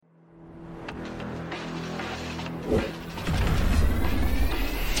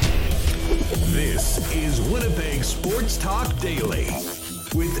is Winnipeg Sports Talk Daily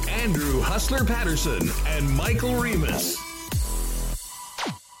with Andrew Hustler Patterson and Michael Remus.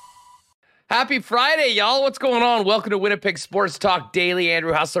 Happy Friday, y'all. What's going on? Welcome to Winnipeg Sports Talk Daily.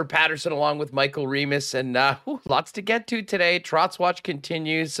 Andrew Hustler Patterson along with Michael Remus. And lots to get to today. Trotz Watch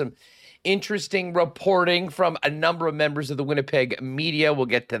continues. Some interesting reporting from a number of members of the Winnipeg media. We'll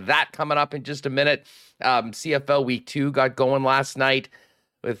get to that coming up in just a minute. CFL Week 2 got going last night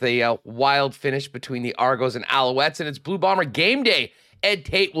with a wild finish between the Argos and Alouettes. And it's Blue Bomber game day. Ed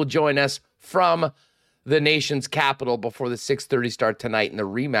Tait will join us from the nation's capital before the 6:30 start tonight in the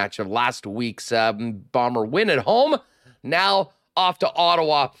rematch of last week's Bomber win at home. Now off to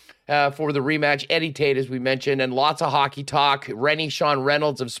Ottawa for the rematch. Eddie Tait, as we mentioned, and lots of hockey talk. Sean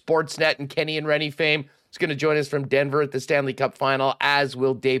Reynolds of Sportsnet and Kenny and Rennie fame is going to join us from Denver at the Stanley Cup final, as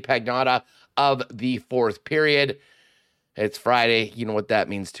will Dave Pagnotta of the Fourth Period. It's Friday. You know what that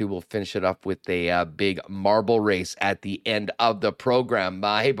means, too. We'll finish it up with a big marble race at the end of the program.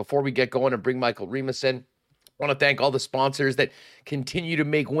 Hey, before we get going and bring Michael Remus in, I want to thank all the sponsors that continue to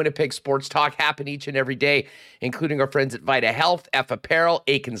make Winnipeg Sports Talk happen each and every day, including our friends at Vita Health, F Apparel,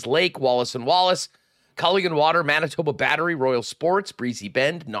 Aikens Lake, Wallace & Wallace, Culligan Water, Manitoba Battery, Royal Sports, Breezy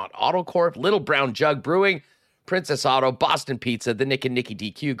Bend, Not Autocorp, Little Brown Jug Brewing, Princess Auto, Boston Pizza, the Nick and Nicky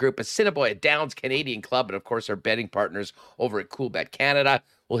DQ Group, Assiniboia Downs Canadian Club, and of course our betting partners over at CoolBet Canada.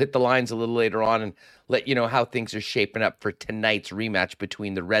 We'll hit the lines a little later on and let you know how things are shaping up for tonight's rematch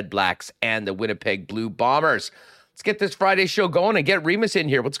between the Red Blacks and the Winnipeg Blue Bombers. Let's get this Friday show going and get Remus in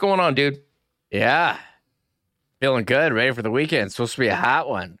here. What's going on, dude? Yeah. Feeling good, ready for the weekend. It's supposed to be a hot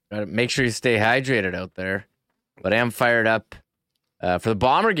one. Gotta make sure you stay hydrated out there. But I am fired up for the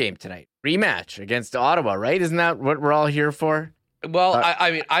Bomber game tonight. Rematch against Ottawa, right? Isn't that what we're all here for? Well, I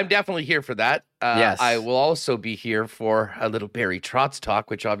mean, I'm definitely here for that. Yes. I will also be here for a little Barry Trotz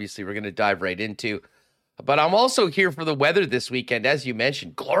talk, which obviously we're going to dive right into. But I'm also here for the weather this weekend. As you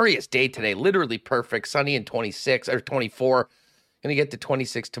mentioned, glorious day today, literally perfect, sunny and 26 or 24. Going to get to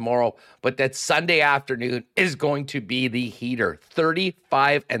 26 tomorrow. But that Sunday afternoon is going to be the heater,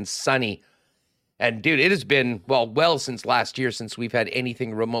 35 and sunny. And, dude, it has been, well since last year since we've had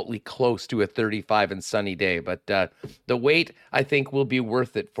anything remotely close to a 35 and sunny day. But the wait, I think, will be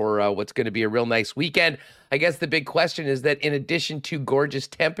worth it for what's going to be a real nice weekend. I guess the big question is that in addition to gorgeous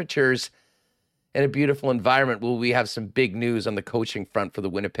temperatures and a beautiful environment, will we have some big news on the coaching front for the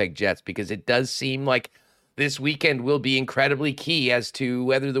Winnipeg Jets? Because it does seem like this weekend will be incredibly key as to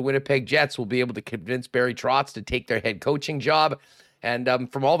whether the Winnipeg Jets will be able to convince Barry Trotz to take their head coaching job. And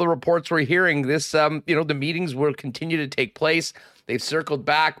from all the reports we're hearing, the meetings will continue to take place. They've circled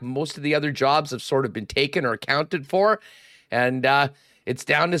back. Most of the other jobs have sort of been taken or accounted for. And it's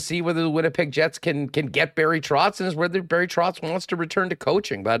down to see whether the Winnipeg Jets can get Barry Trotz and whether Barry Trotz wants to return to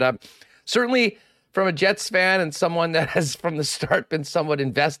coaching. But certainly from a Jets fan and someone that has from the start been somewhat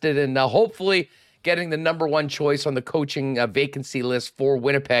invested in hopefully getting the number one choice on the coaching vacancy list for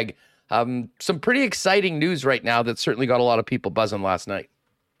Winnipeg. Some pretty exciting news right now that certainly got a lot of people buzzing last night.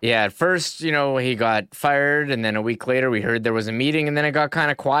 Yeah, at first, he got fired, and then a week later we heard there was a meeting, and then it got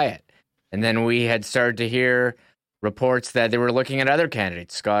kind of quiet. And then we had started to hear reports that they were looking at other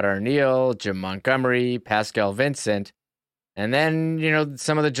candidates, Scott Arniel, Jim Montgomery, Pascal Vincent. And then,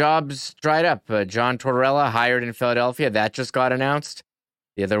 some of the jobs dried up. John Tortorella hired in Philadelphia. That just got announced.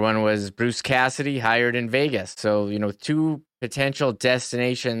 The other one was Bruce Cassidy hired in Vegas. So, two potential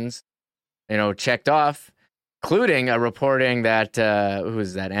destinations checked off, including a reporting that, who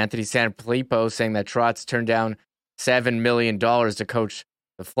is that? Anthony Sanfilippo saying that Trotz turned down $7 million to coach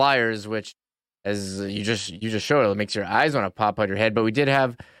the Flyers, which, as you just showed, it makes your eyes want to pop out your head. But we did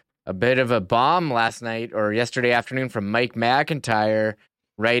have a bit of a bomb last night or yesterday afternoon from Mike McIntyre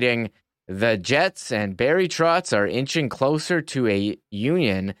writing, the Jets and Barry Trotz are inching closer to a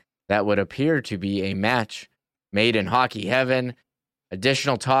union that would appear to be a match made in hockey heaven.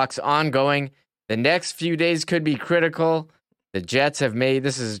 Additional talks ongoing. The next few days could be critical. The Jets have made,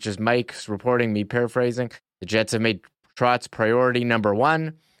 this is just Mike's reporting, me paraphrasing, the Jets have made Trotz priority number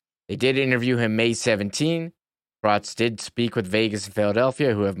one. They did interview him May 17. Trotz did speak with Vegas and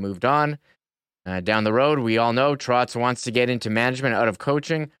Philadelphia, who have moved on. Down the road, we all know Trotz wants to get into management out of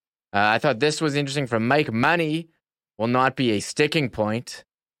coaching. I thought this was interesting from Mike. Money will not be a sticking point.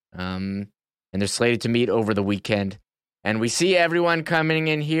 And they're slated to meet over the weekend. And we see everyone coming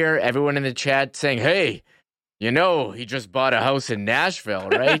in here, everyone in the chat saying, hey, he just bought a house in Nashville,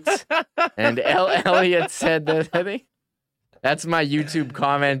 right? And Elliot said that, I think that's my YouTube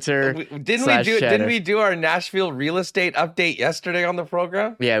commenter. Didn't we do our Nashville real estate update yesterday on the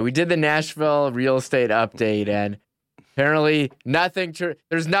program? Yeah, we did the Nashville real estate update, and Apparently,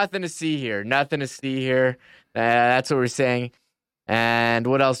 there's nothing to see here. Nothing to see here. That's what we're saying. And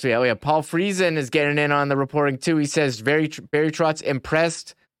what else do we have? Paul Friesen is getting in on the reporting too. He says Barry Trotz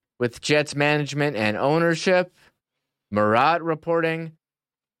impressed with Jets management and ownership. Murat reporting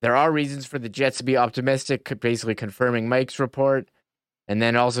there are reasons for the Jets to be optimistic, basically confirming Mike's report. And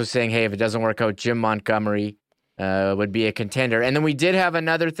then also saying, hey, if it doesn't work out, Jim Montgomery would be a contender. And then we did have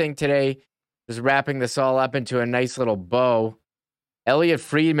another thing today, just wrapping this all up into a nice little bow. Elliot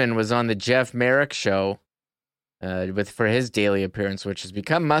Friedman was on the Jeff Merrick show for his daily appearance, which has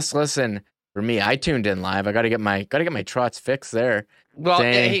become must listen for me. I tuned in live. I got to get my Trotz fix there. Well,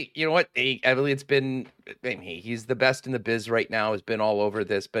 hey, you know what? Elliot's been, he's the best in the biz right now, has been all over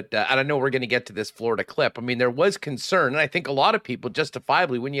this, but I don't know, we're going to get to this Florida clip. I mean, there was concern, and I think a lot of people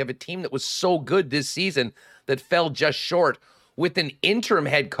justifiably, when you have a team that was so good this season that fell just short with an interim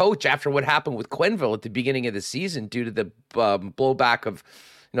head coach after what happened with Quenneville at the beginning of the season due to the blowback of,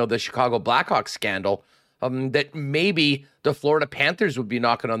 the Chicago Blackhawks scandal, that maybe the Florida Panthers would be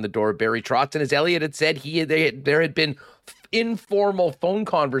knocking on the door of Barry Trotz. And as Elliot had said, there had been informal phone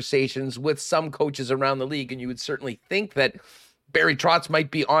conversations with some coaches around the league, and you would certainly think that Barry Trotz might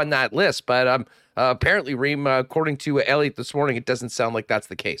be on that list. But apparently, Reem, according to Elliot this morning, it doesn't sound like that's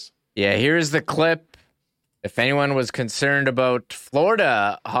the case. Yeah, here's the clip. If anyone was concerned about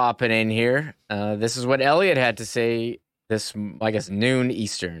Florida hopping in here, this is what Elliot had to say this, I guess, noon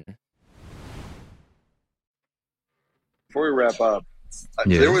Eastern. Before we wrap up,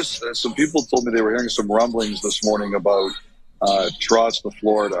 there was some people told me they were hearing some rumblings this morning about Trotz to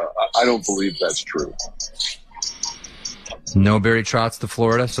Florida. I don't believe that's true. No Barry Trotz to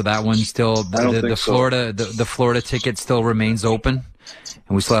Florida, so that one still the Florida the Florida ticket still remains open,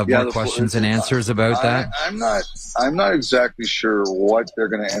 and we still have more questions and answers about that. I'm not exactly sure what they're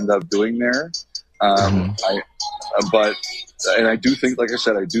going to end up doing there. But I do think, like I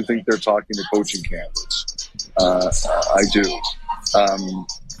said, I do think they're talking to coaching candidates. I do.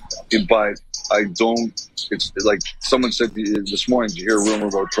 But I don't, it's like someone said this morning, did you hear a rumor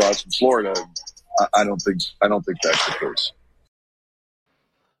about Trotz in Florida? I don't think that's the case.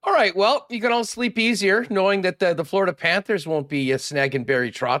 All right, well, you can all sleep easier knowing that the Florida Panthers won't be snagging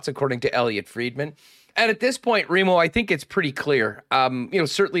Barry Trotz, according to Elliot Friedman. And at this point, Remo, I think it's pretty clear,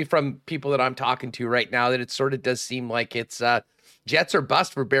 certainly from people that I'm talking to right now, that it sort of does seem like it's Jets or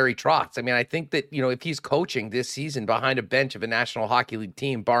bust for Barry Trotz. I mean, I think that, if he's coaching this season behind a bench of a National Hockey League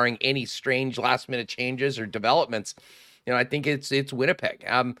team, barring any strange last-minute changes or developments, I think it's Winnipeg.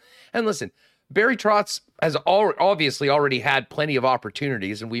 And listen, Barry Trotz has obviously already had plenty of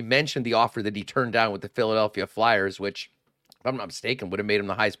opportunities, and we mentioned the offer that he turned down with the Philadelphia Flyers, which, if I'm not mistaken, would have made him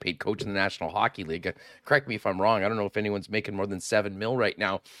the highest paid coach in the National Hockey League. Correct me if I'm wrong. I don't know if anyone's making more than $7 million right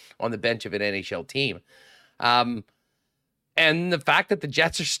now on the bench of an NHL team. And the fact that the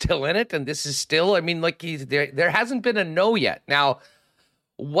Jets are still in it, and this is still, there hasn't been a no yet. Now,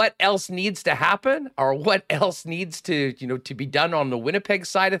 what else needs to happen, or what else needs to be done on the Winnipeg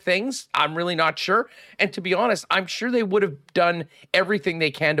side of things, I'm really not sure. And to be honest, I'm sure they would have done everything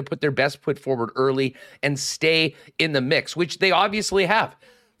they can to put their best foot forward early and stay in the mix, which they obviously have.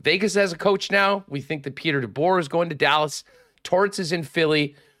 Vegas has a coach now. We think that Peter DeBoer is going to Dallas. Torts is in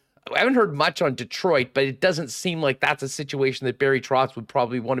Philly. I haven't heard much on Detroit, but it doesn't seem like that's a situation that Barry Trotz would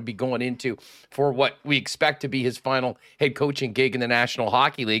probably want to be going into for what we expect to be his final head coaching gig in the National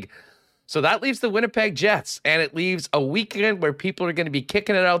Hockey League. So that leaves the Winnipeg Jets, and it leaves a weekend where people are going to be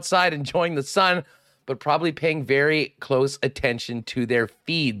kicking it outside, enjoying the sun, but probably paying very close attention to their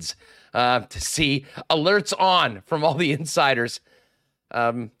feeds to see alerts on from all the insiders.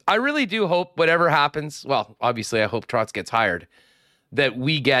 I really do hope whatever happens, well, obviously I hope Trotz gets hired, that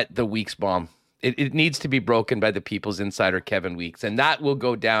we get the Weeks bomb. It needs to be broken by the People's Insider, Kevin Weeks, and that will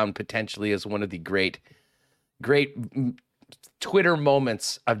go down potentially as one of the great Twitter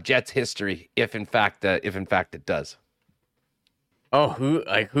moments of Jets history, if in fact it does. Oh, who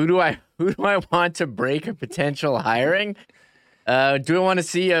do I want to break a potential hiring? Do I want to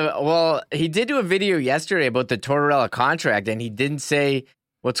see well, he did do a video yesterday about the Tortorella contract, and he didn't say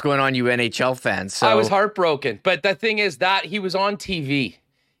what's going on, you NHL fans. So I was heartbroken. But the thing is that he was on TV.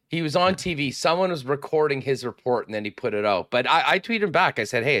 Someone was recording his report, and then he put it out. But I tweeted him back. I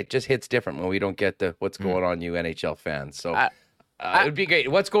said, hey, it just hits different when we don't get the what's going on, you NHL fans. So it would be great.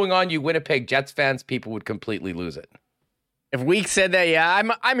 What's going on, you Winnipeg Jets fans? People would completely lose it. If Weeks said that, yeah,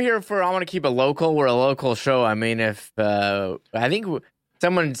 I'm here for, I want to keep it local. We're a local show. I mean, if I think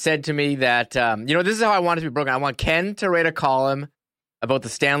someone said to me that, this is how I want it to be broken. I want Ken to write a column about the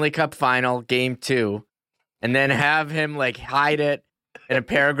Stanley Cup final, Game 2, and then have him hide it in a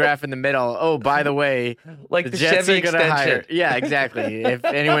paragraph in the middle. Oh, by the way, like the Jets Chevy are gonna extension. hire. Yeah, exactly. If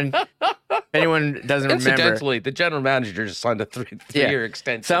anyone doesn't remember, incidentally, the general manager just signed a three-year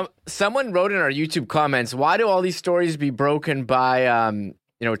extension. Someone wrote in our YouTube comments, "Why do all these stories be broken by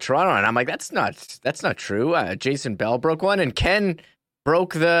Toronto?" And I'm like, that's not true. Jason Bell broke one, and Ken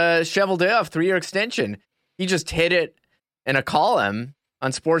broke the Cheveldayoff 3-year extension. He just hit it in a column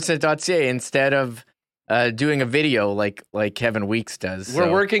on Sportsnet.ca instead of doing a video like Kevin Weeks does.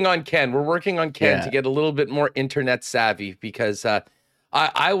 We're working on Ken. We're working on Ken to get a little bit more internet savvy because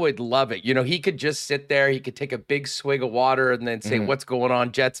I would love it. He could just sit there. He could take a big swig of water and then say, "What's going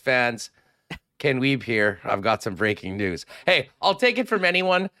on, Jets fans? Ken Wiebe here. I've got some breaking news." Hey, I'll take it from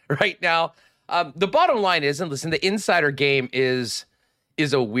anyone right now. The bottom line is, and listen, the insider game is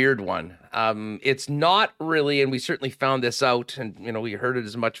a weird one. It's not really, and we certainly found this out, and we heard it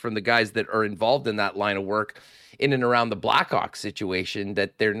as much from the guys that are involved in that line of work in and around the Blackhawks situation,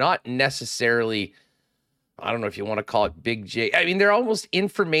 that they're not necessarily, I don't know if you want to call it Big J. I mean, they're almost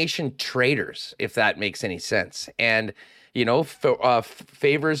information traders, if that makes any sense. And,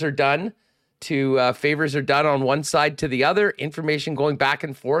 favors are done on one side to the other, information going back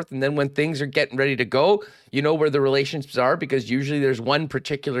and forth. And then when things are getting ready to go, where the relationships are, because usually there's one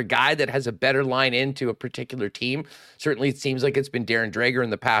particular guy that has a better line into a particular team. Certainly it seems like it's been Darren Dreger in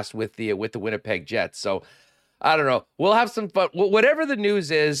the past with the Winnipeg Jets. So I don't know. We'll have some fun. Whatever the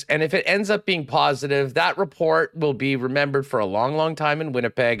news is, and if it ends up being positive, that report will be remembered for a long, long time in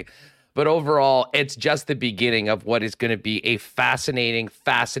Winnipeg. But overall, it's just the beginning of what is going to be a fascinating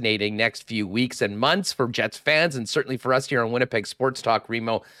next few weeks and months for Jets fans, and certainly for us here on Winnipeg Sports Talk,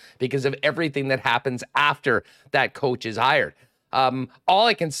 Remo, because of everything that happens after that coach is hired. All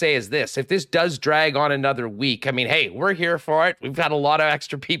I can say is this: if this does drag on another week, I mean, hey, we're here for it. We've got a lot of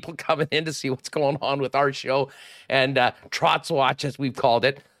extra people coming in to see what's going on with our show and Trotz Watch, as we've called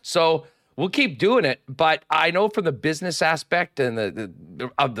it. So we'll keep doing it. But I know from the business aspect and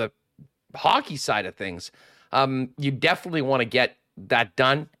the hockey side of things, you definitely want to get that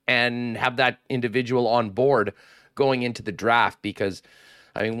done and have that individual on board going into the draft, because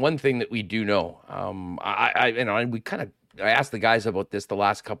I mean, one thing that we do know, I asked the guys about this the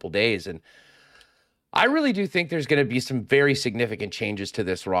last couple days, and I really do think there's going to be some very significant changes to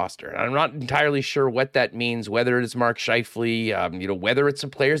this roster. And I'm not entirely sure what that means, whether it is Mark Scheifele, whether it's some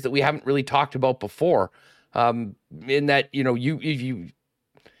players that we haven't really talked about before, in that,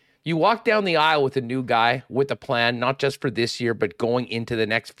 you walk down the aisle with a new guy with a plan, not just for this year, but going into the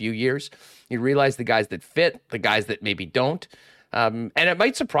next few years. You realize the guys that fit, the guys that maybe don't. And it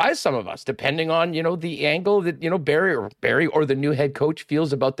might surprise some of us, depending on, the angle that, Barry or the new head coach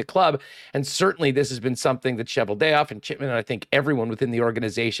feels about the club. And certainly this has been something that Cheveldayoff and Chipman, and I think everyone within the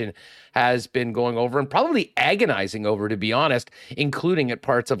organization has been going over and probably agonizing over, to be honest, including at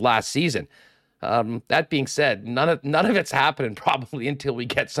parts of last season. That being said, none of it's happening probably until we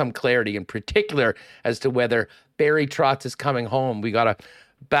get some clarity, in particular as to whether Barry Trotz is coming home. We got to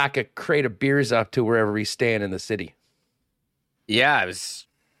back a crate of beers up to wherever he's staying in the city. Yeah, I was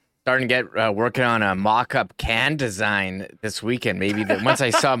starting to get working on a mock-up can design this weekend. Maybe once I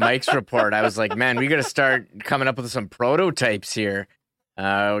saw Mike's report, I was like, man, we got to start coming up with some prototypes here.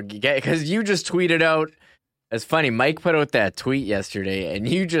 Because you just tweeted out, it's funny, Mike put out that tweet yesterday, and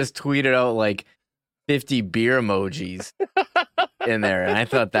you just tweeted out like 50 beer emojis in there, and I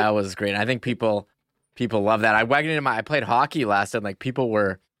thought that was great. I think people love that. I played hockey last time, like people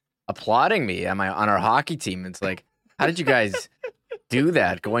were applauding me on our hockey team. It's like, how did you guys do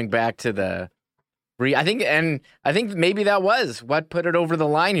that? Going back to the I think maybe that was what put it over the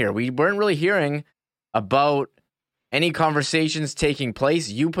line here. We weren't really hearing about any conversations taking place.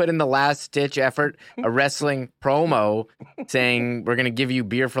 You put in the last ditch effort, a wrestling promo saying we're going to give you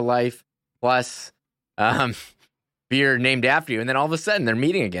beer for life plus beer named after you. And then all of a sudden they're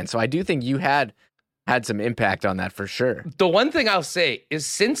meeting again. So I do think you had some impact on that for sure. The one thing I'll say is,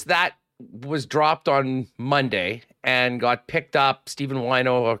 since that was dropped on Monday and got picked up, Stephen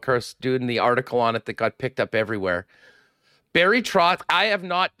Wino, of course, doing the article on it that got picked up everywhere, Barry Trotz, I have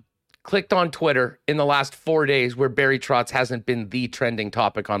not clicked on Twitter in the last 4 days where Barry Trotz hasn't been the trending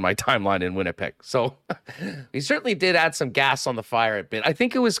topic on my timeline in Winnipeg. So he certainly did add some gas on the fire a bit. I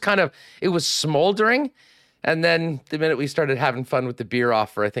think it was smoldering. And then the minute we started having fun with the beer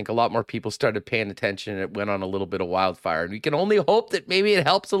offer, I think a lot more people started paying attention, and it went on a little bit of wildfire. And we can only hope that maybe it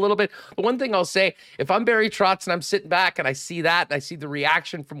helps a little bit. But one thing I'll say, if I'm Barry Trotz and I'm sitting back and I see that, and I see the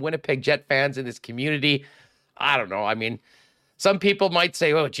reaction from Winnipeg Jet fans in this community, I don't know. I mean, some people might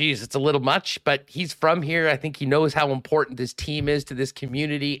say, oh, geez, it's a little much, but he's from here. I think he knows how important this team is to this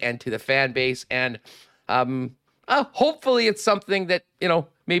community and to the fan base. And I hopefully it's something that,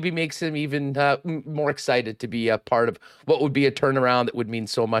 maybe makes him even more excited to be a part of what would be a turnaround that would mean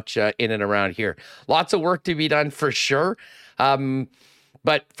so much in and around here. Lots of work to be done for sure.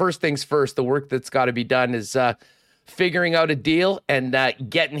 But first things first, the work that's got to be done is figuring out a deal and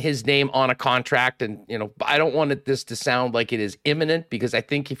getting his name on a contract. And, I don't want this to sound like it is imminent, because I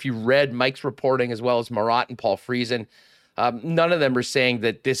think if you read Mike's reporting as well as Marat and Paul Friesen, none of them are saying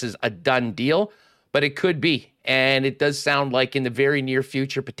that this is a done deal, but it could be. And it does sound like in the very near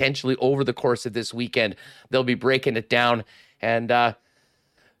future, potentially over the course of this weekend, they'll be breaking it down. And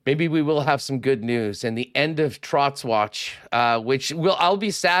maybe we will have some good news. And the end of Trotz Watch, which I'll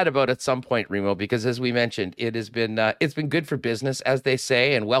be sad about at some point, Remo, because as we mentioned, it's been good for business, as they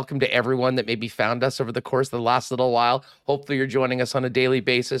say. And welcome to everyone that maybe found us over the course of the last little while. Hopefully you're joining us on a daily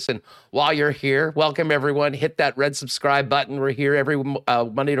basis. And while you're here, welcome everyone. Hit that red subscribe button. We're here every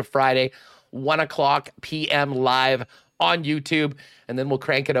Monday to Friday, 1:00 p.m. live on YouTube, and then we'll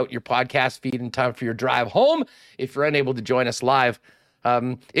crank it out your podcast feed in time for your drive home if you're unable to join us live.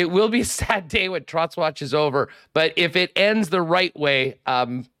 It will be a sad day when Trotz Watch is over, but if it ends the right way,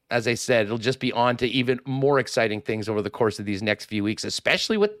 as I said, it'll just be on to even more exciting things over the course of these next few weeks,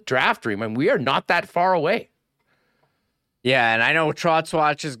 especially with Draft Dream. And we are not that far away. Yeah, and I know Trotz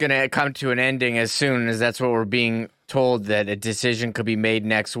Watch is going to come to an ending as soon as that's what we're being told, that a decision could be made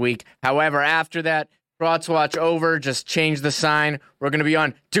next week. However, after that, Trotz Watch over, just change the sign. We're going to be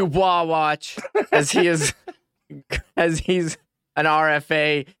on Dubois Watch as he's an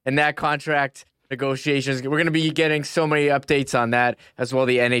RFA and that contract negotiations. We're going to be getting so many updates on that, as well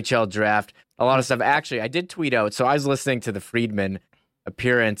the NHL draft. A lot of stuff. Actually, I did tweet out. So I was listening to the Friedman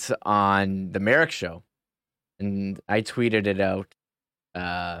appearance on the Merrick Show, and I tweeted it out.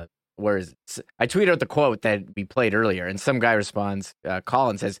 Where is it? I tweeted out the quote that we played earlier, and some guy responds,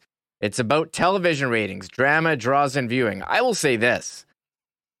 Colin says, "It's about television ratings, drama, draws, and viewing." I will say this.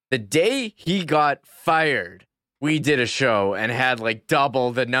 The day he got fired, we did a show and had like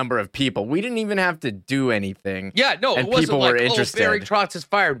double the number of people. We didn't even have to do anything. Yeah, no, and it wasn't people like, were interested. Barry Trotz is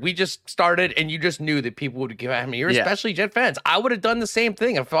fired. We just started, and you just knew that people would give at me, especially Jet fans. I would have done the same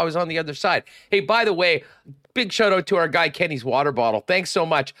thing if I was on the other side. Hey, by the way, big shout out to our guy, Kenny's Water Bottle. Thanks so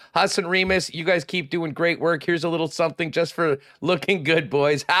much. Huss and Remus, you guys keep doing great work. Here's a little something just for looking good,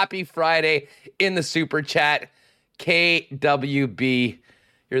 boys. Happy Friday in the super chat. KWB,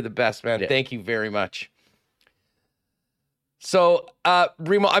 you're the best, man. Yeah. Thank you very much. So,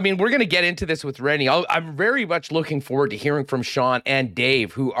 Remo, I mean, we're going to get into this with Rennie. I'm very much looking forward to hearing from Sean and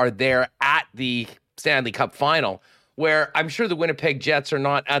Dave, who are there at the Stanley Cup final, where I'm sure the Winnipeg Jets are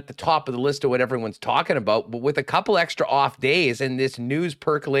not at the top of the list of what everyone's talking about, but with a couple extra off days and this news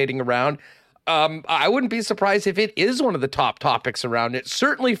percolating around, I wouldn't be surprised if it is one of the top topics around it.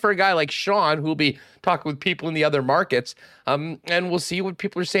 Certainly for a guy like Sean, who will be talking with people in the other markets, and we'll see what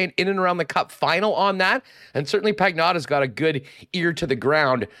people are saying in and around the Cup final on that. And certainly Pagnotta's got a good ear to the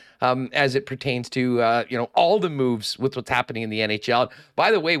ground as it pertains to all the moves with what's happening in the NHL.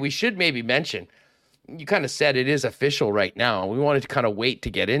 By the way, we should maybe mention, you kind of said it is official right now. We wanted to kind of wait to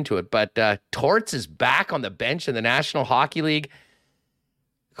get into it, but Torts is back on the bench in the National Hockey League,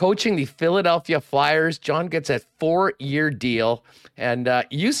 coaching the Philadelphia Flyers. John gets a 4-year deal. And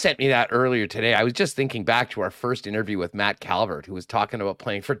you sent me that earlier today. I was just thinking back to our first interview with Matt Calvert, who was talking about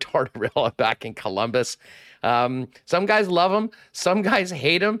playing for Tortorella back in Columbus. Some guys love him. Some guys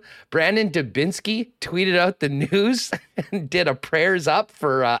hate him. Brandon Dubinsky tweeted out the news and did a prayers up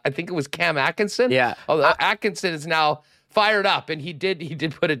for, I think it was Cam Atkinson. Yeah. Although Atkinson is now fired up, and he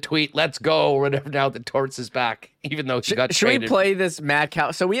did put a tweet, "Let's go," or whatever, now that Torts is back, even though she got traded. Should we play this Matt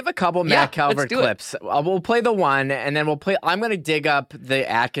Calvert? So we have a couple Matt Calvert clips. We'll play the one, and then I'm going to dig up the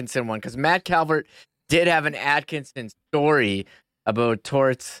Atkinson one, because Matt Calvert did have an Atkinson story about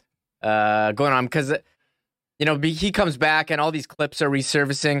Torts going on, because he comes back and all these clips are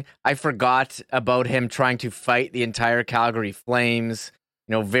resurfacing. I forgot about him trying to fight the entire Calgary Flames,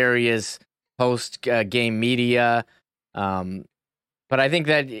 various post-game media. But I think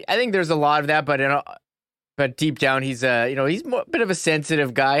there's a lot of that, but deep down he's a bit of a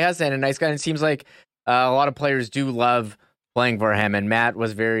sensitive guy, and a nice guy, and it seems like a lot of players do love playing for him, and Matt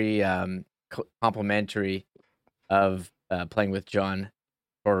was very complimentary of playing with John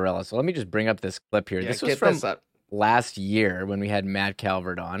Tortorella. So let me just bring up this clip here. This was from last year when we had Matt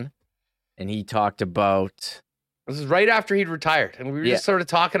Calvert on, and he talked about... This is right after he'd retired, and we were just sort of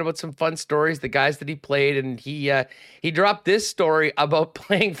talking about some fun stories, the guys that he played, and he dropped this story about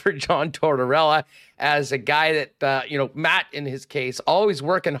playing for John Tortorella as a guy that, Matt, in his case, always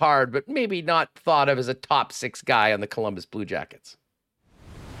working hard, but maybe not thought of as a top 6 guy on the Columbus Blue Jackets.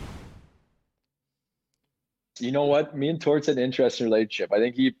 You know what? Me and Torts had an interesting relationship. I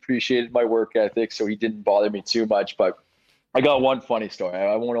think he appreciated my work ethic, so he didn't bother me too much. But I got one funny story.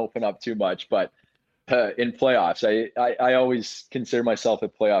 I won't open up too much, but in playoffs, I always consider myself a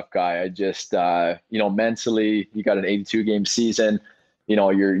playoff guy. I just, mentally, you got an 82 game season.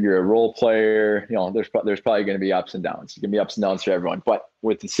 You're a role player. There's probably going to be ups and downs. There's going to be ups and downs for everyone. But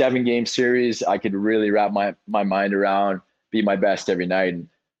with the 7-game series, I could really wrap my mind around, be my best every night. And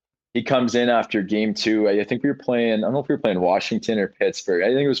he comes in after game 2. I think we were playing, I don't know if we were playing Washington or Pittsburgh. I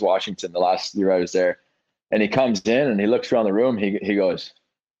think it was Washington the last year I was there. And he comes in and he looks around the room. He goes,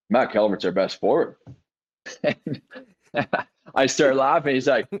 Matt Calvert's our best forward. And I start laughing. He's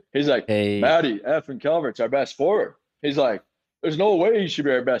like, hey, Matty, effing Calvert's our best forward. He's like, there's no way he should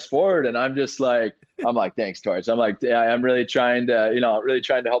be our best forward. And I'm like, thanks, Torts. I'm like, yeah, I'm really trying to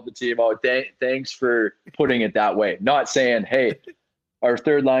help the team out. Thanks for putting it that way. Not saying, hey, our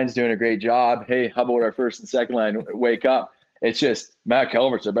third line's doing a great job. Hey, how about our first and second line wake up? It's just Matt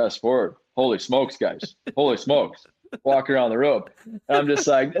Calvert's our best forward. Holy smokes, guys. Holy smokes. Walk around the room. And I'm just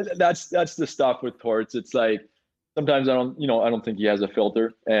like, that's the stuff with Torts. It's like, sometimes I don't think he has a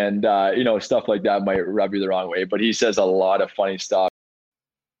filter, and stuff like that might rub you the wrong way, but he says a lot of funny stuff.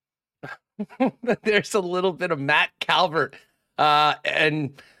 There's a little bit of Matt Calvert.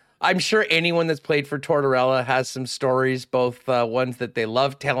 And I'm sure anyone that's played for Tortorella has some stories, both ones that they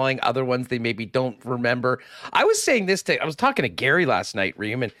love telling, other ones they maybe don't remember. I was talking to Gary last night,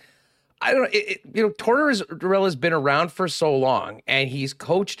 Reem, and I don't know, Tortorella's been around for so long and he's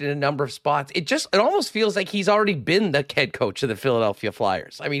coached in a number of spots. It almost feels like he's already been the head coach of the Philadelphia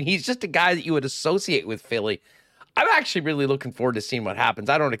Flyers. I mean, he's just a guy that you would associate with Philly. I'm actually really looking forward to seeing what happens.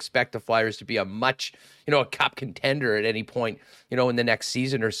 I don't expect the Flyers to be a cup contender at any point, in the next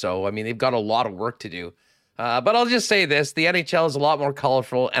season or so. I mean, they've got a lot of work to do. But I'll just say this, the NHL is a lot more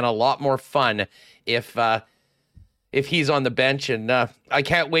colorful and a lot more fun if he's on the bench, and I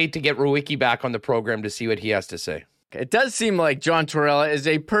can't wait to get Rowicki back on the program to see what he has to say. It does seem like John Tortorella is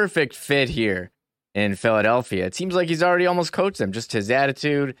a perfect fit here in Philadelphia. It seems like he's already almost coached them, just his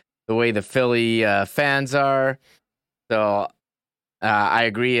attitude, the way the Philly fans are. So I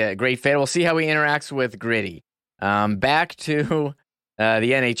agree, a great fit. We'll see how he interacts with Gritty. Back to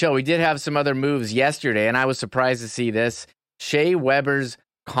the NHL. We did have some other moves yesterday, and I was surprised to see this. Shea Weber's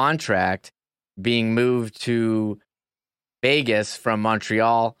contract being moved to Vegas from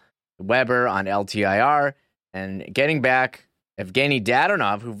Montreal. Weber on LTIR, and getting back Evgeny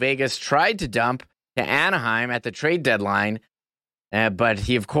Dadonov, who Vegas tried to dump to Anaheim at the trade deadline. But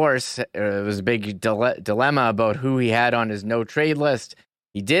he, of course, it was a big dilemma about who he had on his no-trade list.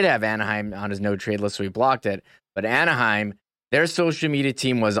 He did have Anaheim on his no-trade list, so he blocked it. But Anaheim, their social media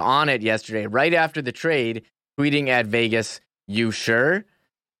team was on it yesterday, right after the trade, tweeting at Vegas, "You sure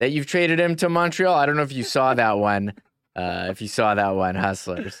that you've traded him to Montreal?" I don't know if you saw that one.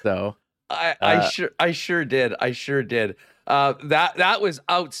 Hustler. So I sure did. That was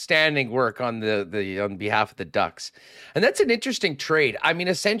outstanding work on on behalf of the Ducks. And that's an interesting trade. I mean,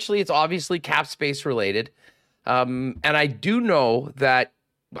 essentially it's obviously cap space related. And I do know that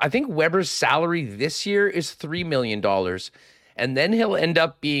I think Weber's salary this year is $3 million. And then he'll end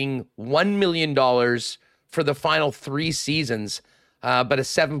up being $1 million for the final 3 seasons, but a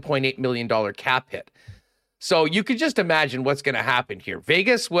 $7.8 million cap hit. So you could just imagine what's going to happen here.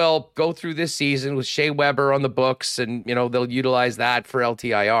 Vegas will go through this season with Shea Weber on the books, and they'll utilize that for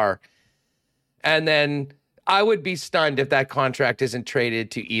LTIR. And then I would be stunned if that contract isn't traded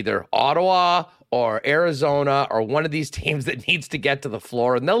to either Ottawa or Arizona or one of these teams that needs to get to the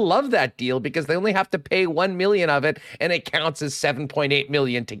floor. And they'll love that deal because they only have to pay $1 million of it, and it counts as $7.8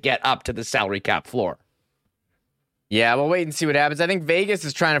 million to get up to the salary cap floor. Yeah, we'll wait and see what happens. I think Vegas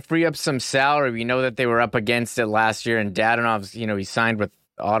is trying to free up some salary. We know that they were up against it last year, and Dadonov's, he signed with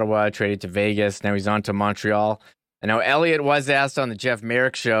Ottawa, traded to Vegas. Now he's on to Montreal. I know Elliott was asked on the Jeff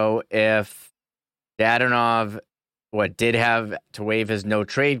Merrick show if Dadonov did have to waive his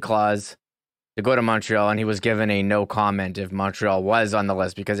no-trade clause to go to Montreal, and he was given a no comment if Montreal was on the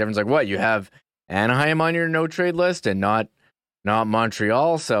list, because everyone's like, what, you have Anaheim on your no-trade list and not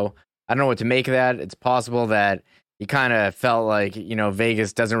Montreal? So I don't know what to make of that. It's possible that he kind of felt like,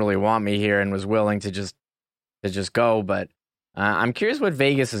 Vegas doesn't really want me here and was willing to just go. But I'm curious what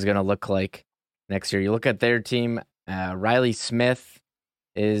Vegas is going to look like next year. You look at their team. Riley Smith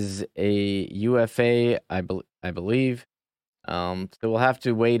is a UFA, I believe. So we'll have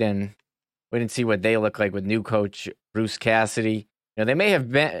to wait and see what they look like with new coach Bruce Cassidy. They may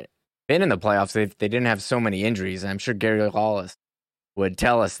have been in the playoffs. They didn't have so many injuries. I'm sure Gary Hollis would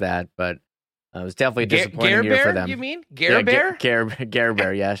tell us that, but It was definitely a disappointing year for them. You mean Gare Bear? Gare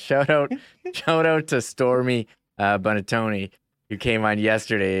Bear. Yeah. Shout out to Stormy Bonatoni, who came on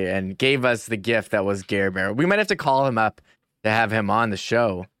yesterday and gave us the gift that was Gare Bear. We might have to call him up to have him on the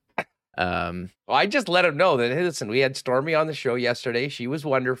show. Well, I just let him know that, hey, listen, we had Stormy on the show yesterday. She was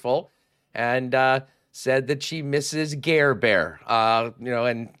wonderful and said that she misses Gare Bear.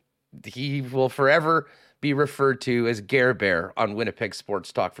 And he will forever be referred to as Gare Bear on Winnipeg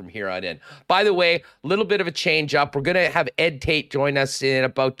Sports Talk from here on in. By the way, a little bit of a change up. We're going to have Ed Tait join us in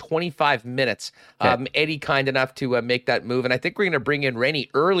about 25 minutes. Okay. Eddie kind enough to make that move. And I think we're going to bring in Rennie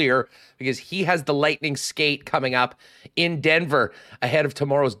earlier because he has the Lightning skate coming up in Denver ahead of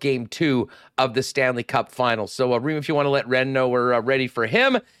tomorrow's Game 2 of the Stanley Cup Finals. So, Reem, if you want to let Ren know we're ready for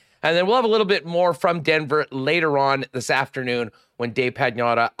him. And then we'll have a little bit more from Denver later on this afternoon when Dave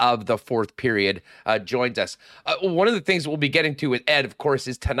Pagnotta of the Fourth Period joins us. One of the things we'll be getting to with Ed, of course,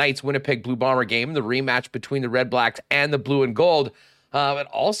 is tonight's Winnipeg Blue Bomber game, the rematch between the Red Blacks and the Blue and Gold, but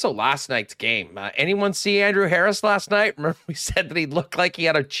also last night's game. Anyone see Andrew Harris last night? Remember we said that he looked like he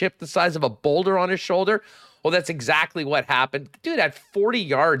had a chip the size of a boulder on his shoulder? Well, that's exactly what happened. The dude had 40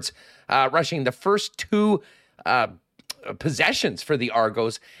 yards rushing the first two possessions for the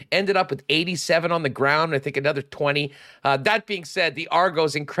Argos, ended up with 87 on the ground, I think another 20. That being said, the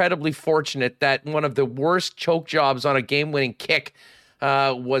Argos incredibly fortunate that one of the worst choke jobs on a game-winning kick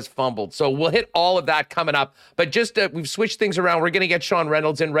was fumbled. So we'll hit all of that coming up. But just we've switched things around. We're going to get Sean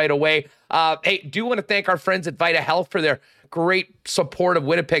Reynolds in right away. Hey, do want to thank our friends at Vita Health for their great support of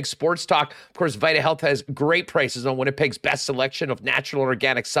Winnipeg Sports Talk. Of course, Vita Health has great prices on Winnipeg's best selection of natural and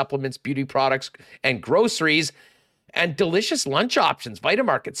organic supplements, beauty products, and groceries. And delicious lunch options,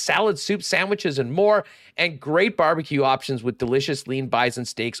 Vitamarket, salads, soup, sandwiches, and more. And great barbecue options with delicious lean bison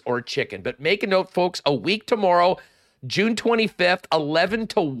steaks or chicken. But make a note, folks, a week tomorrow, June 25th, 11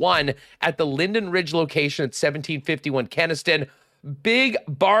 to 1 at the Linden Ridge location at 1751 Kenaston. Big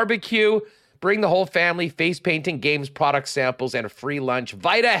barbecue. Bring the whole family, face painting, games, product samples, and a free lunch.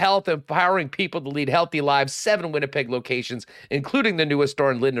 Vita Health, empowering people to lead healthy lives. 7 Winnipeg locations, including the newest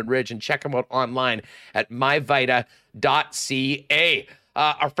store in Linden Ridge. And check them out online at myvita.ca.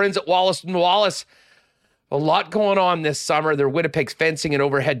 Our friends at Wallace & Wallace, a lot going on this summer. They're Winnipeg's fencing and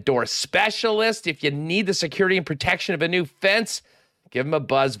overhead door specialist. If you need the security and protection of a new fence, give them a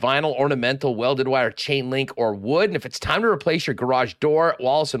buzz. Vinyl, ornamental, welded wire, chain link, or wood. And if it's time to replace your garage door,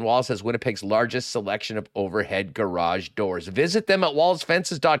 Wallace & Wallace has Winnipeg's largest selection of overhead garage doors. Visit them at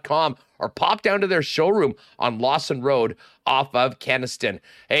wallacefences.com or pop down to their showroom on Lawson Road off of Kenaston.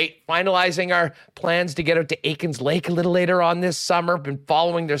 Hey, finalizing our plans to get out to Aikens Lake a little later on this summer. Been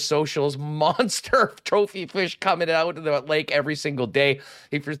following their socials. Monster trophy fish coming out of the lake every single day.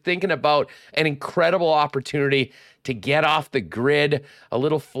 If you're thinking about an incredible opportunity to get off the grid, a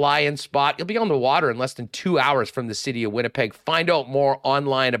little fly-in spot, you'll be on the water in less than 2 hours from the city of Winnipeg. Find out more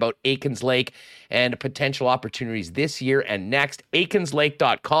online about Aikens Lake and potential opportunities this year and next.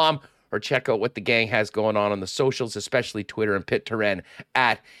 AikensLake.com, or check out what the gang has going on the socials, especially Twitter and Pit Terren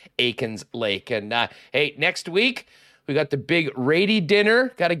at Aikens Lake. And hey, next week, we got the big Rady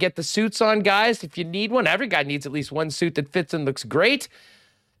dinner. Got to get the suits on, guys. If you need one, every guy needs at least one suit that fits and looks great.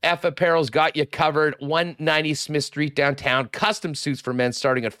 F Apparel's got you covered. 190 Smith Street downtown. Custom suits for men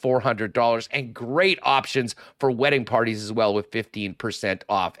starting at $400, and great options for wedding parties as well with 15%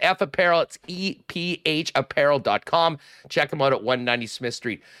 off. F Apparel, it's EPHapparel.com. Check them out at 190 Smith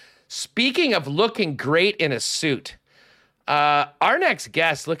Street. Speaking of looking great in a suit, our next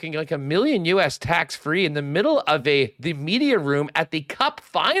guest looking like $1 million US tax-free in the middle of the media room at the Cup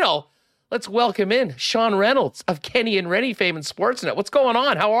Final. Let's welcome in Sean Reynolds of Kenny and Rennie fame and Sportsnet. What's going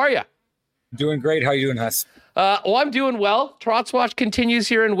on? How are you? Doing great. How are you doing, Huss? Well, I'm doing well. Trotz Watch continues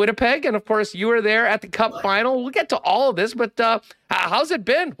here in Winnipeg. And, of course, you were there at the Cup Final. We'll get to all of this, but how's it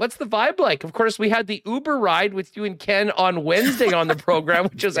been? What's the vibe like? Of course, we had the Uber ride with you and Ken on Wednesday on the program,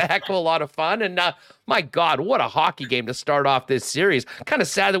 which was a heck of a lot of fun. And, my God, what a hockey game to start off this series. Kind of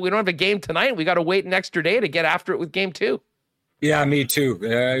sad that we don't have a game tonight. We got to wait an extra day to get after it with Game 2. Yeah, me too.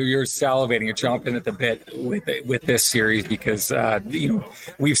 You're salivating, you're chomping at the bit with this series because,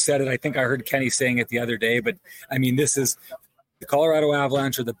 we've said it. I think I heard Kenny saying it the other day, but I mean, this is the Colorado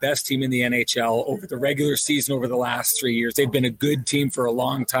Avalanche are the best team in the NHL over the regular season over the last 3 years. They've been a good team for a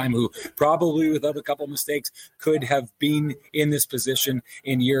long time who probably without a couple of mistakes could have been in this position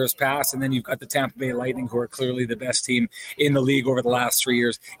in years past. And then you've got the Tampa Bay Lightning, who are clearly the best team in the league over the last 3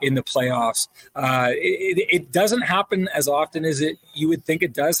 years in the playoffs. It doesn't happen as often as you would think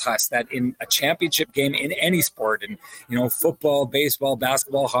it does, Huss, that in a championship game in any sport, in football, baseball,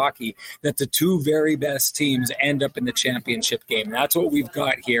 basketball, hockey, that the two very best teams end up in the championship game. And that's what we've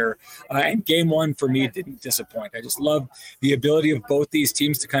got here. And game one for me didn't disappoint. I just love the ability of both these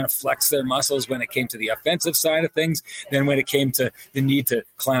teams to kind of flex their muscles when it came to the offensive side of things. Then when it came to the need to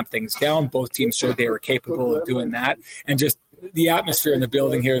clamp things down, both teams showed they were capable of doing that. And just the atmosphere in the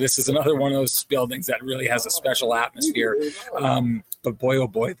building here, this is another one of those buildings that really has a special atmosphere. But boy, oh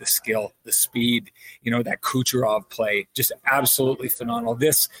boy, the skill, the speed, that Kucherov play, just absolutely phenomenal.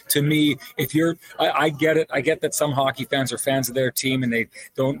 This, to me, I get it. I get that some hockey fans are fans of their team and they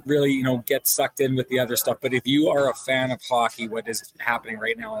don't really, get sucked in with the other stuff. But if you are a fan of hockey, what is happening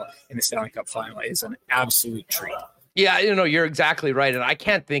right now in the Stanley Cup final is an absolute treat. Yeah, you're exactly right. And I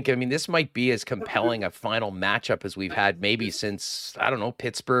can't think, this might be as compelling a final matchup as we've had maybe since, I don't know,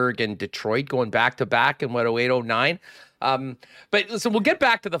 Pittsburgh and Detroit going back to back in 08, 09. But listen, we'll get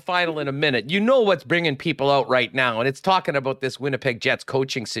back to the final in a minute. You know what's bringing people out right now, and it's talking about this Winnipeg Jets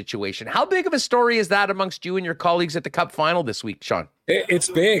coaching situation. How big of a story is that amongst you and your colleagues at the Cup final this week, Sean? It's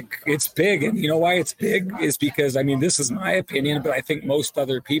big. It's big. And you know why it's big is because, this is my opinion, but I think most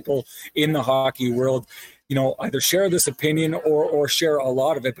other people in the hockey world either share this opinion or share a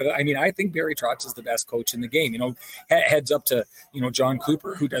lot of it. But I think Barry Trotz is the best coach in the game. Heads up to, John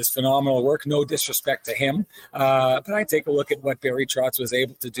Cooper, who does phenomenal work. No disrespect to him. But I take a look at what Barry Trotz was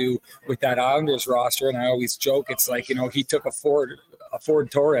able to do with that Islanders roster. And I always joke, it's like, he took a Ford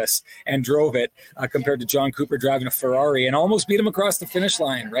Taurus and drove it compared to John Cooper driving a Ferrari and almost beat him across the finish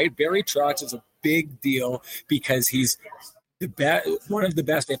line, right? Barry Trotz is a big deal because he's one of the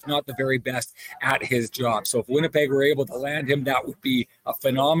best, if not the very best, at his job. So if Winnipeg were able to land him, that would be a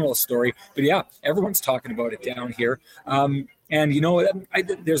phenomenal story. But yeah, everyone's talking about it down here. And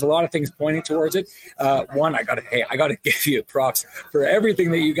there's a lot of things pointing towards it. One, I gotta give you props for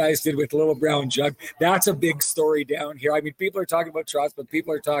everything that you guys did with Little Brown Jug. That's a big story down here. People are talking about Trotz, but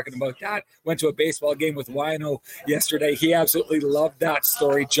people are talking about that. Went to a baseball game with Wino yesterday. He absolutely loved that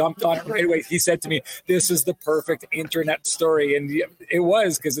story. Jumped on it right away. He said to me, "This is the perfect internet story," and it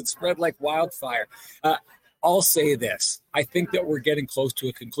was, because it spread like wildfire. I'll say this: I think that we're getting close to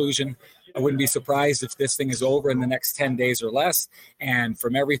a conclusion. I wouldn't be surprised if this thing is over in the next 10 days or less. And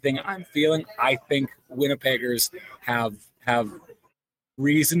from everything I'm feeling, I think Winnipeggers have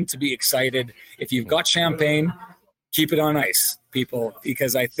reason to be excited. If you've got champagne, keep it on ice, people,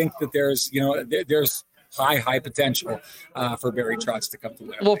 because I think that there's high potential for Barry Trotz to come to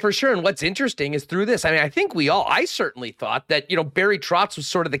Winnipeg. Well, for sure. And what's interesting is through this, I certainly thought that, Barry Trotz was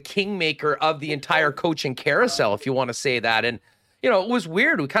sort of the kingmaker of the entire coaching carousel, if you want to say that. And it was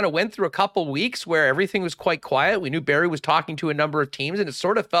weird. We kind of went through a couple weeks where everything was quite quiet. We knew Barry was talking to a number of teams, and it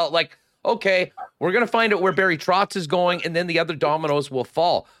sort of felt like, okay, we're going to find out where Barry Trotz is going, and then the other dominoes will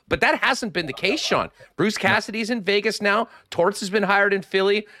fall. But that hasn't been the case, Sean. Bruce Cassidy's in Vegas now. Torts has been hired in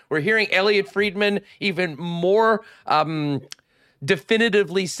Philly. We're hearing Elliot Friedman even more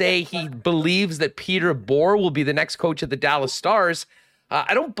definitively say he believes that Peter Boer will be the next coach of the Dallas Stars.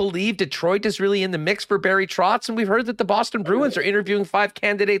 I don't believe Detroit is really in the mix for Barry Trotz, and we've heard that the Boston Bruins are interviewing 5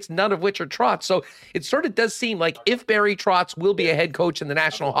 candidates, none of which are Trotz. So it sort of does seem like if Barry Trotz will be a head coach in the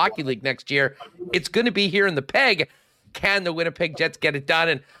National Hockey League next year, it's going to be here in the Peg. Can the Winnipeg Jets get it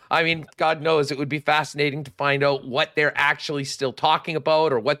done? And God knows it would be fascinating to find out what they're actually still talking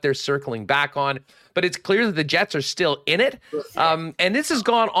about or what they're circling back on. But it's clear that the Jets are still in it. And this has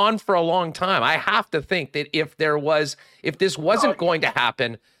gone on for a long time. I have to think that if this wasn't going to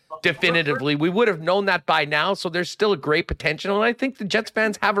happen definitively, we would have known that by now. So there's still a great potential. And I think the Jets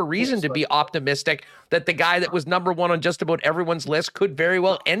fans have a reason to be optimistic that the guy that was number one on just about everyone's list could very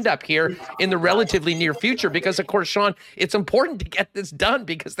well end up here in the relatively near future. Because, of course, Sean, it's important to get this done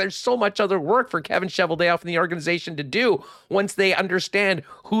because there's so much other work for Kevin Cheveldayoff and the organization to do once they understand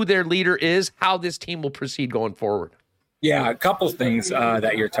who their leader is, how this team will proceed going forward. Yeah, a couple things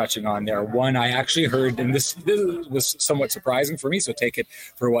that you're touching on there. One, I actually heard, and this was somewhat surprising for me, so take it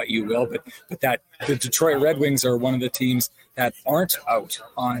for what you will, but that the Detroit Red Wings are one of the teams that aren't out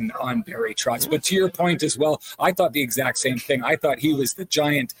on Barry Trotz. But to your point as well, I thought the exact same thing. I thought he was the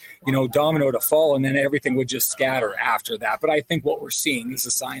giant, domino to fall, and then everything would just scatter after that. But I think what we're seeing is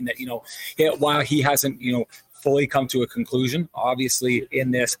a sign that, while he hasn't, fully come to a conclusion, obviously in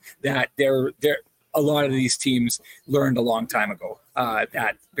this, that they're a lot of these teams learned a long time ago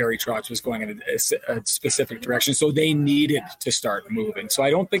that Barry Trotz was going in a specific direction. So they needed to start moving. So I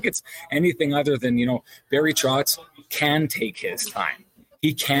don't think it's anything other than, Barry Trotz can take his time.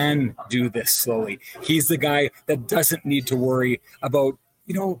 He can do this slowly. He's the guy that doesn't need to worry about,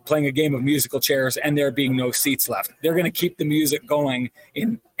 playing a game of musical chairs and there being no seats left. They're going to keep the music going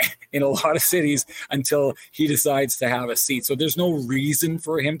in a lot of cities until he decides to have a seat. So there's no reason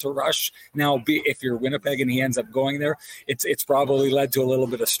for him to rush. Now, if you're Winnipeg and he ends up going there, it's probably led to a little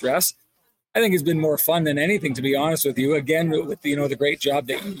bit of stress. I think it's been more fun than anything, to be honest with you. Again, with the great job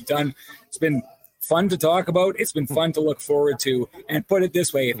that you've done, it's been fun to talk about. It's been fun to look forward to. And put it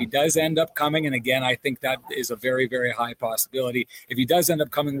this way, if he does end up coming, and again, I think that is a very, very high possibility. If he does end up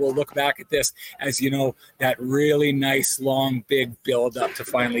coming, we'll look back at this as, that really nice, long, big build up to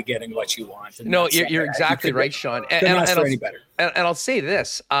finally getting what you want. And no, you're exactly right, Sean. And I'll say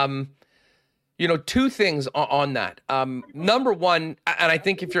this, two things on that. Number one, and I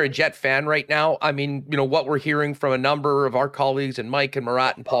think if you're a Jet fan right now, what we're hearing from a number of our colleagues and Mike and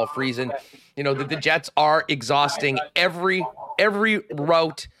Murat and Paul Friesen, that the Jets are exhausting every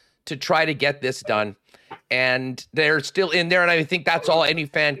route to try to get this done. And they're still in there. And I think that's all any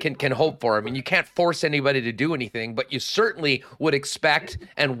fan can hope for. You can't force anybody to do anything, but you certainly would expect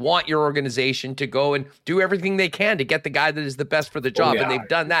and want your organization to go and do everything they can to get the guy that is the best for the job. And they've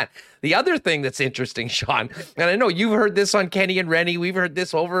done that. The other thing that's interesting, Sean, and I know you've heard this on Kenny and Rennie, we've heard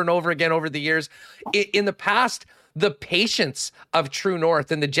this over and over again over the years. In the past, the patience of True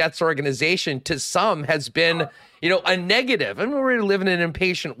North and the Jets organization to some has been, a negative. We're living in an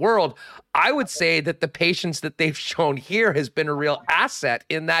impatient world. I would say that the patience that they've shown here has been a real asset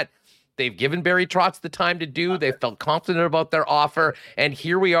in that they've given Barry Trotz the time to do. They felt confident about their offer. And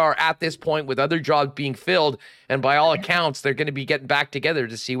here we are at this point with other jobs being filled. And by all accounts, they're going to be getting back together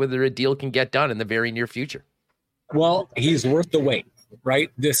to see whether a deal can get done in the very near future. Well, he's worth the wait.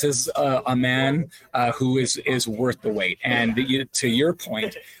 Right. This is a man who is worth the wait. And to your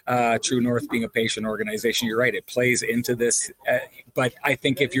point, True North being a patient organization, you're right. It plays into this. But I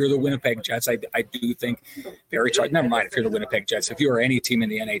think if you're the Winnipeg Jets, I do think Barry Trotz, never mind if you're the Winnipeg Jets, if you are any team in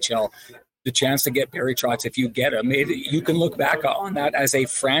the NHL, the chance to get Barry Trotz, if you get him, you can look back on that as a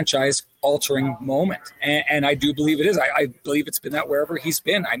franchise altering moment. And I do believe it is. I believe it's been that wherever he's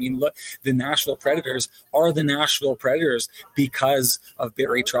been. Look, the Nashville Predators are the Nashville Predators because of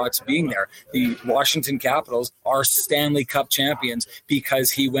Barry Trotz being there. The Washington Capitals are Stanley Cup champions because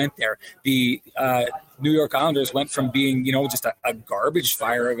he went there. The New York Islanders went from being, just a garbage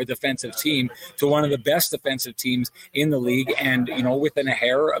fire of a defensive team to one of the best defensive teams in the league. And, within a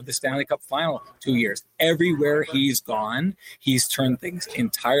hair of the Stanley Cup final 2 years, everywhere he's gone, he's turned things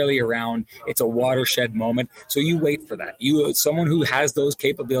entirely around. It's a watershed moment. So you wait for that. Someone who has those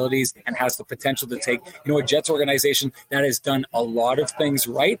capabilities and has the potential to take, a Jets organization that has done a lot of things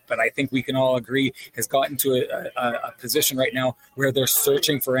right, but I think we can all agree has gotten to a position right now where they're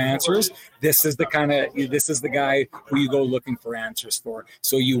searching for answers. This is the guy who you go looking for answers for.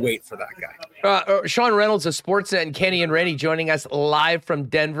 So you wait for that guy. Sean Reynolds of Sportsnet and Kenny and Rennie joining us live from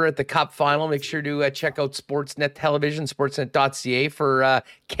Denver at the Cup Final. Make sure to check out Sportsnet Television, sportsnet.ca for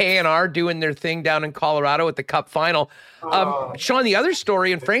K&R doing their thing down in Colorado at the Cup Final. Sean, the other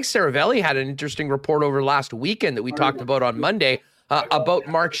story, and Frank Saravelli had an interesting report over last weekend that we talked about on Monday about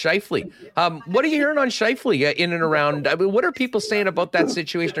Mark Scheifele. What are you hearing on Scheifele in and around? What are people saying about that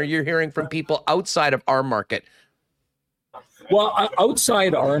situation? Are you hearing from people outside of our market? Well,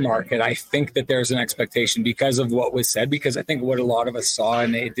 outside our market, I think that there's an expectation because of what was said, because I think what a lot of us saw,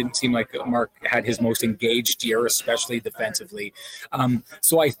 and it didn't seem like Mark had his most engaged year, especially defensively.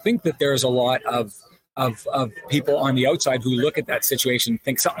 So I think that there's a lot of people on the outside who look at that situation and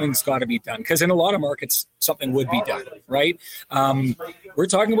think something's got to be done. Because in a lot of markets, something would be done, right? We're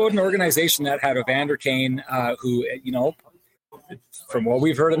talking about an organization that had Evander Kane, who, from what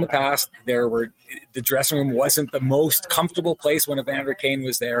we've heard in the past, the dressing room wasn't the most comfortable place when Evander Kane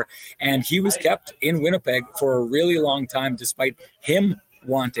was there. And he was kept in Winnipeg for a really long time, despite him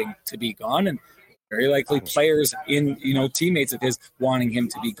wanting to be gone. And very likely players teammates of his wanting him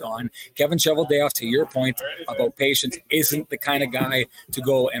to be gone. Kevin Cheveldayoff, to your point about patience, isn't the kind of guy to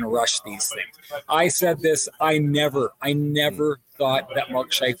go and rush these things. I said this, I never thought that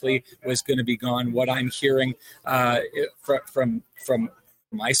Mark Scheifele was going to be gone. What I'm hearing from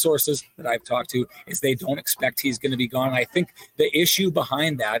my sources that I've talked to is they don't expect he's going to be gone. I think the issue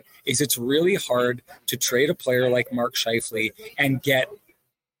behind that is it's really hard to trade a player like Mark Scheifele and get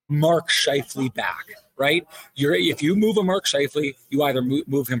Mark Scheifele back, right? If you move a Mark Scheifele, you either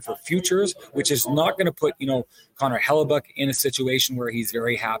move him for futures, which is not going to put, Connor Hellebuck in a situation where he's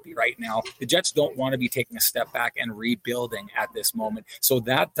very happy right now. The Jets don't want to be taking a step back and rebuilding at this moment. So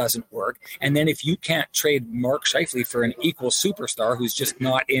that doesn't work. And then if you can't trade Mark Scheifele for an equal superstar who's just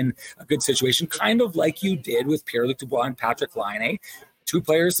not in a good situation, kind of like you did with Pierre-Luc Dubois and Patrick Laine, two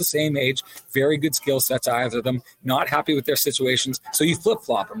players the same age, very good skill sets, either of them, not happy with their situations. So you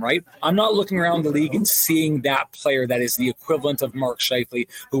flip-flop them, right? I'm not looking around the league and seeing that player that is the equivalent of Mark Scheifele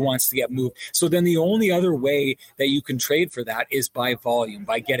who wants to get moved. So then the only other way that you can trade for that is by volume,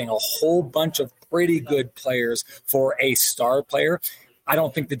 by getting a whole bunch of pretty good players for a star player. I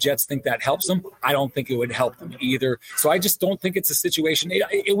don't think the Jets think that helps them. I don't think it would help them either. So I just don't think it's a situation.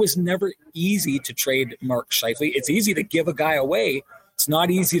 It was never easy to trade Mark Scheifele. It's easy to give a guy away. It's not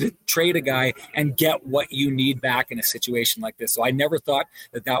easy to trade a guy and get what you need back in a situation like this. So I never thought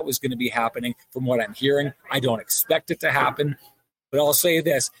that was going to be happening. From what I'm hearing, I don't expect it to happen. But I'll say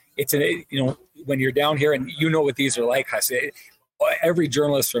this: when you're down here, and you know what these are like, Huss. Every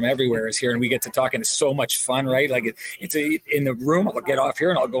journalist from everywhere is here, and we get to talk, and it's so much fun, right? Like it's in the room. I'll get off here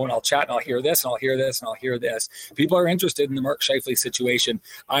and I'll go and I'll chat and I'll hear this and I'll hear this and I'll hear this. People are interested in the Mark Scheifele situation.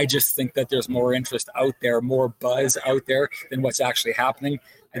 I just think that there's more interest out there, more buzz out there than what's actually happening.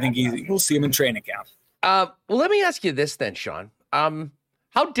 I think we'll see him in training camp. Well, let me ask you this then, Sean.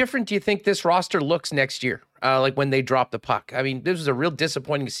 How different do you think this roster looks next year? Like when they drop the puck. I mean, this was a real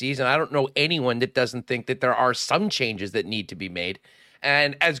disappointing season. I don't know anyone that doesn't think that there are some changes that need to be made.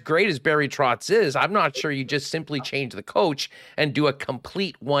 And as great as Barry Trotz is, I'm not sure you just simply change the coach and do a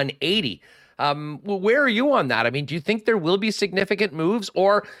complete 180. Where are you on that? I mean, do you think there will be significant moves,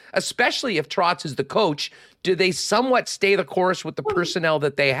 or especially if Trotz is the coach, do they somewhat stay the course with the personnel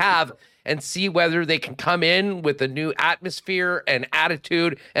that they have and see whether they can come in with a new atmosphere and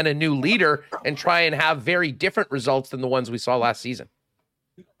attitude and a new leader and try and have very different results than the ones we saw last season?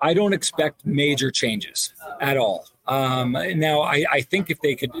 I don't expect major changes at all. Now, I think if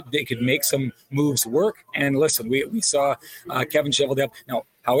they could make some moves work. And listen, we saw Kevin Cheveldayoff. Now,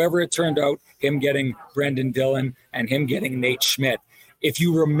 however it turned out, him getting Brendan Dillon and him getting Nate Schmidt. If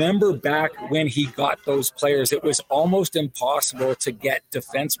you remember back when he got those players, it was almost impossible to get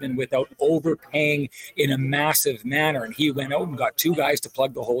defensemen without overpaying in a massive manner. And he went out and got two guys to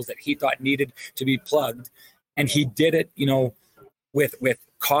plug the holes that he thought needed to be plugged. And he did it, with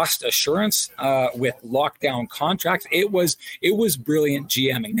cost assurance, with lockdown contracts. It was brilliant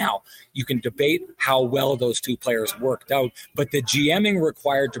GMing. Now, you can debate how well those two players worked out, but the GMing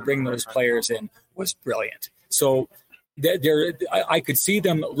required to bring those players in was brilliant. So I could see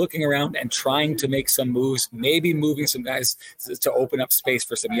them looking around and trying to make some moves, maybe moving some guys to open up space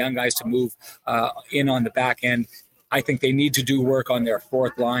for some young guys to move in on the back end. I think they need to do work on their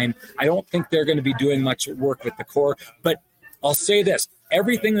fourth line. I don't think they're going to be doing much work with the core, but I'll say this.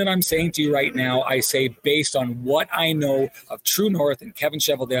 Everything that I'm saying to you right now, I say based on what I know of True North and Kevin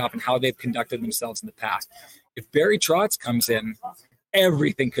Cheveldayoff and how they've conducted themselves in the past. If Barry Trotz comes in,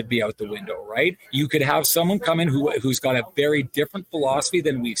 everything could be out the window, right? You could have someone come in who's got a very different philosophy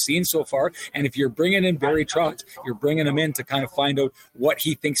than we've seen so far. And if you're bringing in Barry Trotz, you're bringing him in to kind of find out what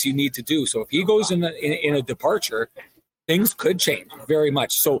he thinks you need to do. So if he goes in a departure, things could change very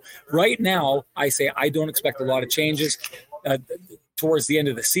much. So right now, I say I don't expect a lot of changes. Towards the end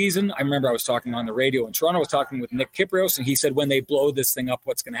of the season, I remember I was talking on the radio in Toronto. I was talking with Nick Kyprios, and he said, when they blow this thing up,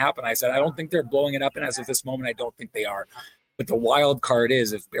 what's going to happen? I said, I don't think they're blowing it up, and as of this moment, I don't think they are. But the wild card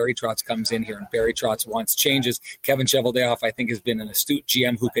is if Barry Trotz comes in here and Barry Trotz wants changes, Kevin Cheveldayoff, I think, has been an astute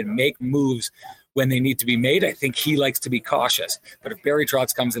GM who can make moves when they need to be made. I think he likes to be cautious. But if Barry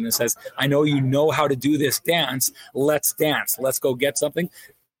Trotz comes in and says, I know you know how to do this dance, let's go get something,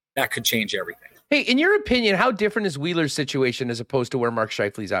 that could change everything. Hey, in your opinion, how different is Wheeler's situation as opposed to where Mark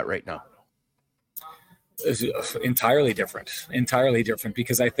Scheifele's at right now? Entirely different,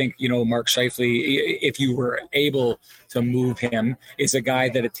 because I think, Mark Scheifele, if you were able to move him, is a guy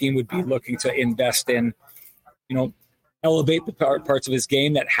that a team would be looking to invest in, elevate the parts of his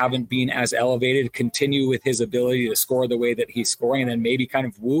game that haven't been as elevated, continue with his ability to score the way that he's scoring, and then maybe kind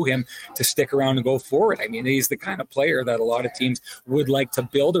of woo him to stick around and go forward. I mean, he's the kind of player that a lot of teams would like to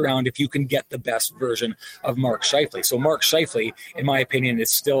build around if you can get the best version of Mark Scheifele. So Mark Scheifele, in my opinion, is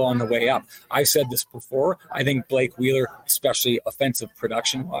still on the way up. I've said this before. I think Blake Wheeler, especially offensive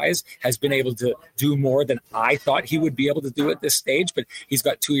production-wise, has been able to do more than I thought he would be able to do at this stage, but he's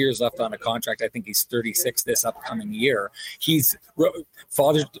got 2 years left on a contract. I think he's 36 this upcoming year. He's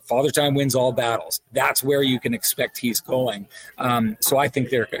father time wins all battles. That's where you can expect he's going. So I think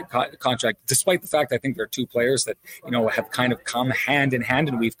their contract, despite the fact I think they're two players that have kind of come hand in hand,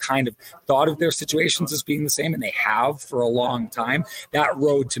 and we've kind of thought of their situations as being the same, and they have for a long time. That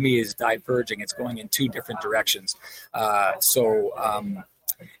road to me is diverging. It's going in two different directions. And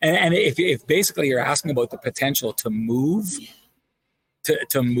if basically you're asking about the potential to move.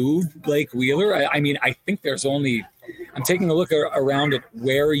 To move Blake Wheeler, I mean, I think there's only I'm taking a look around at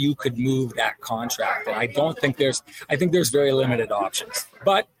where you could move that contract. And I think there's very limited options.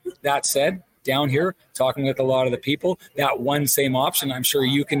 But that said, down here, talking with a lot of the people, that one same option, I'm sure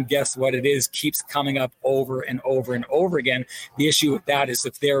you can guess what it is, keeps coming up over and over and over again. The issue with that is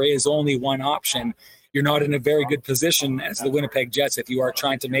if there is only one option, you're not in a very good position as the Winnipeg Jets if you are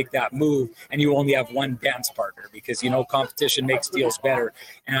trying to make that move and you only have one dance partner, because, competition makes deals better.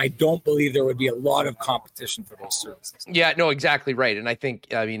 And I don't believe there would be a lot of competition for those services. Yeah, no, exactly right. And I think,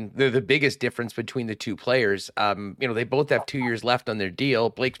 the biggest difference between the two players, they both have 2 years left on their deal.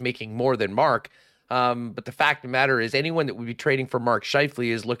 Blake's making more than Mark. But the fact of the matter is anyone that would be trading for Mark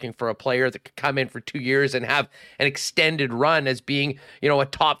Scheifele is looking for a player that could come in for 2 years and have an extended run as being, a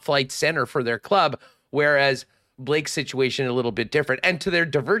top flight center for their club. Whereas Blake's situation a little bit different. And to their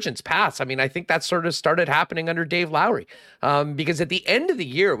divergence paths, I think that sort of started happening under Dave Lowry. Because at the end of the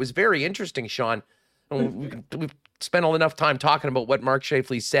year, it was very interesting, Sean. We've spent enough time talking about what Mark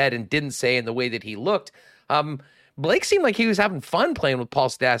Scheifele said and didn't say and the way that he looked. Blake seemed like he was having fun playing with Paul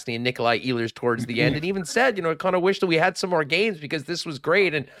Stastny and Nikolai Ehlers towards the end, and even said, I kind of wish that we had some more games because this was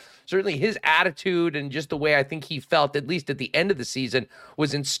great. And certainly his attitude and just the way I think he felt, at least at the end of the season,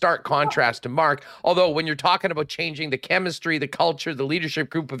 was in stark contrast to Mark. Although when you're talking about changing the chemistry, the culture, the leadership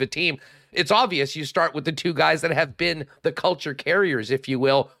group of a team, it's obvious you start with the two guys that have been the culture carriers, if you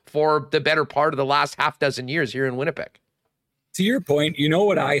will, for the better part of the last half dozen years here in Winnipeg. To your point,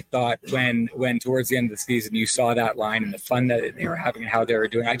 what I thought when towards the end of the season you saw that line and the fun that they were having and how they were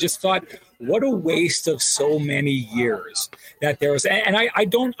doing, I just thought, what a waste of so many years that there was. And I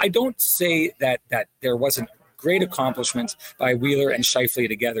don't say that there wasn't great accomplishments by Wheeler and Scheifele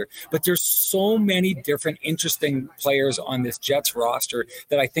together, but there's so many different interesting players on this Jets roster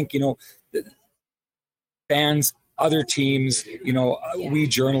that I think, fans, other teams, we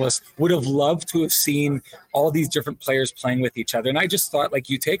journalists would have loved to have seen all these different players playing with each other. And I just thought,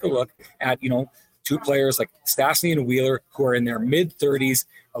 you take a look at, two players like Stastny and Wheeler who are in their mid-30s.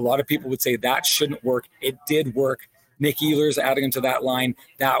 A lot of people would say that shouldn't work. It did work. Nick Ehlers adding into that line,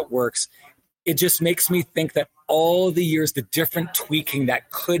 that works. It just makes me think that all the years, the different tweaking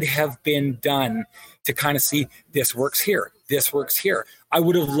that could have been done to kind of see this works here, this works here. I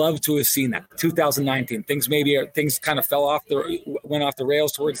would have loved to have seen that. 2019, things kind of went off the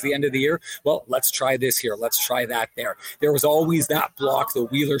rails towards the end of the year. Well, let's try this here. Let's try that there. There was always that block, the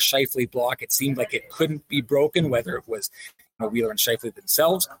Wheeler-Scheifele block. It seemed like it couldn't be broken, whether it was Wheeler and Scheifele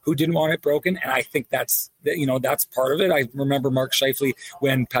themselves who didn't want it broken. And I think that's part of it. I remember Mark Scheifele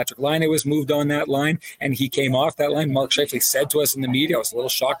when Patrick Laine was moved on that line and he came off that line. Mark Scheifele said to us in the media, I was a little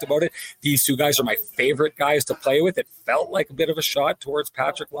shocked about it, these two guys are my favorite guys to play with. It felt like a bit of a shot towards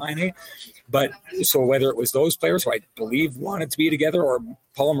Patrick Laine. But so whether it was those players who I believe wanted to be together or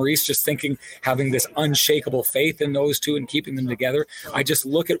Paul Maurice just having this unshakable faith in those two and keeping them together, I just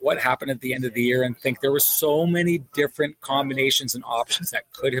look at what happened at the end of the year and think there were so many different combinations and options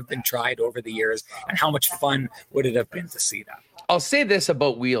that could have been tried over the years, and how much fun would it have been to see that. I'll say this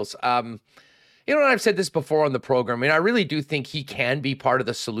about Wheels. I've said this before on the program. I really do think he can be part of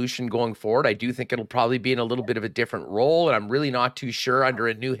the solution going forward. I do think it'll probably be in a little bit of a different role, and I'm really not too sure under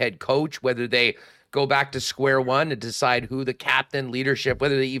a new head coach whether they go back to square one and decide who the captain, leadership,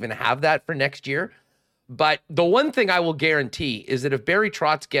 whether they even have that for next year. But the one thing I will guarantee is that if Barry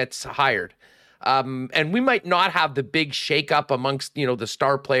Trotz gets hired, and we might not have the big shakeup amongst, the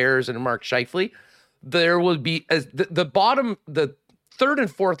star players and Mark Scheifele, there will be the third and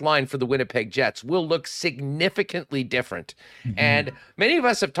fourth line for the Winnipeg Jets will look significantly different. Mm-hmm. And many of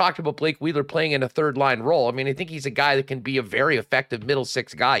us have talked about Blake Wheeler playing in a third line role. I think he's a guy that can be a very effective middle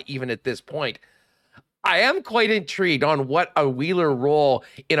six guy, even at this point. I am quite intrigued on what a Wheeler role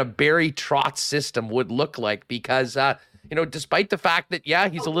in a Barry Trotz system would look like because, despite the fact that,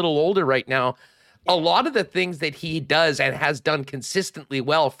 he's a little older right now, a lot of the things that he does and has done consistently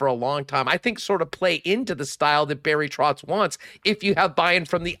well for a long time, I think sort of play into the style that Barry Trotz wants if you have buy-in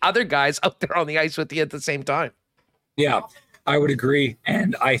from the other guys out there on the ice with you at the same time. Yeah, I would agree.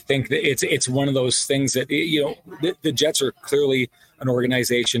 And I think that it's one of those things that, the Jets are clearly an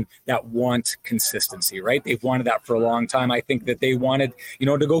organization that want consistency, right? They've wanted that for a long time. I think that they wanted,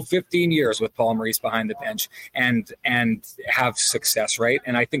 to go 15 years with Paul Maurice behind the bench and have success, right?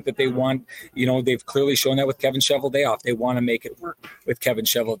 And I think that they want, they've clearly shown that with Kevin Cheveldayoff. They want to make it work with Kevin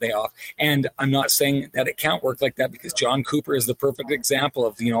Cheveldayoff. And I'm not saying that it can't work like that because John Cooper is the perfect example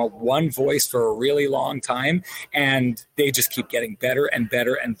of, one voice for a really long time, and they just keep getting better and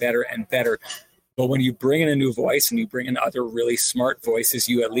better and better and better. But when you bring in a new voice and you bring in other really smart voices,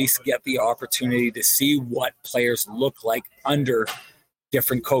 you at least get the opportunity to see what players look like under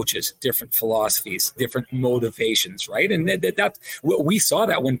different coaches, different philosophies, different motivations, right? And we saw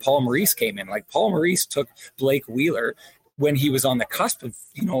that when Paul Maurice came in. Like, Paul Maurice took Blake Wheeler when he was on the cusp of,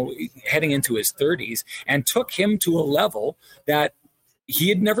 heading into his 30s, and took him to a level that he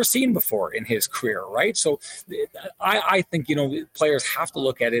had never seen before in his career, right? So I think, players have to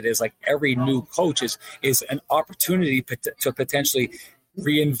look at it as like every new coach is an opportunity to potentially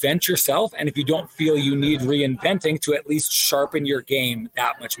reinvent yourself. And if you don't feel you need reinventing, to at least sharpen your game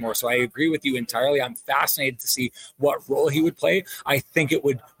that much more. So I agree with you entirely. I'm fascinated to see what role he would play. I think it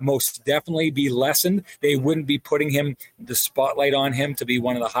would most definitely be lessened. They wouldn't be putting the spotlight on him to be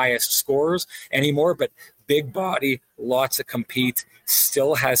one of the highest scorers anymore, but big body, lots of compete,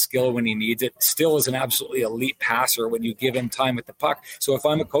 still has skill when he needs it, still is an absolutely elite passer when you give him time with the puck. So if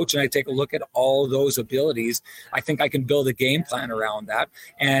I'm a coach and I take a look at all those abilities, I think I can build a game plan around that.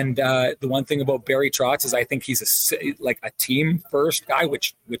 And the one thing about Barry Trotz is I think he's a team first guy,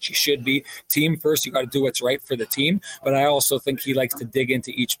 which he should be. Team first, you got to do what's right for the team. But I also think he likes to dig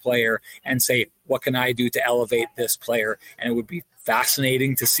into each player and say, what can I do to elevate this player? And it would be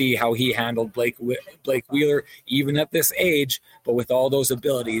fascinating to see how he handled Blake Wheeler, even at this age, but with all those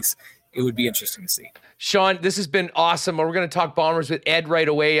abilities, it would be interesting to see. Sean, this has been awesome. We're going to talk Bombers with Ed right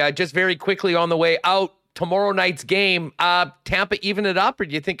away. Just very quickly on the way out, tomorrow night's game, Tampa even it up, or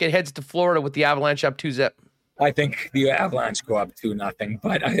do you think it heads to Florida with the Avalanche up 2-0? I think the Avalanche go up 2-0,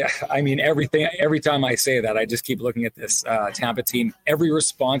 but I mean, every time I say that, I just keep looking at this Tampa team. Every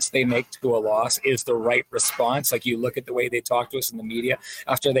response they make to a loss is the right response. Like, you look at the way they talk to us in the media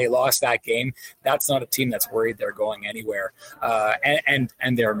after they lost that game. That's not a team that's worried they're going anywhere, and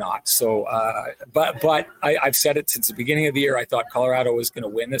they're not. So, but I've said it since the beginning of the year. I thought Colorado was going to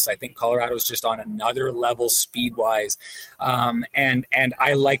win this. I think Colorado's just on another level speed wise, and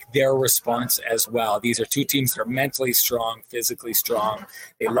I like their response as well. These are two teams that are mentally strong, physically strong.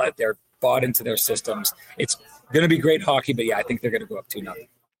 They're bought into their systems. It's going to be great hockey, but yeah, I think they're going to go up 2-0.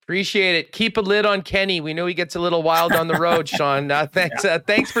 Appreciate it. Keep a lid on Kenny. We know he gets a little wild on the road, Sean.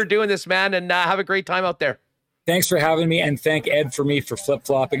 Thanks for doing this, man, and have a great time out there. Thanks for having me, and thank Ed for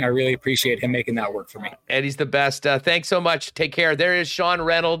flip-flopping. I really appreciate him making that work for me. Eddie's the best. Thanks so much. Take care. There is Sean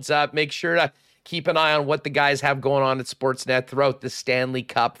Reynolds. Make sure to keep an eye on what the guys have going on at Sportsnet throughout the Stanley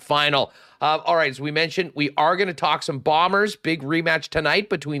Cup final. All right, as we mentioned, we are going to talk some Bombers. Big rematch tonight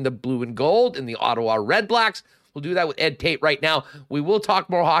between the Blue and Gold and the Ottawa Red Blacks. We'll do that with Ed Tait right now. We will talk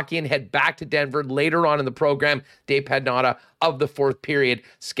more hockey and head back to Denver later on in the program. Dave Pagnotta of the fourth period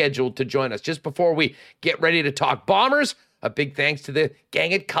scheduled to join us. Just before we get ready to talk Bombers, a big thanks to the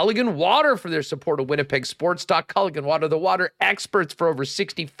gang at Culligan Water for their support of Winnipeg Sports Talk. Culligan Water, the water experts for over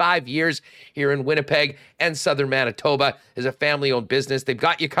 65 years here in Winnipeg and southern Manitoba, is a family-owned business. They've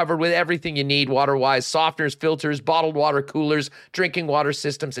got you covered with everything you need water-wise: softeners, filters, bottled water coolers, drinking water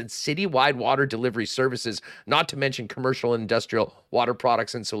systems, and citywide water delivery services, not to mention commercial and industrial water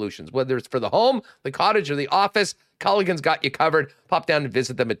products and solutions. Whether it's for the home, the cottage, or the office, Culligan's got you covered. Pop down and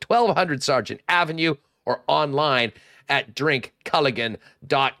visit them at 1200 Sargent Avenue or online at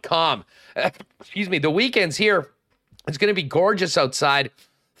drinkculligan.com. Excuse me. The weekend's here. It's going to be gorgeous outside.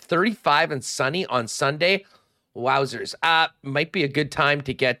 35 and sunny on Sunday. Wowzers. Might be a good time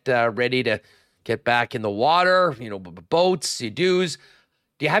to get ready to get back in the water. Boats, you-dos.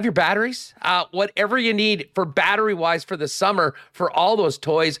 Do you have your batteries? Whatever you need for battery-wise for the summer, for all those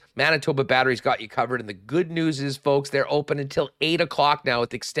toys, Manitoba Batteries got you covered. And the good news is, folks, they're open until 8 o'clock now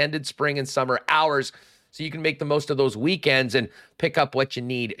with extended spring and summer hours. So you can make the most of those weekends and pick up what you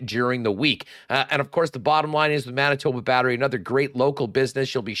need during the week. And of course, the bottom line is with Manitoba Battery, another great local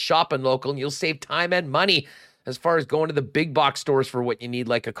business. You'll be shopping local and you'll save time and money as far as going to the big box stores for what you need,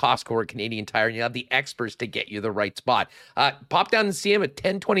 like a Costco or Canadian Tire, and you have the experts to get you the right spot. Pop down and see him at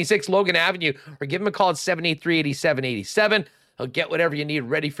 1026 Logan Avenue, or give him a call at 783-8787. He'll get whatever you need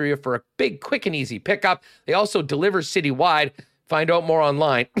ready for you for a big, quick, and easy pickup. They also deliver citywide. Find out more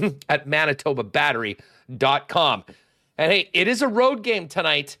online at manitobabattery.com. And hey, it is a road game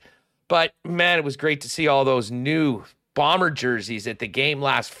tonight, but man, it was great to see all those new Bomber jerseys at the game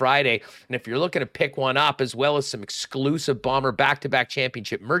last Friday. And if you're looking to pick one up, as well as some exclusive Bomber back-to-back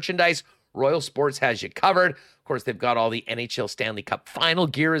championship merchandise, Royal Sports has you covered. Of course, they've got all the NHL Stanley Cup final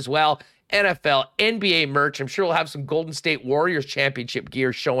gear as well, NFL, NBA merch. I'm sure we'll have some Golden State Warriors championship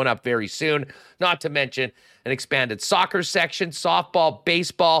gear showing up very soon, not to mention an expanded soccer section, softball,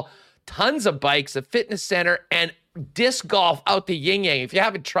 baseball, tons of bikes, a fitness center, and disc golf out the yin-yang. If you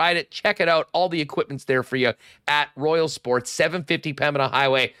haven't tried it, check it out. All the equipment's there for you at Royal Sports, 750 Pembina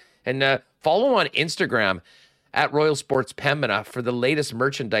Highway. And follow on Instagram at Royal Sports Pembina for the latest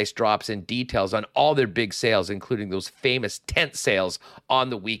merchandise drops and details on all their big sales, including those famous tent sales on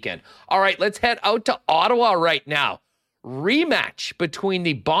the weekend. All right, let's head out to Ottawa right now. Rematch between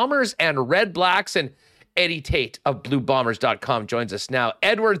the Bombers and Red Blacks, and Eddie Tait of BlueBombers.com joins us now.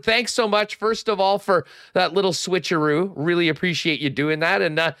 Edward, thanks so much, first of all, for that little switcheroo. Really appreciate you doing that,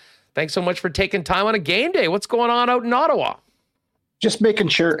 and thanks so much for taking time on a game day. What's going on out in Ottawa? Just making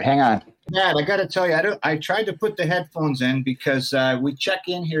sure. Hang on. Dad, I got to tell you, I tried to put the headphones in because we checked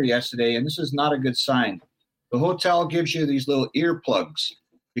in here yesterday, and this is not a good sign. The hotel gives you these little earplugs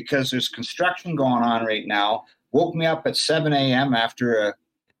because there's construction going on right now. Woke me up at 7 a.m. after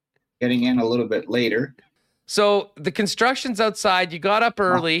getting in a little bit later. So the construction's outside. You got up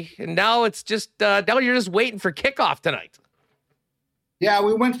early, and now it's just now you're just waiting for kickoff tonight. Yeah,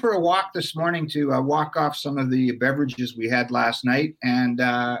 we went for a walk this morning to walk off some of the beverages we had last night, and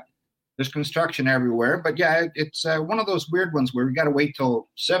there's construction everywhere. But yeah, it's one of those weird ones where we got to wait till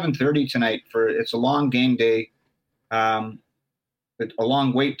 7:30 tonight for. It's a long game day, a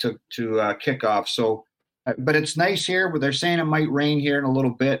long wait to kick off. So, but it's nice here. Where they're saying it might rain here in a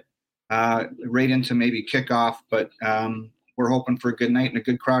little bit, right into maybe kickoff. But we're hoping for a good night and a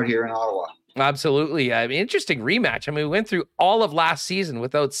good crowd here in Ottawa. Absolutely. Interesting rematch. I mean, we went through all of last season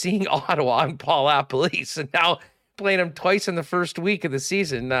without seeing Ottawa and Paul Police, and now playing them twice in the first week of the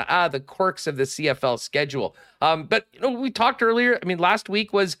season. The quirks of the CFL schedule. But we talked earlier. I mean, last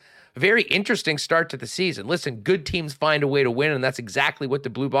week was a very interesting start to the season. Listen, good teams find a way to win, and that's exactly what the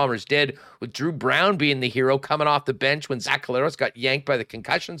Blue Bombers did, with Drew Brown being the hero coming off the bench when Zach Caleros got yanked by the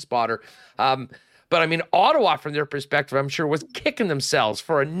concussion spotter. But I mean, Ottawa, from their perspective, I'm sure was kicking themselves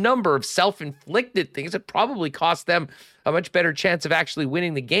for a number of self-inflicted things that probably cost them a much better chance of actually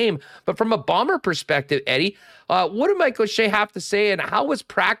winning the game. But from a Bomber perspective, Eddie, what did Mike O'Shea have to say, and how was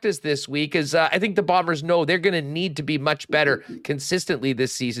practice this week? As I think the Bombers know they're going to need to be much better consistently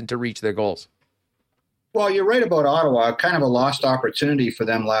this season to reach their goals. Well, you're right about Ottawa. Kind of a lost opportunity for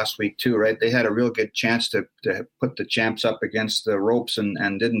them last week too, right? They had a real good chance to put the champs up against the ropes and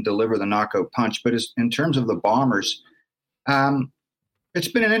didn't deliver the knockout punch. But in terms of the Bombers, it's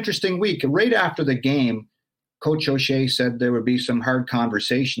been an interesting week. Right after the game, Coach O'Shea said there would be some hard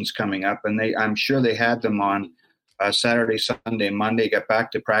conversations coming up, and I'm sure they had them on Saturday, Sunday, Monday, got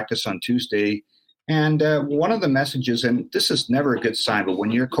back to practice on Tuesday. And one of the messages, and this is never a good sign, but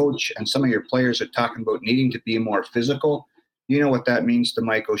when your coach and some of your players are talking about needing to be more physical, you know what that means to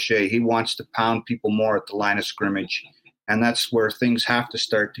Mike O'Shea. He wants to pound people more at the line of scrimmage. And that's where things have to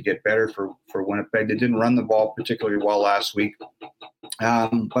start to get better for Winnipeg. They didn't run the ball particularly well last week.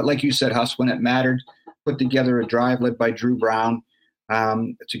 But like you said, Huss, when it mattered, put together a drive led by Drew Brown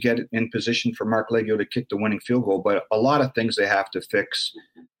to get in position for Mark Leggio to kick the winning field goal. But a lot of things they have to fix.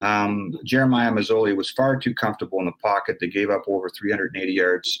 Jeremiah Mazzoli was far too comfortable in the pocket. They gave up over 380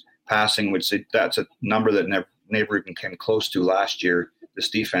 yards passing, which that's a number that never even came close to last year, this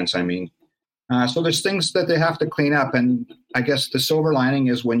defense, I mean. So there's things that they have to clean up. And I guess the silver lining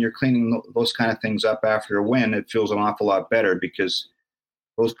is when you're cleaning those kind of things up after a win, it feels an awful lot better because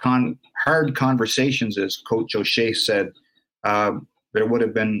those hard conversations, as Coach O'Shea said, there would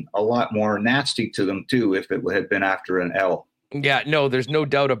have been a lot more nasty to them, too, if it had been after an L. Yeah, no, there's no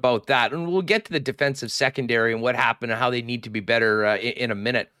doubt about that. And we'll get to the defensive secondary and what happened and how they need to be better in a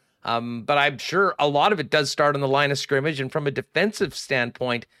minute. But I'm sure a lot of it does start on the line of scrimmage. And from a defensive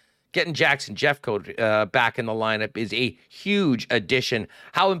standpoint, getting Jackson Jeffcoat back in the lineup is a huge addition.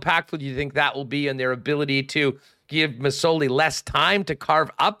 How impactful do you think that will be in their ability to give Masoli less time to carve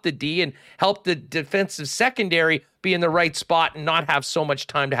up the D and help the defensive secondary be in the right spot and not have so much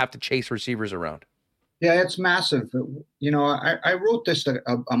time to have to chase receivers around? Yeah, it's massive. You know, I wrote this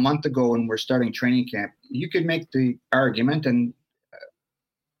a month ago when we're starting training camp. You could make the argument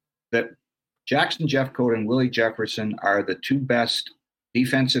that Jackson Jeffcoat and Willie Jefferson are the two best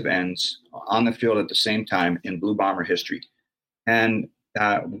defensive ends on the field at the same time in Blue Bomber history. And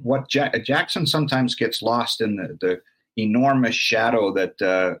what Jackson sometimes gets lost in the enormous shadow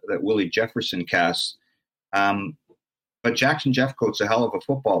that Willie Jefferson casts. But Jackson Jeffcoat's a hell of a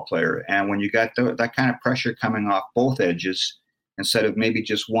football player. And when you got that kind of pressure coming off both edges instead of maybe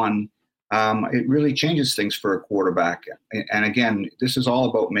just one, it really changes things for a quarterback. And again, this is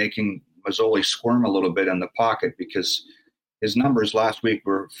all about making Mazzoli squirm a little bit in the pocket because his numbers last week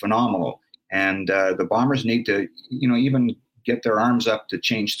were phenomenal. And the Bombers need to, even get their arms up to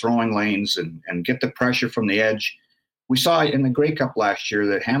change throwing lanes and get the pressure from the edge. We saw in the Grey Cup last year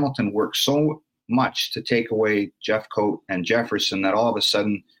that Hamilton worked so much to take away Jeffcoat and Jefferson that all of a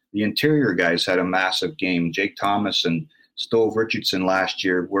sudden the interior guys had a massive game. Jake Thomas and Stove Richardson last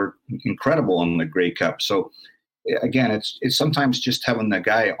year were incredible in the Grey Cup. So again, it's sometimes just having the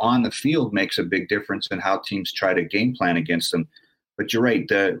guy on the field makes a big difference in how teams try to game plan against them. But you're right.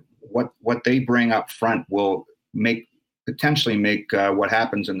 What they bring up front will potentially make what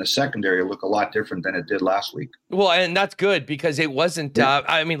happens in the secondary look a lot different than it did last week. Well, and that's good because it wasn't.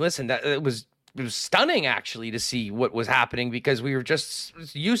 I mean, listen, it was stunning actually to see what was happening because we were just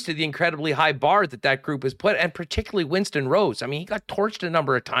used to the incredibly high bar that group was put, and particularly Winston Rose. I mean, he got torched a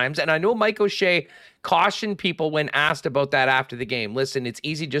number of times, and I know Mike O'Shea cautioned people when asked about that after the game. Listen, it's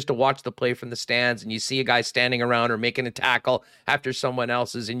easy just to watch the play from the stands, and you see a guy standing around or making a tackle after someone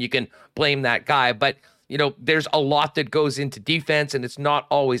else's, and you can blame that guy. But there's a lot that goes into defense, and it's not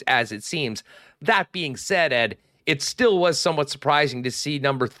always as it seems. That being said, Ed, it still was somewhat surprising to see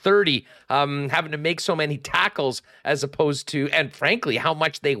number 30 having to make so many tackles as opposed to, and frankly, how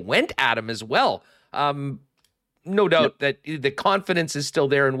much they went at him as well. No doubt that the confidence is still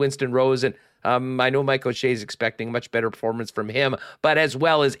there in Winston Rose, and I know Mike O'Shea is expecting much better performance from him, but as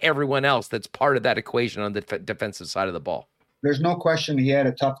well as everyone else that's part of that equation on the defensive side of the ball. There's no question he had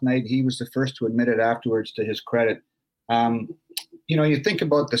a tough night. He was the first to admit it afterwards, to his credit. You think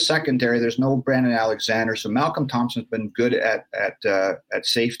about the secondary, there's no Brandon Alexander. So Malcolm Thompson's been good at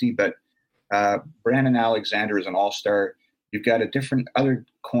safety, but Brandon Alexander is an all-star. You've got a different other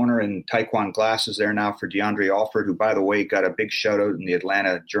corner in Taekwon Glasses there now for DeAndre Alford, who, by the way, got a big shout-out in the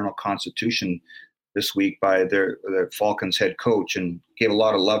Atlanta Journal-Constitution this week by their Falcons head coach, and gave a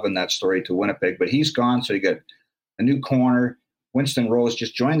lot of love in that story to Winnipeg. But he's gone, so you got a new corner. Winston Rose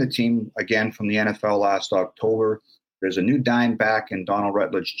just joined the team again from the NFL last October. There's a new dime back in Donald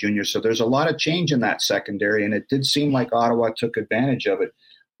Rutledge Jr. So there's a lot of change in that secondary, and it did seem like Ottawa took advantage of it.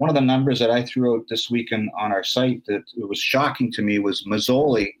 One of the numbers that I threw out this weekend on our site that was shocking to me was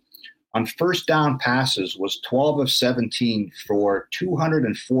Mazzoli on first down passes was 12 of 17 for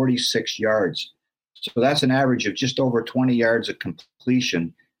 246 yards. So that's an average of just over 20 yards of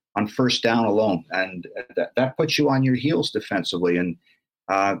completion on first down alone. And that puts you on your heels defensively. And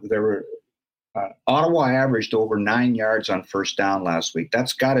Ottawa averaged over 9 yards on first down last week.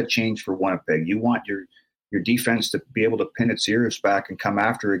 That's got to change for Winnipeg. You want your defense to be able to pin its ears back and come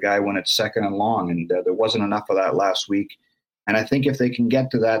after a guy when it's second and long. And there wasn't enough of that last week. And I think if they can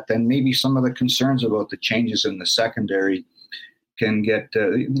get to that, then maybe some of the concerns about the changes in the secondary can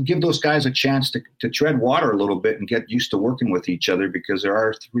give those guys a chance to tread water a little bit and get used to working with each other, because there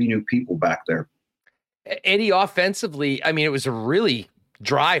are three new people back there. Eddie, offensively, I mean, it was a really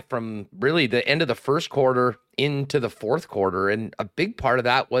dry from really the end of the first quarter into the fourth quarter. And a big part of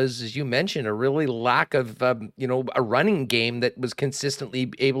that was, as you mentioned, a really lack of, a running game that was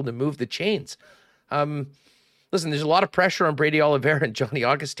consistently able to move the chains. Listen, there's a lot of pressure on Brady Oliveira and Johnny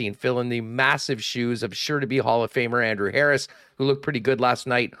Augustine filling the massive shoes of sure-to-be Hall of Famer Andrew Harris, who looked pretty good last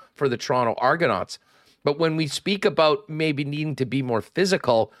night for the Toronto Argonauts. But when we speak about maybe needing to be more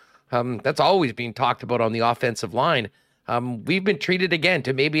physical, that's always being talked about on the offensive line. We've been treated again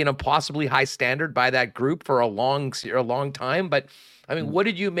to maybe an impossibly high standard by that group for a long time. But I mean, what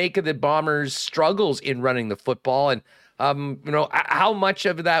did you make of the Bombers' struggles in running the football? And how much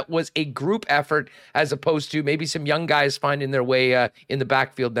of that was a group effort as opposed to maybe some young guys finding their way in the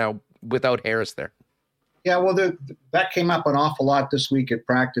backfield now without Harris there? Yeah, well, that came up an awful lot this week at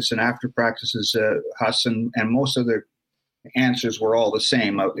practice and after practices, Huss, and most of the answers were all the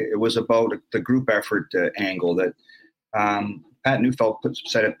same. It was about the group effort angle that Pat Neufeld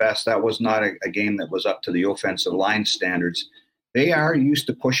said it best. That was not a game that was up to the offensive line standards. They are used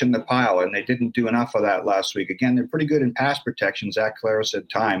to pushing the pile, and they didn't do enough of that last week. Again, they're pretty good in pass protection. Zach Clara said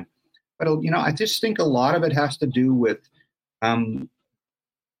time. But, I just think a lot of it has to do with,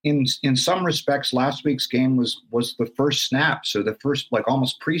 in some respects, last week's game was the first snap. So the first,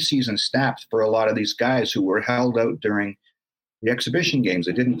 almost preseason snaps for a lot of these guys who were held out during the exhibition games.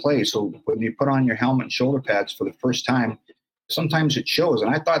 They didn't play. So when you put on your helmet and shoulder pads for the first time, sometimes it shows.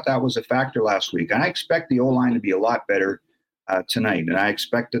 And I thought that was a factor last week. And I expect the O-line to be a lot better tonight, and I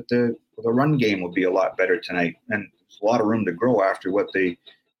expect that the run game will be a lot better tonight, and there's a lot of room to grow after what they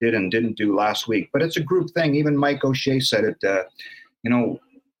did and didn't do last week. But it's a group thing. Even Mike O'Shea said it. The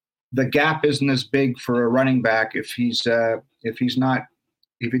gap isn't as big for a running back if he doesn't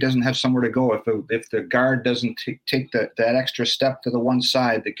have somewhere to go. If the guard doesn't take that extra step to the one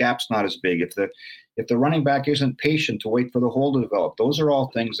side, the gap's not as big. If the running back isn't patient to wait for the hole to develop, those are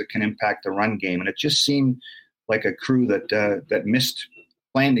all things that can impact the run game. And it just seemed like a crew that missed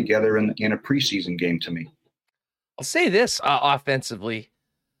playing together in a preseason game to me. I'll say this offensively,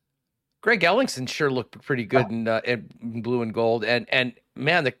 Greg Ellingson sure looked pretty good in blue and gold, and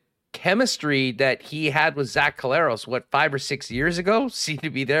man, chemistry that he had with Zach Collaros, 5 or 6 years ago, seemed to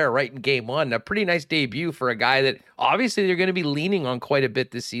be there right in game one. A pretty nice debut for a guy that obviously they're going to be leaning on quite a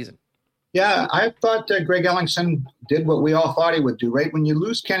bit this season. Yeah, I thought Greg Ellingson did what we all thought he would do, right? When you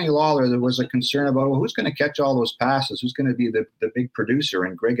lose Kenny Lawler, there was a concern about, well, who's going to catch all those passes? Who's going to be the big producer?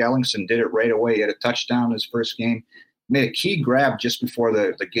 And Greg Ellingson did it right away. He had a touchdown in his first game, made a key grab just before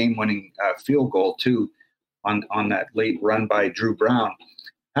the game-winning field goal, too, on that late run by Drew Brown.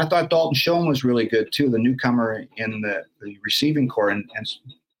 I thought Dalton Schoen was really good, too, the newcomer in the receiving corps. And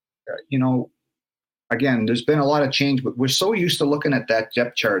again, there's been a lot of change, but we're so used to looking at that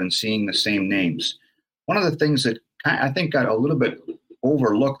depth chart and seeing the same names. One of the things that I think got a little bit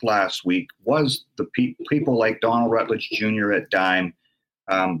overlooked last week was the people like Donald Rutledge Jr. at dime,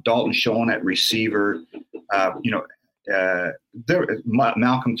 Dalton Schoen at receiver,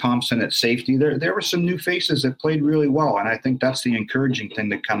 Malcolm Thompson at safety. There were some new faces that played really well, and I think that's the encouraging thing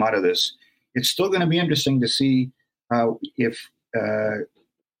to come out of this. It's still going to be interesting to see if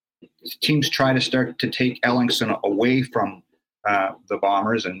teams try to start to take Ellingson away from the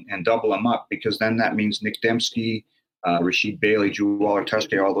Bombers and double him up, because then that means Nick Dembski, Rasheed Bailey, Drew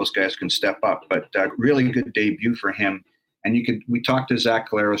Waller-Tuskay, all those guys can step up. But really good debut for him. And we talked to Zach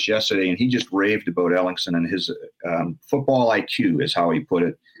Collaros yesterday, and he just raved about Ellingson and his football IQ, is how he put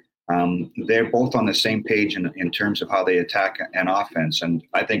it. They're both on the same page in terms of how they attack an offense, and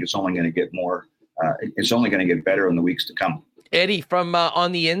I think it's only going to get more. It's only going to get better in the weeks to come. Eddie, from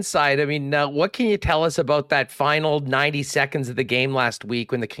on the inside, I mean, what can you tell us about that final 90 seconds of the game last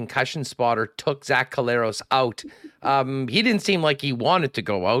week when the concussion spotter took Zach Collaros out? He didn't seem like he wanted to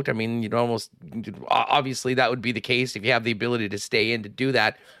go out. I mean, obviously that would be the case if you have the ability to stay in to do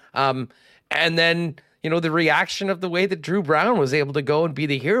that. And then, the reaction of the way that Drew Brown was able to go and be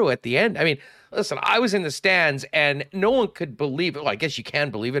the hero at the end. I mean, listen, I was in the stands and no one could believe it. Well, I guess you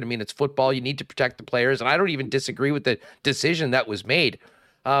can believe it. I mean, it's football. You need to protect the players. And I don't even disagree with the decision that was made.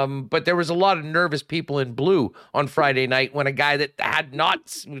 But there was a lot of nervous people in blue on Friday night when a guy that had not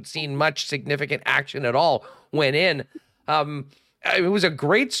seen much significant action at all went in. It was a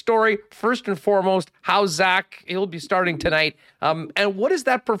great story, first and foremost, how Zach, he'll be starting tonight. And what does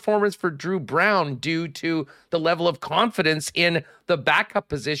that performance for Drew Brown do to the level of confidence in the backup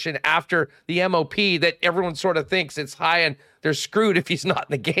position after the MOP that everyone sort of thinks it's high and they're screwed if he's not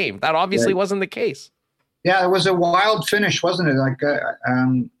in the game? That obviously wasn't the case. Yeah, it was a wild finish, wasn't it? Like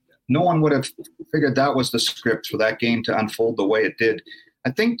no one would have figured that was the script for that game to unfold the way it did. I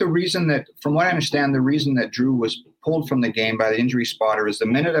think the reason that, from what I understand, the reason that Drew was pulled from the game by the injury spotter is the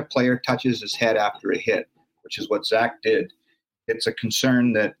minute a player touches his head after a hit, which is what Zach did, it's a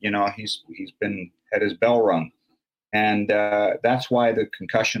concern that, he's had his bell rung. And that's why the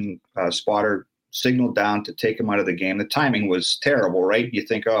concussion spotter signaled down to take him out of the game. The timing was terrible, right? You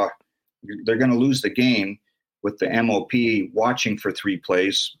think, they're going to lose the game with the MOP watching for 3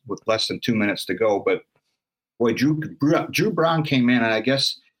 plays with less than 2 minutes to go. But boy, Drew Brown came in, and I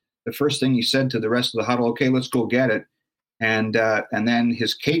guess the first thing he said to the rest of the huddle, okay, let's go get it. And then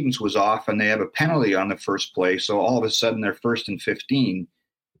his cadence was off, and they have a penalty on the first play. So all of a sudden they're 1st and 15.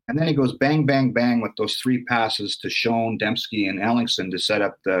 And then he goes bang, bang, bang with those 3 passes to Schoen, Dembski, and Ellingson to set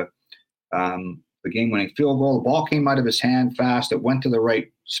up the game-winning field goal. The ball came out of his hand fast. It went to the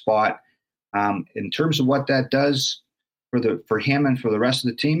right spot. In terms of what that does for him and for the rest of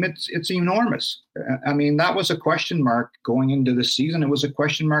the team, it's enormous. I mean, that was a question mark going into the season. It was a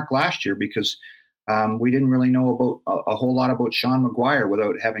question mark last year because we didn't really know about a whole lot about Sean McGuire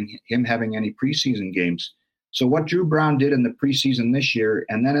without having any preseason games. So what Drew Brown did in the preseason this year,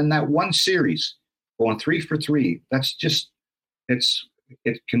 and then in that one series, going 3 for 3, that's just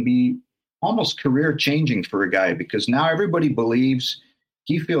it can be almost career changing for a guy, because now everybody believes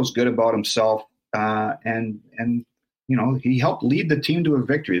he feels good about himself, and he helped lead the team to a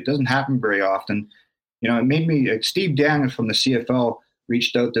victory. It doesn't happen very often. It made me, Steve Daniel from the CFL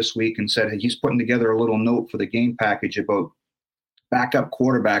reached out this week and said he's putting together a little note for the game package about backup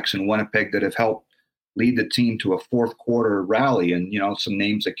quarterbacks in Winnipeg that have helped lead the team to a fourth quarter rally. And, some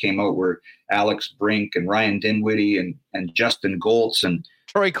names that came out were Alex Brink and Ryan Dinwiddie and Justin Goltz and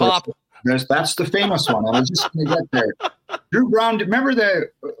Troy Kopp. That's the famous one. I was just going to get there. Drew Brown,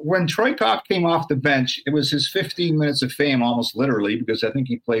 remember when Troy Kopp came off the bench, it was his 15 minutes of fame, almost literally, because I think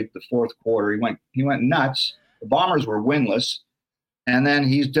he played the fourth quarter. He went nuts. The Bombers were winless. And then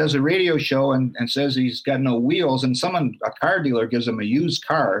he does a radio show and says he's got no wheels, and a car dealer gives him a used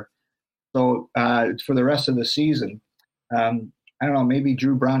car. So for the rest of the season, I don't know, maybe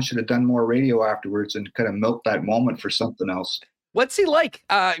Drew Brown should have done more radio afterwards and kind of milked that moment for something else. What's he like?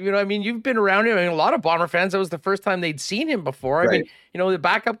 I mean, you've been around him. I mean, a lot of Bomber fans, that was the first time they'd seen him before. Right. I mean, the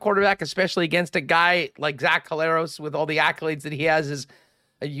backup quarterback, especially against a guy like Zach Collaros with all the accolades that he has, is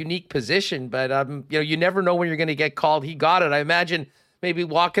a unique position. But, you never know when you're going to get called. He got it. I imagine maybe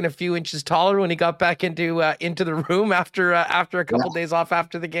walking a few inches taller when he got back into the room after a couple days off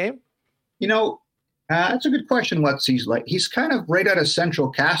after the game. That's a good question. What he's like. He's kind of right out of central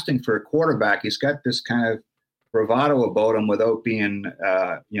casting for a quarterback. He's got this kind of bravado about him without being,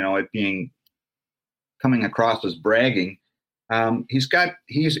 it being coming across as bragging.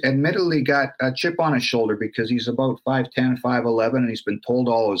 He's admittedly got a chip on his shoulder because he's about 5'10", 5'11", and he's been told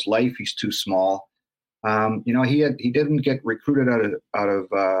all his life he's too small. He didn't get recruited out of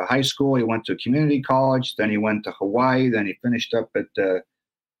high school. He went to community college, then he went to Hawaii, then he finished up at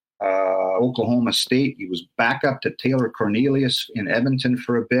Oklahoma State. He was back up to Taylor Cornelius in Edmonton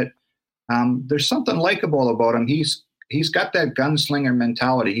for a bit. There's something likable about him. He's got that gunslinger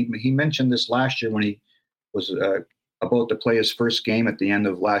mentality. He mentioned this last year when he was about to play his first game at the end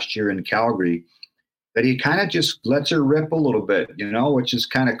of last year in Calgary, that he kind of just lets her rip a little bit, which is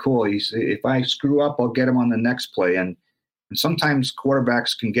kind of cool. If I screw up, I'll get him on the next play. And sometimes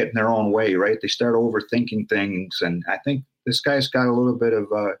quarterbacks can get in their own way, right? They start overthinking things. And I think this guy's got a little bit of,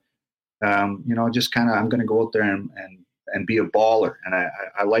 just kind of, I'm going to go out there and be a baller. And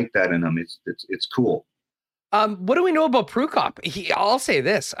I like that in him. It's cool. What do we know about Prukop? I'll say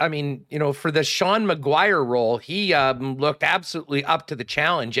this. I mean, for the Sean McGuire role, he looked absolutely up to the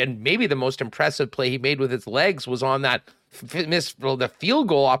challenge. And maybe the most impressive play he made with his legs was on that the field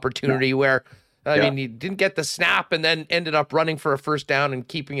goal opportunity where, he didn't get the snap and then ended up running for a first down and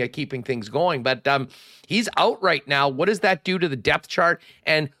keeping things going. But he's out right now. What does that do to the depth chart?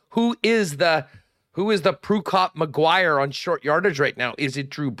 And who is the Prukop McGuire on short yardage right now? Is it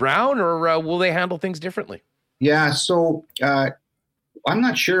Drew Brown, or will they handle things differently? Yeah, so I'm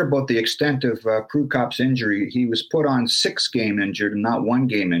not sure about the extent of Prukop's injury. He was put on 6-game injured and not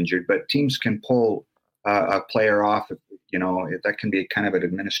 1-game injured, but teams can pull a player off. That can be kind of an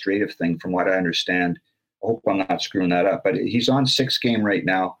administrative thing from what I understand. I hope I'm not screwing that up, but he's on 6-game right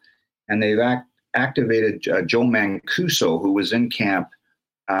now, and they've activated Joe Mancuso, who was in camp.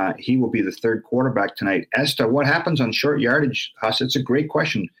 He will be the third quarterback tonight. As to what happens on short yardage, Huss, it's a great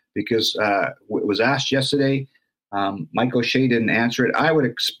question because it was asked yesterday. Mike O'Shea didn't answer it. I would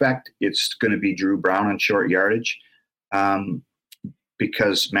expect it's going to be Drew Brown on short yardage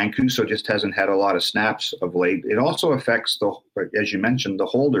because Mancuso just hasn't had a lot of snaps of late. It also affects, as you mentioned, the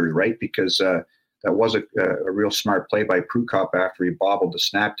holder, right? Because that was a real smart play by Prukop after he bobbled the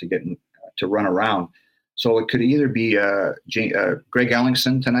snap to get to run around. So it could either be Greg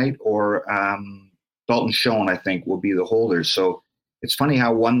Ellingson tonight or Dalton Schoen, I think, will be the holders. So it's funny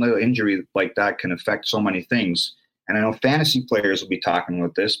how one little injury like that can affect so many things. And I know fantasy players will be talking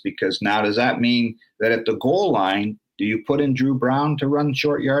about this because now does that mean that at the goal line, do you put in Drew Brown to run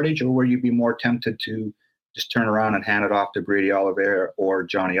short yardage, or will you be more tempted to just turn around and hand it off to Brady Oliveira or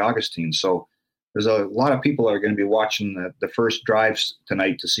Johnny Augustine? So there's a lot of people that are going to be watching the first drives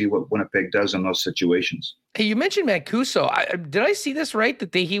tonight to see what Winnipeg does in those situations. Hey, you mentioned Mancuso. Did I see this right,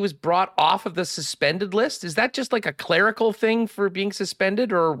 that he was brought off of the suspended list? Is that just like a clerical thing for being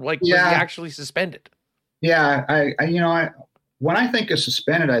suspended, or was he actually suspended? Yeah, when I think of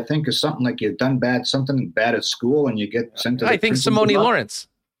suspended, I think of something like you've done something bad at school and you get sent to the I think Simone Lawrence.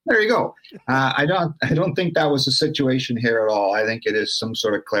 There you go. I don't think that was the situation here at all. I think it is some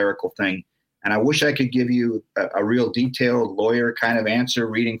sort of clerical thing. And I wish I could give you a real detailed lawyer kind of answer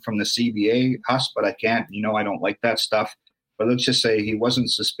reading from the CBA, Huss, but I can't. I don't like that stuff. But let's just say he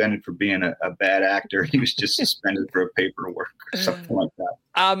wasn't suspended for being a bad actor. He was just suspended for a paperwork or something like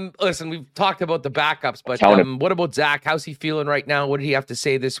that. Listen, we've talked about the backups, but what about Zach? How's he feeling right now? What did he have to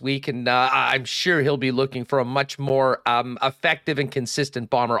say this week? And I'm sure he'll be looking for a much more effective and consistent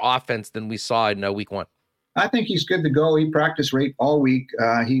Bomber offense than we saw in week 1. I think he's good to go. He practiced all week.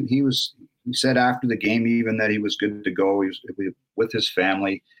 He said after the game even that he was good to go. He was with his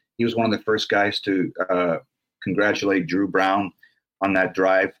family. He was one of the first guys to congratulate Drew Brown on that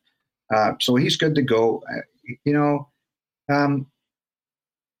drive. So he's good to go.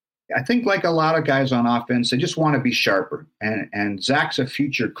 I think like a lot of guys on offense, they just want to be sharper. And Zach's a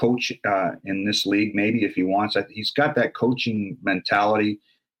future coach in this league, maybe if he wants. He's got that coaching mentality.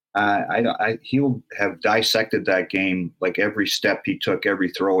 He'll have dissected that game, like every step he took, every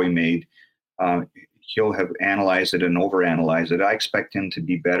throw he made. He'll have analyzed it and overanalyzed it. I expect him to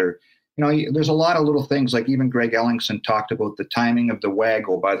be better. There's a lot of little things, like even Greg Ellingson talked about the timing of the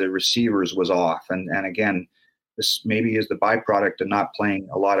waggle by the receivers was off. And again, this maybe is the byproduct of not playing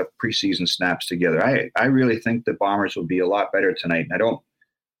a lot of preseason snaps together. I really think the Bombers will be a lot better tonight. And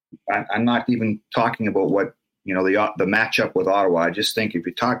I'm not even talking about what, the matchup with Ottawa. I just think if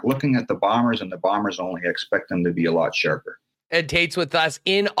you looking at the Bombers and the Bombers only, I expect them to be a lot sharper. Ed Tait's with us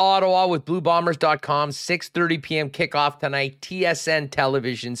in Ottawa with BlueBombers.com, 6:30 p.m. kickoff tonight, TSN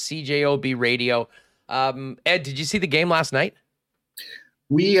Television, CJOB Radio. Ed, did you see the game last night?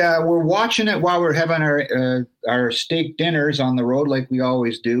 We were watching it while we're having our steak dinners on the road, like we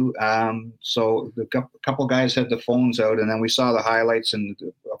always do. So a couple guys had the phones out, and then we saw the highlights. And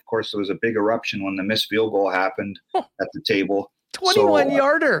of course, there was a big eruption when the missed field goal happened at the table.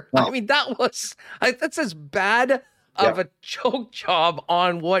 21-yarder. Well, I mean, that's as bad of a choke job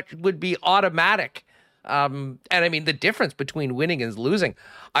on what would be automatic. And I mean, the difference between winning and losing,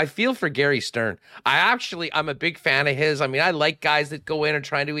 I feel for Gary Stern. I'm a big fan of his. I mean, I like guys that go in and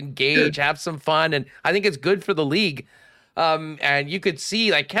try to engage, have some fun, and I think it's good for the league. And you could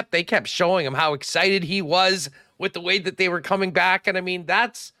see, they kept showing him how excited he was with the way that they were coming back. And I mean,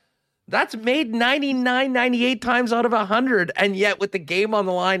 that's made 99, 98 times out of 100. And yet with the game on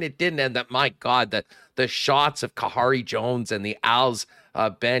the line, it didn't end up. My God, the shots of Kahari Jones and the Als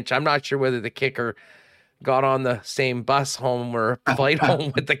bench. I'm not sure whether the kicker got on the same bus home or flight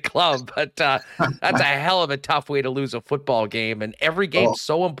home with the club, but that's a hell of a tough way to lose a football game. And every game's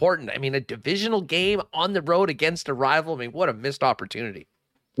so important. I mean, a divisional game on the road against a rival. I mean, what a missed opportunity.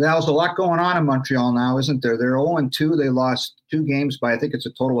 There's a lot going on in Montreal now, isn't there? They're 0-2. They lost 2 games by, I think it's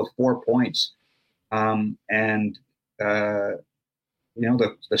a total of 4 points. The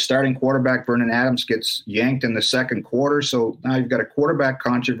starting quarterback, Vernon Adams, gets yanked in the second quarter. So now you've got a quarterback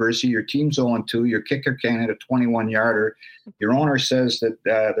controversy. Your team's 0-2. Your kicker can't hit a 21-yarder. Your owner says that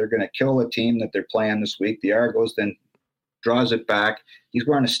they're going to kill the team that they're playing this week. The Argos then draws it back. He's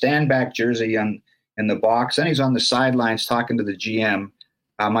wearing a stand-back jersey in the box. Then he's on the sidelines talking to the GM.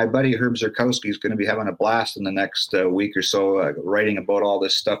 My buddy Herb Zurkowski is going to be having a blast in the next week or so, writing about all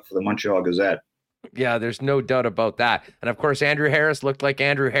this stuff for the Montreal Gazette. Yeah, there's no doubt about that. And of course, Andrew Harris looked like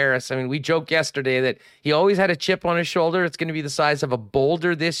Andrew Harris. I mean, we joked yesterday that he always had a chip on his shoulder. It's going to be the size of a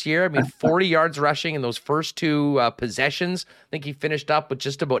boulder this year. I mean, 40 yards rushing in those first 2 possessions. I think he finished up with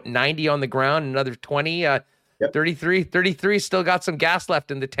just about 90 on the ground, another 20. 33 still got some gas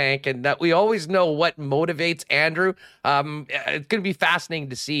left in the tank, and we always know what motivates Andrew. It's going to be fascinating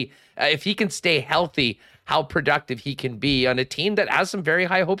to see if he can stay healthy, how productive he can be on a team that has some very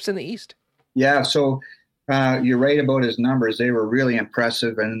high hopes in the East. Yeah, so you're right about his numbers. They were really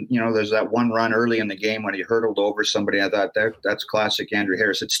impressive, and there's that one run early in the game when he hurdled over somebody. I thought that's classic Andrew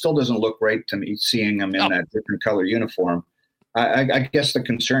Harris. It still doesn't look right to me seeing him in that different color uniform. I guess the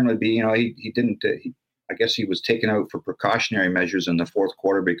concern would be, he didn't. I guess he was taken out for precautionary measures in the fourth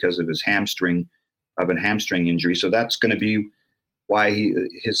quarter because of his hamstring injury. So that's going to be why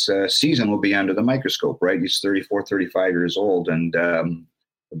his season will be under the microscope, right? He's 34, 35 years old, and the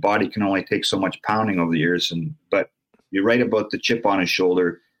body can only take so much pounding over the years. But you're right about the chip on his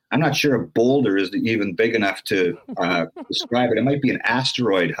shoulder. I'm not sure a boulder is even big enough to describe it. It might be an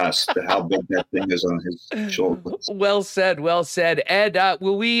asteroid, Huss, how big that thing is on his shoulder. Well said. Ed,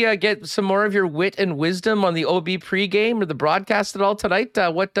 will we get some more of your wit and wisdom on the OB pregame or the broadcast at all tonight?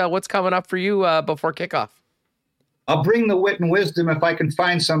 What's coming up for you before kickoff? I'll bring the wit and wisdom if I can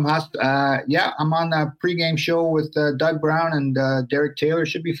find some, Huss. I'm on the pregame show with Doug Brown and Derek Taylor.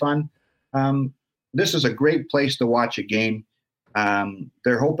 Should be fun. This is a great place to watch a game.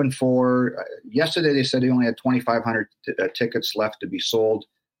 They're hoping for yesterday they said they only had 2,500 tickets left to be sold.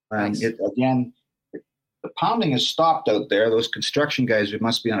 Nice. The pounding has stopped out there. Those construction guys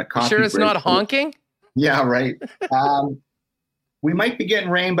must be on a coffee sure it's break. Not honking? Yeah, right. We might be getting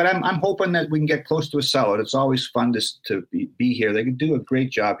rain, but I'm hoping that we can get close to a sellout. It's always fun to be here. They can do a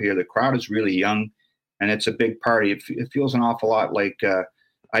great job here. The crowd is really young, and it's a big party. It feels an awful lot like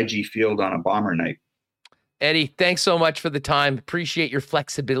IG Field on a Bomber night. Eddie, thanks so much for the time. Appreciate your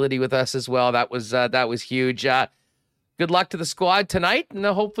flexibility with us as well. That was huge. Good luck to the squad tonight, and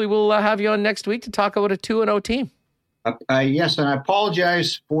hopefully we'll have you on next week to talk about a 2-0 team. Yes, and I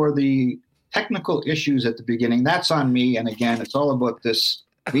apologize for the technical issues at the beginning. That's on me. And again, it's all about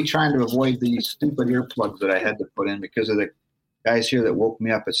me trying to avoid these stupid earplugs that I had to put in because of the guys here that woke me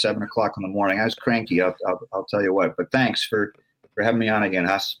up at 7:00 in the morning. I was cranky. I'll tell you what. But thanks for having me on again,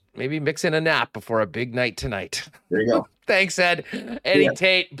 Huss. Maybe mix in a nap before a big night tonight. There you go. Thanks, Ed. Eddie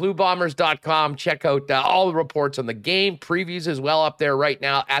Tait, BlueBombers.com. Check out all the reports on the game, previews as well up there right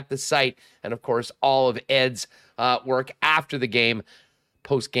now at the site. And, of course, all of Ed's work after the game,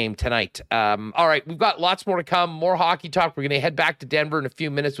 post-game tonight. All right, we've got lots more to come, more hockey talk. We're going to head back to Denver in a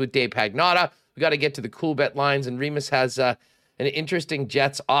few minutes with Dave Pagnotta. we got to get to the cool bet lines, and Remus has an interesting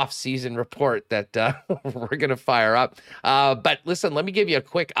Jets off-season report that we're going to fire up. But listen, let me give you a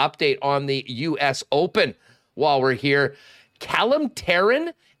quick update on the U.S. Open while we're here. Callum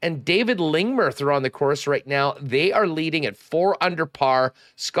Tarran and David Lingmerth are on the course right now. They are leading at 4 under par.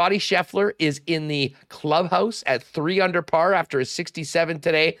 Scotty Scheffler is in the clubhouse at 3 under par after a 67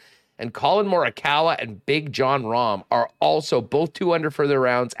 today. And Colin Morikawa and Big John Rahm are also both 2 under for their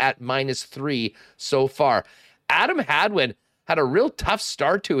rounds at -3 so far. Adam Hadwin had a real tough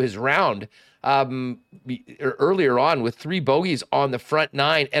start to his round earlier on with 3 bogeys on the front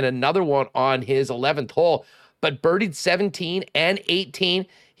 9 and another one on his 11th hole, but birdied 17 and 18.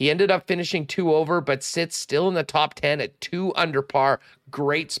 He ended up finishing 2 over, but sits still in the top 10 at 2 under par.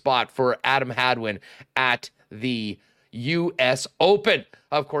 Great spot for Adam Hadwin at the U.S. Open.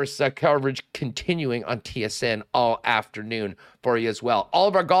 Of course, coverage continuing on TSN all afternoon for you as well. All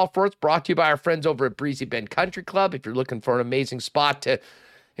of our golf reports brought to you by our friends over at Breezy Bend Country Club. If you're looking for an amazing spot to,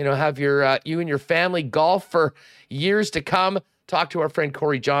 have your you and your family golf for years to come, talk to our friend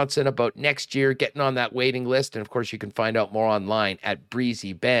Corey Johnson about next year, getting on that waiting list. And of course, you can find out more online at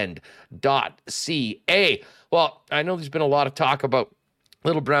breezybend.ca. Well, I know there's been a lot of talk about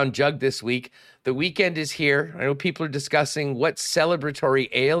Little Brown Jug this week. The weekend is here. I know people are discussing what celebratory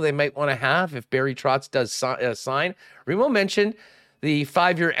ale they might want to have if Barry Trotz does sign. Remo mentioned the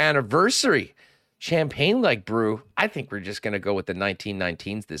 5-year anniversary champagne-like brew. I think we're just going to go with the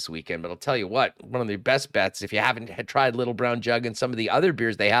 1919s this weekend. But I'll tell you what, one of the best bets, if you haven't tried Little Brown Jug and some of the other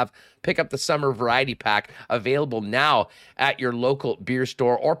beers they have, pick up the Summer Variety Pack, available now at your local beer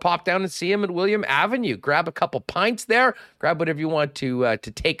store, or pop down and see them at William Avenue. Grab a couple pints there. Grab whatever you want to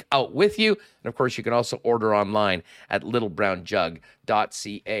take out with you. And, of course, you can also order online at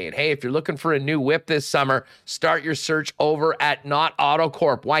littlebrownjug.ca. And, hey, if you're looking for a new whip this summer, start your search over at Knott Auto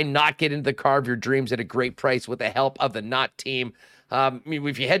Corp. Why not get into the car of your dreams at a great price with the help of the Knott team?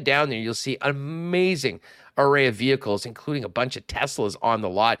 If you head down there, you'll see an amazing array of vehicles, including a bunch of Teslas on the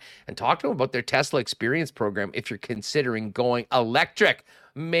lot. And talk to them about their Tesla Experience program if you're considering going electric.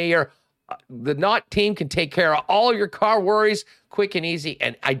 The Knott team can take care of all your car worries quick and easy,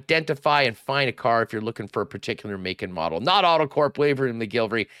 and identify and find a car if you're looking for a particular make and model. Knott Auto Corp, Waverly and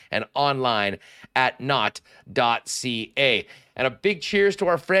McGillivray, and online at knott.ca. And a big cheers to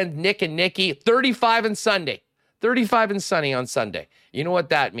our friend Nick and Nikki. 35 and Sunday. 35 and sunny on Sunday. You know what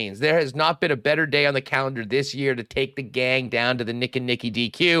that means. There has not been a better day on the calendar this year to take the gang down to the Nick and Nikki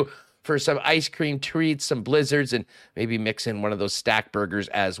DQ for some ice cream treats, some blizzards, and maybe mix in one of those stack burgers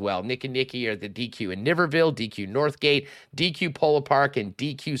as well. Nick and Nikki are the DQ in Niverville, DQ Northgate, DQ Polo Park, and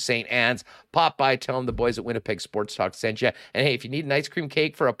DQ St. Anne's. Pop by, tell them the boys at Winnipeg Sports Talk sent you. And hey, if you need an ice cream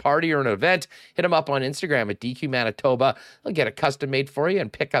cake for a party or an event, hit them up on Instagram at DQ Manitoba. They'll get it custom made for you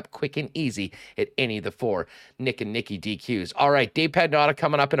and pick up quick and easy at any of the 4 Nick and Nikki DQs. All right, Dave Pagnotta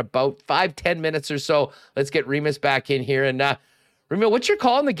coming up in about 5-10 minutes or so. Let's get Remus back in here. And Remo, what's your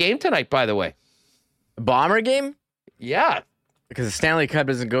call on the game tonight, by the way? Bomber game? Yeah. Because the Stanley Cup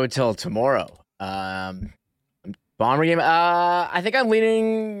doesn't go till tomorrow. Bomber game? I think I'm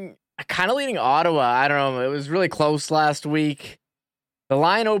kind of leaning Ottawa. I don't know. It was really close last week. The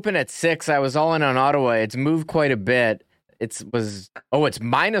line opened at 6. I was all in on Ottawa. It's moved quite a bit. It's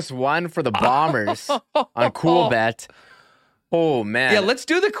 -1 for the Bombers on Cool Bet. Oh, man. Yeah, let's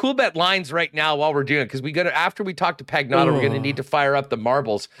do the cool bet lines right now while we're doing it, because after we talk to Pagnotta, we're going to need to fire up the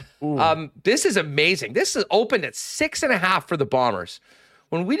marbles. This is amazing. This is opened at 6.5 for the Bombers.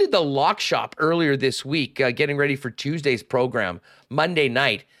 When we did the lock shop earlier this week, getting ready for Tuesday's program, Monday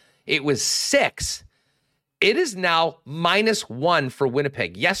night, it was 6. It is now -1 for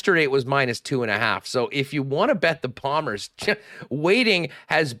Winnipeg. Yesterday, it was -2.5. So if you want to bet the Bombers, waiting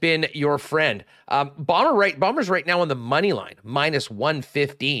has been your friend. Bombers right now on the money line,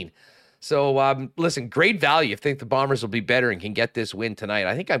 -115. So listen, great value. If you think the Bombers will be better and can get this win tonight,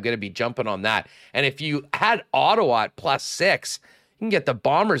 I think I'm going to be jumping on that. And if you had Ottawa at +6, you can get the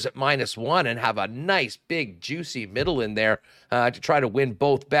Bombers at -1 and have a nice, big, juicy middle in there to try to win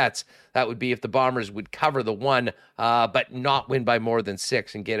both bets. That would be if the Bombers would cover the 1, but not win by more than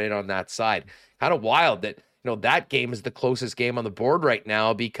 6 and get in on that side. Kind of wild that that game is the closest game on the board right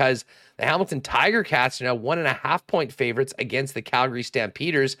now, because the Hamilton Tiger Cats are now 1.5-point favorites against the Calgary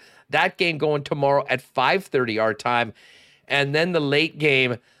Stampeders. That game going tomorrow at 5:30 our time. And then the late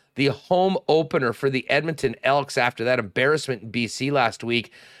game, the home opener for the Edmonton Elks after that embarrassment in BC last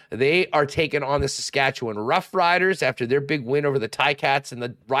week. They are taking on the Saskatchewan Roughriders after their big win over the Ticats, and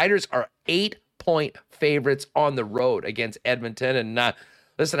the Riders are 8-point favorites on the road against Edmonton. And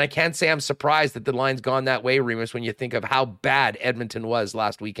listen, I can't say I'm surprised that the line's gone that way, Remus, when you think of how bad Edmonton was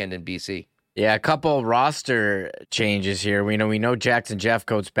last weekend in BC. Yeah, a couple roster changes here. We know Jackson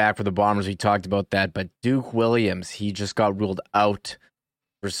Jeffcoat's back for the Bombers. We talked about that, but Duke Williams, he just got ruled out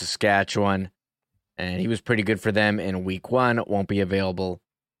for Saskatchewan, and he was pretty good for them in week 1. Won't be available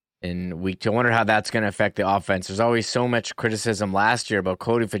in week 2. I wonder how that's going to affect the offense. There's always so much criticism last year about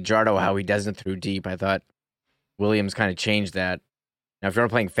Cody Fajardo, how he doesn't throw deep. I thought Williams kind of changed that. Now, if you're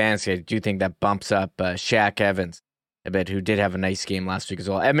playing fantasy, I do think that bumps up Shaq Evans a bit, who did have a nice game last week as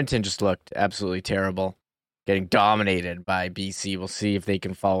well. Edmonton just looked absolutely terrible, getting dominated by BC. We'll see if they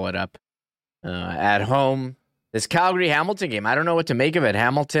can follow it up at home. This Calgary-Hamilton game, I don't know what to make of it.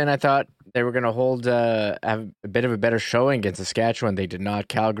 Hamilton, I thought they were going to have a bit of a better showing against Saskatchewan. They did not.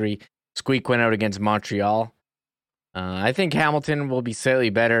 Calgary squeak went out against Montreal. I think Hamilton will be slightly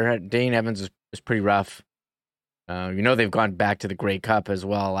better. Dane Evans was pretty rough. They've gone back to the Grey Cup as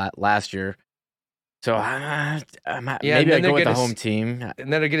well last year. So maybe I go with the home team.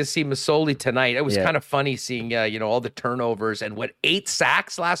 And then they're going to see Masoli tonight. It was kind of funny seeing, all the turnovers and 8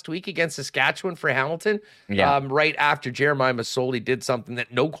 sacks last week against Saskatchewan for Hamilton. Yeah. Right after Jeremiah Masoli did something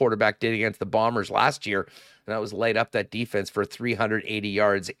that no quarterback did against the Bombers last year. And that was light up that defense for 380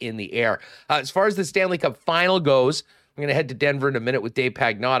 yards in the air. As far as the Stanley Cup final goes, I'm going to head to Denver in a minute with Dave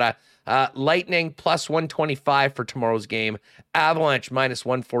Pagnotta. Lightning plus 125 for tomorrow's game. Avalanche minus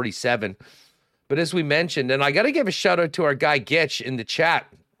 147. But as we mentioned, and I got to give a shout out to our guy Gitch in the chat.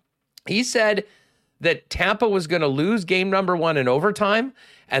 He said that Tampa was going to lose game number 1 in overtime,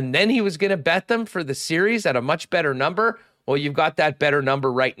 and then he was going to bet them for the series at a much better number. Well, you've got that better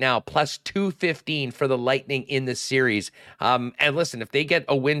number right now, plus 215 for the Lightning in the series. And listen, if they get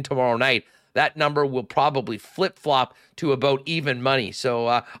a win tomorrow night, that number will probably flip-flop to about even money.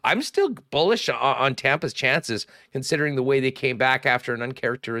 So I'm still bullish on Tampa's chances, considering the way they came back after an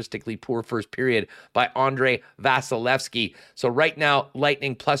uncharacteristically poor first period by Andrei Vasilevsky. So right now,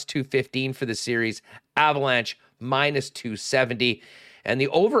 Lightning plus 215 for the series, Avalanche minus 270. And the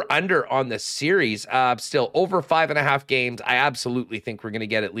over-under on the series, still over 5.5 games. I absolutely think we're going to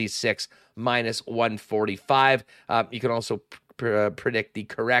get at least 6, minus 145. You can also predict the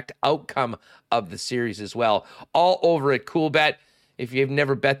correct outcome of the series as well. All over at CoolBet. If you've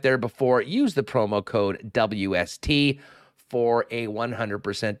never bet there before, use the promo code WST for a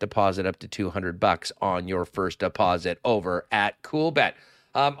 100% deposit up to $200 on your first deposit over at CoolBet.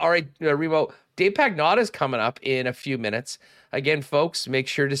 All right, Remo, Dave Pagnotta is coming up in a few minutes. Again, folks, make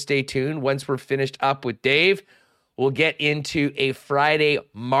sure to stay tuned. Once we're finished up with Dave, we'll get into a Friday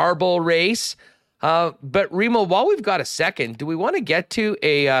marble race. But Remo, while we've got a second, do we want to get to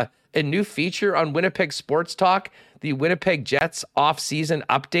a new feature on Winnipeg Sports Talk, the Winnipeg Jets off-season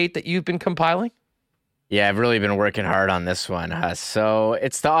update that you've been compiling? Yeah, I've really been working hard on this one. So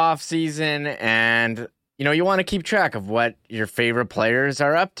it's the off-season, and you want to keep track of what your favorite players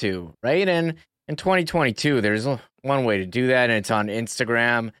are up to, right? And in 2022, there's one way to do that, and it's on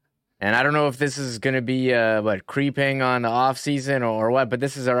Instagram. And I don't know if this is going to be creeping on the off-season or what, but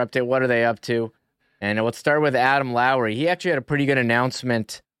this is our update. What are they up to? And let's start with Adam Lowry. He actually had a pretty good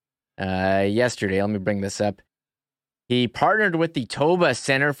announcement yesterday. Let me bring this up. He partnered with the Toba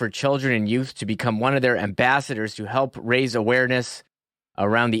Center for Children and Youth to become one of their ambassadors to help raise awareness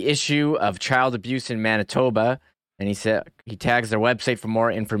around the issue of child abuse in Manitoba. And he said he tags their website for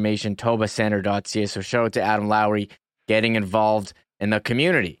more information, tobacenter.ca. So shout out to Adam Lowry getting involved in the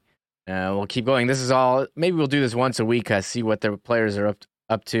community. We'll keep going. This is all. Maybe we'll do this once a week. See what the players are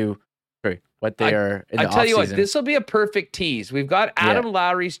up to. What they are in the I tell you what, off-season. this will be a perfect tease. We've got Adam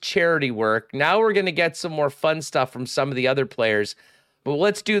Lowry's charity work. Now we're going to get some more fun stuff from some of the other players. But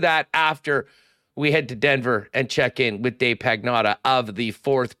let's do that after we head to Denver and check in with Dave Pagnotta of the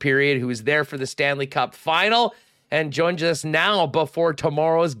fourth period, who is there for the Stanley Cup final and joins us now before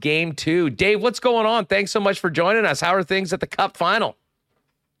tomorrow's game 2. Dave, what's going on? Thanks so much for joining us. How are things at the Cup final?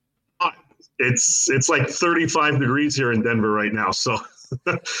 It's like 35 degrees here in Denver right now. So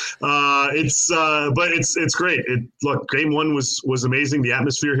it's great. Look, game 1 was amazing. The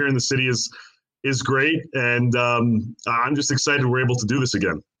atmosphere here in the city is great. And I'm just excited we're able to do this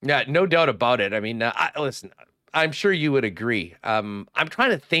again. Yeah, no doubt about it. I mean, listen, I'm sure you would agree. I'm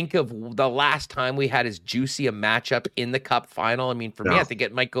trying to think of the last time we had as juicy a matchup in the Cup final. I mean, for me, I think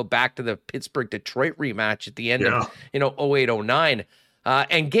it might go back to the Pittsburgh-Detroit rematch at the end of 08-09.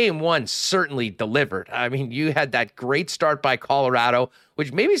 And game 1 certainly delivered. I mean, you had that great start by Colorado,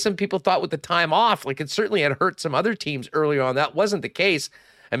 which maybe some people thought with the time off, like it certainly had hurt some other teams earlier on. That wasn't the case.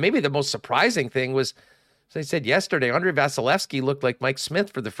 And maybe the most surprising thing was, as I said yesterday, Andrei Vasilevsky looked like Mike Smith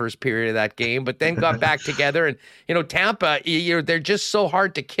for the first period of that game, but then got back together. And, Tampa, they're just so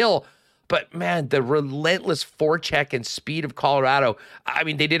hard to kill. But man, the relentless forecheck and speed of Colorado, I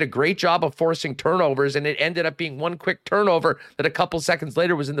mean, they did a great job of forcing turnovers, and it ended up being one quick turnover that a couple seconds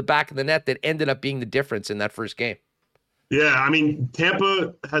later was in the back of the net that ended up being the difference in that first game. Yeah, I mean,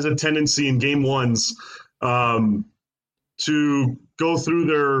 Tampa has a tendency in game ones to go through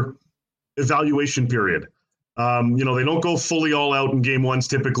their evaluation period. They don't go fully all out in game ones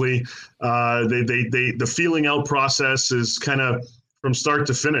typically. The feeling out process is kind of from start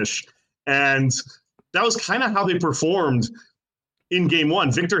to finish. And that was kind of how they performed in game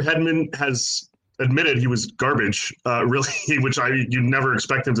one. Victor Hedman has admitted he was garbage, really, which you never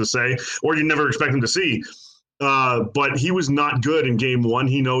expect him to say, or you never expect him to see. But he was not good in game one.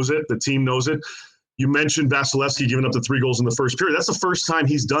 He knows it. The team knows it. You mentioned Vasilevsky giving up the 3 goals in the first period. That's the first time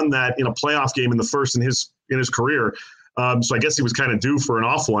he's done that in a playoff game in the first in his career. So I guess he was kind of due for an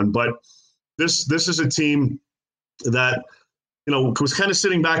off one. But this is a team that was kind of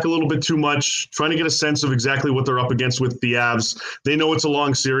sitting back a little bit too much, trying to get a sense of exactly what they're up against with the Avs. They know it's a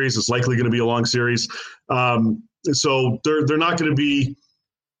long series. It's likely going to be a long series. So they're not going to be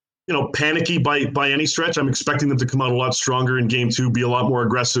panicky by any stretch. I'm expecting them to come out a lot stronger in game 2, be a lot more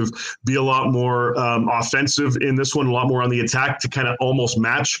aggressive, be a lot more offensive in this one, a lot more on the attack to kind of almost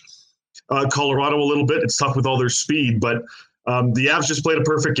match Colorado a little bit. It's tough with all their speed, but the Avs just played a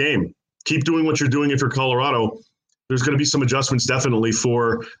perfect game. Keep doing what you're doing if you're Colorado. There's going to be some adjustments definitely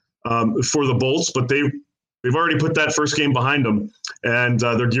for the Bolts, but they've already put that first game behind them, and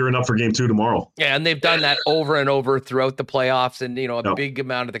they're gearing up for game 2 tomorrow. Yeah, and they've done that over and over throughout the playoffs. And, a big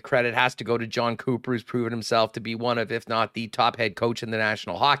amount of the credit has to go to John Cooper, who's proven himself to be one of, if not the top head coach in the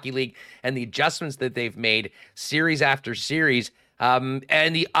National Hockey League, and the adjustments that they've made series after series.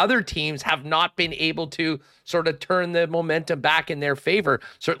 And the other teams have not been able to sort of turn the momentum back in their favor.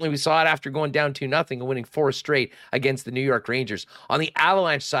 Certainly we saw it after going down 2-0 and winning 4 straight against the New York Rangers. On the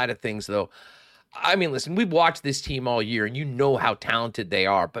Avalanche side of things, though, I mean, listen, we've watched this team all year, and you know how talented they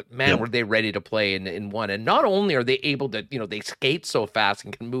are, but man, were they ready to play in one. And not only are they able to, they skate so fast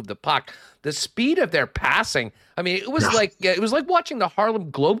and can move the puck, the speed of their passing, I mean, it was like watching the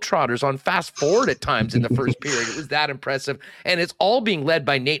Harlem Globetrotters on fast forward at times in the first period. It was that impressive. And it's all being led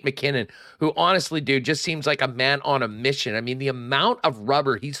by Nate McKinnon, who honestly, dude, just seems like a man on a mission. I mean, the amount of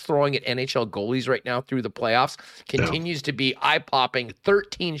rubber he's throwing at NHL goalies right now through the playoffs continues to be eye-popping.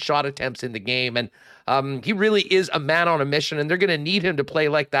 13 shot attempts in the game. And he really is a man on a mission, and they're going to need him to play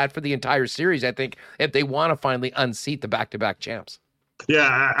like that for the entire series, I think, if they want to finally unseat the back-to-back champs.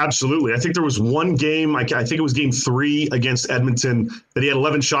 Yeah, absolutely. I think there was one game, I think it was game 3 against Edmonton, that he had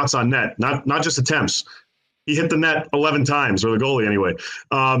 11 shots on net, not just attempts. He hit the net 11 times, or the goalie anyway.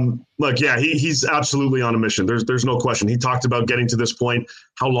 He's absolutely on a mission. There's no question. He talked about getting to this point,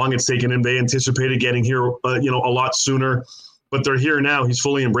 how long it's taken him. They anticipated getting here, a lot sooner, but they're here now. He's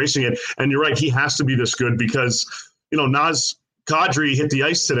fully embracing it. And you're right, he has to be this good because, Naz Kadri hit the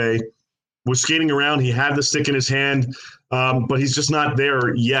ice today, was skating around. He had the stick in his hand. But he's just not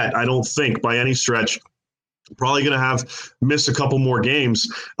there yet, I don't think, by any stretch. Probably going to miss a couple more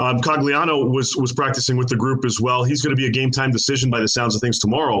games. Cogliano was practicing with the group as well. He's going to be a game-time decision by the sounds of things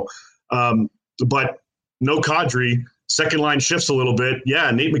tomorrow. But no Kadri. Second line shifts a little bit.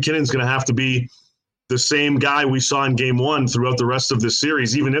 Yeah, Nate McKinnon's going to have to be the same guy we saw in game 1 throughout the rest of this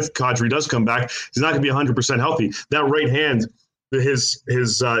series. Even if Kadri does come back, he's not going to be 100% healthy. That right hand,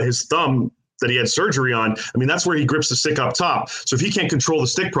 his thumb that he had surgery on, I mean, that's where he grips the stick up top. So if he can't control the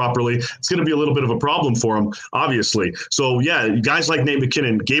stick properly, it's going to be a little bit of a problem for him, obviously. So, yeah, guys like Nate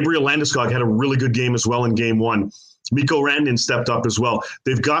McKinnon, Gabriel Landeskog had a really good game as well in game 1. Mikko Rantanen stepped up as well.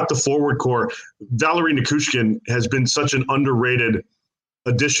 They've got the forward core. Valeri Nichushkin has been such an underrated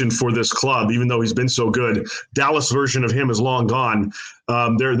addition for this club, even though he's been so good. Dallas version of him is long gone.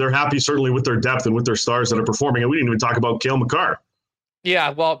 They're happy, certainly, with their depth and with their stars that are performing. And we didn't even talk about Cale Makar.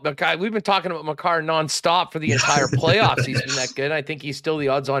 Yeah, well, we've been talking about Makar nonstop for the entire playoffs. He's been that good. I think he's still the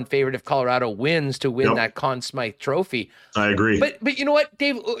odds-on favorite if Colorado wins to win that Conn Smythe Trophy. I agree. But you know what,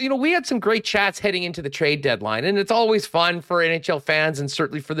 Dave? We had some great chats heading into the trade deadline, and it's always fun for NHL fans and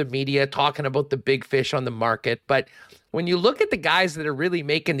certainly for the media talking about the big fish on the market. But when you look at the guys that are really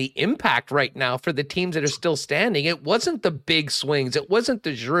making the impact right now for the teams that are still standing, it wasn't the big swings. It wasn't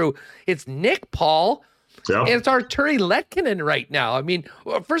the Giroux. It's Nick Paul. Yeah. And it's Arturi Letkinen right now. I mean,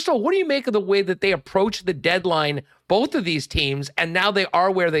 first of all, what do you make of the way that they approach the deadline, both of these teams, and now they are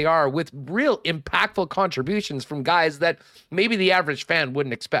where they are with real impactful contributions from guys that maybe the average fan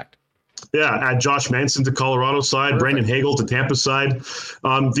wouldn't expect? Yeah, add Josh Manson to Colorado side, Brandon Hagel to Tampa side.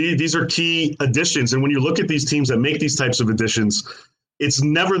 These are key additions. And when you look at these teams that make these types of additions, it's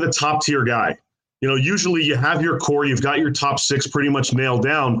never the top tier guy. Usually you have your core, you've got your top six pretty much nailed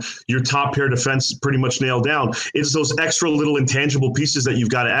down, your top pair defense pretty much nailed down. It's those extra little intangible pieces that you've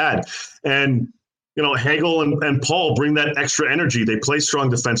got to add. And, Hagel and Paul bring that extra energy. They play strong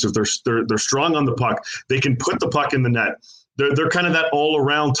defensive. They're strong on the puck. They can put the puck in the net. They're kind of that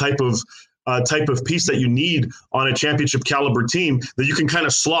all-around type of piece that you need on a championship caliber team that you can kind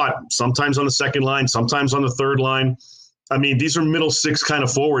of slot sometimes on the second line, sometimes on the third line. I mean, these are middle six kind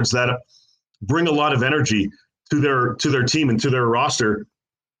of forwards that bring a lot of energy to their team and to their roster.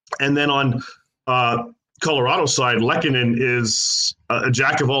 And then on Colorado side, Lehkonen is a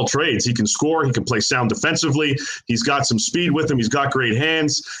jack of all trades. He can score. He can play sound defensively. He's got some speed with him. He's got great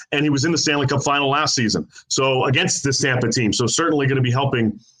hands. And he was in the Stanley Cup final last season. So against this Tampa team. So certainly going to be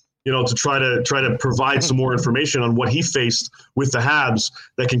helping, to try to provide some more information on what he faced with the Habs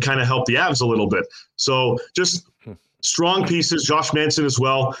that can kind of help the Avs a little bit. So just strong pieces. Josh Manson as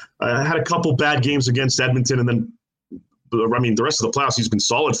well. Had a couple bad games against Edmonton, and then the rest of the playoffs, he's been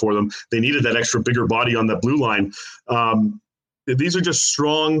solid for them. They needed that extra bigger body on that blue line. These are just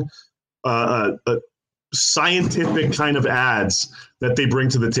strong, scientific kind of ads that they bring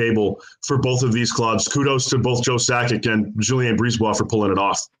to the table for both of these clubs. Kudos to both Joe Sakic and Julien Brisebois for pulling it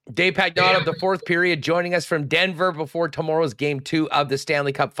off. Dave Pagnotta of the fourth period joining us from Denver before tomorrow's Game 2 of the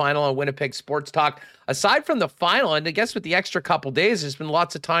Stanley Cup Final on Winnipeg Sports Talk. Aside from the final, and I guess with the extra couple days, there's been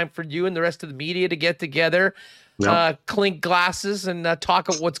lots of time for you and the rest of the media to get together, clink glasses, and talk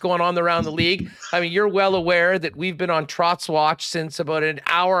about what's going on around the league. I mean, you're well aware that we've been on Trotz Watch since about an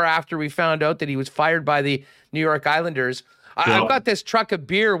hour after we found out that he was fired by the New York Islanders. I've got this truck of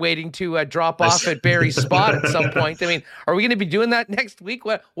beer waiting to drop off at Barry's spot at some point. I mean, are we going to be doing that next week?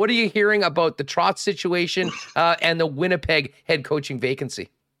 What are you hearing about the Trotz situation and the Winnipeg head coaching vacancy?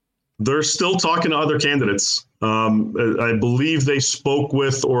 They're still talking to other candidates. I believe they spoke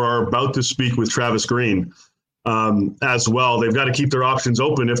with or are about to speak with Travis Green as well. They've got to keep their options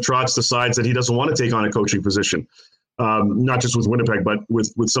open if Trotz decides that he doesn't want to take on a coaching position, not just with Winnipeg, but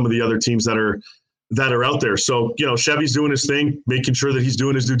with some of the other teams that are out there. So, Chevy's doing his thing, making sure that he's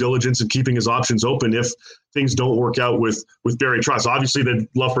doing his due diligence and keeping his options open if things don't work out with Barry Trotz. Obviously, they'd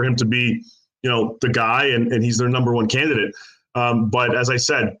love for him to be, the guy, and he's their number one candidate. But as I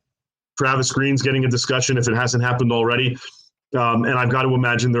said, Travis Green's getting a discussion if it hasn't happened already. And I've got to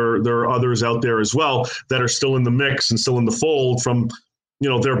imagine there are others out there as well that are still in the mix and still in the fold from,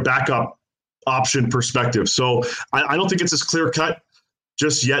 their backup option perspective. So I don't think it's as clear cut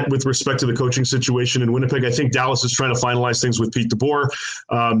just yet with respect to the coaching situation in Winnipeg. I think Dallas is trying to finalize things with Pete DeBoer.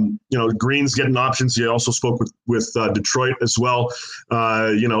 Green's getting options. He also spoke with Detroit as well.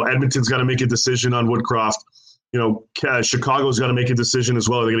 Edmonton's got to make a decision on Woodcroft. Chicago's got to make a decision as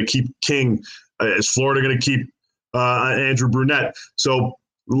well. They're going to keep King. Is Florida going to keep Andrew Brunette? So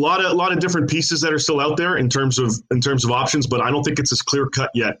a lot of different pieces that are still out there in terms of options, but I don't think it's as clear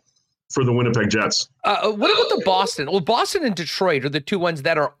cut yet for the Winnipeg Jets. What about the Boston? Well, Boston and Detroit are the two ones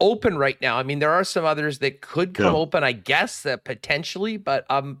that are open right now. I mean, there are some others that could come open, I guess, potentially. But,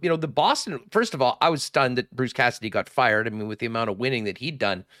 the Boston, first of all, I was stunned that Bruce Cassidy got fired. I mean, with the amount of winning that he'd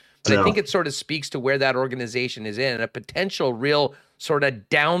done. But I think it sort of speaks to where that organization is in, a potential real sort of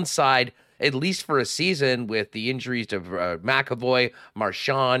downside, at least for a season, with the injuries to McAvoy,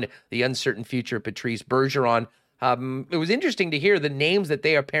 Marchand, the uncertain future of Patrice Bergeron. It was interesting to hear the names that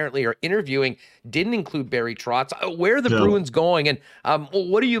they apparently are interviewing didn't include Barry Trotz. Where are the Bruins going? And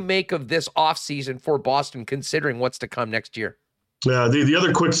what do you make of this offseason for Boston, considering what's to come next year? Yeah, the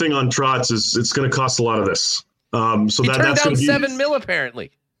other quick thing on Trotz is it's going to cost a lot of this. So he turned down $7 million,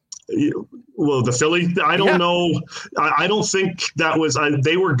 apparently. Well, the Philly, I don't know. I don't think that was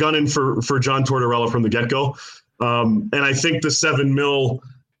they were gunning for John Tortorella from the get-go. And I think the $7 million,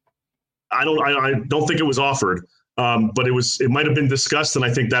 I don't think it was offered. But it might have been discussed, and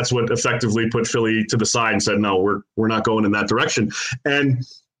I think that's what effectively put Philly to the side and said, no, we're not going in that direction. And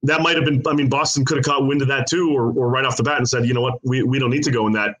that might have been, Boston could have caught wind of that too, or right off the bat and said, you know what, we don't need to go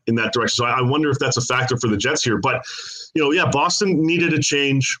in that direction. So I wonder if that's a factor for the Jets here. But, Boston needed a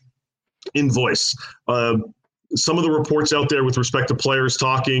change in voice. Some of the reports out there with respect to players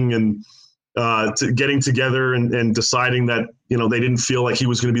talking and getting together and deciding that, they didn't feel like he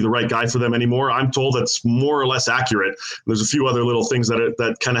was going to be the right guy for them anymore. I'm told that's more or less accurate. There's a few other little things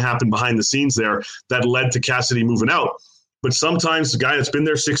that kind of happened behind the scenes there that led to Cassidy moving out. But sometimes the guy that's been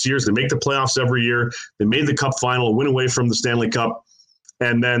there 6 years, they make the playoffs every year. They made the Cup final, went away from the Stanley Cup,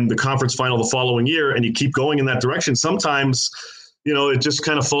 and then the conference final the following year, and you keep going in that direction. Sometimes, it just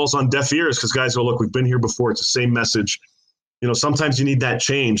kind of falls on deaf ears because guys go, look, we've been here before. It's the same message. Sometimes you need that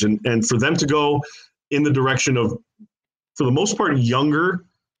change. And for them to go in the direction of, for the most part, younger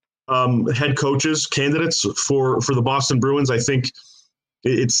head coaches, candidates for the Boston Bruins. I think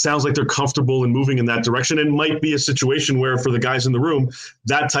it sounds like they're comfortable in moving in that direction. It might be a situation where for the guys in the room,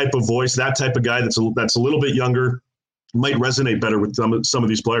 that type of voice, that type of guy that's a little bit younger might resonate better with some of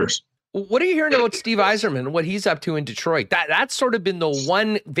these players. What are you hearing about Steve Yzerman and what he's up to in Detroit? That's sort of been the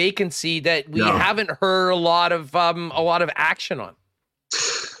one vacancy that we haven't heard a lot of action on.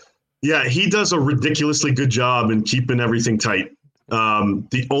 Yeah, he does a ridiculously good job in keeping everything tight.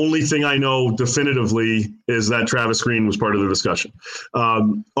 The only thing I know definitively is that Travis Green was part of the discussion.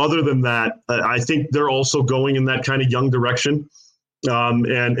 Other than that, I think they're also going in that kind of young direction.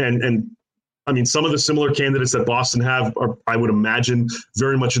 And I mean, some of the similar candidates that Boston have are, I would imagine,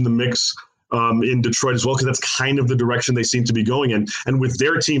 very much in the mix in Detroit as well, because that's kind of the direction they seem to be going in. And with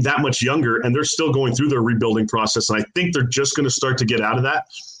their team that much younger, and they're still going through their rebuilding process, and I think they're just going to start to get out of that,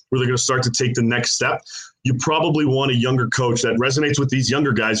 where they're going to start to take the next step. You probably want a younger coach that resonates with these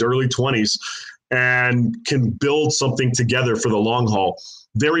younger guys, early 20s, and can build something together for the long haul.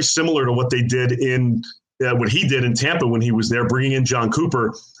 Very similar to what they did what he did in Tampa when he was there, bringing in John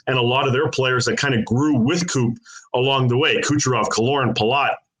Cooper and a lot of their players that kind of grew with Coop along the way. Kucherov, Kaloran,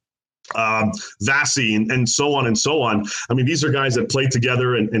 Palat, Vasi, and so on and so on. I mean, these are guys that played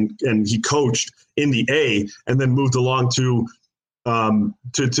together and he coached in the A and then moved along to the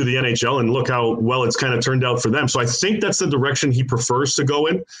NHL, and look how well it's kind of turned out for them. So I think that's the direction he prefers to go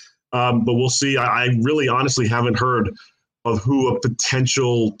in. But we'll see. I really honestly haven't heard of who a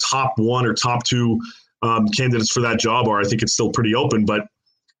potential top one or top two candidates for that job are. I think it's still pretty open, but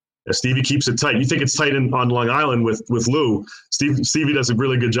Stevie keeps it tight. You think it's tight on Long Island with Lou. Stevie does a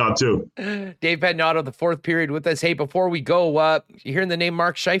really good job too. Dave Pagnotta, the fourth period with us. Hey, before we go, you hearing the name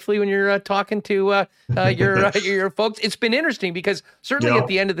Mark Scheifele when you're talking to your folks? It's been interesting because certainly at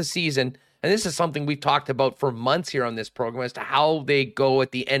the end of the season, and this is something we've talked about for months here on this program as to how they go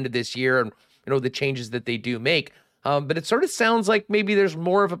at the end of this year and the changes that they do make. But it sort of sounds like maybe there's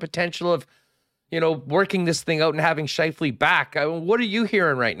more of a potential of working this thing out and having Scheifele back. What are you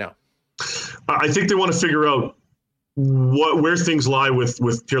hearing right now? I think they want to figure out where things lie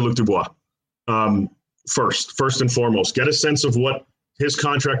with Pierre-Luc Dubois. First and foremost, get a sense of what his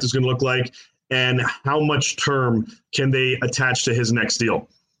contract is going to look like and how much term can they attach to his next deal.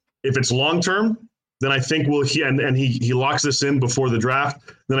 If it's long-term, then I think he locks this in before the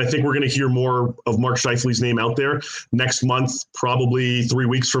draft, then I think we're going to hear more of Mark Scheifele's name out there next month, probably 3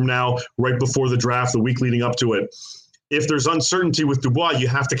 weeks from now, right before the draft, the week leading up to it. If there's uncertainty with Dubois, you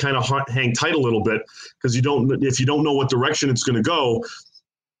have to kind of hang tight a little bit because if you don't know what direction it's going to go,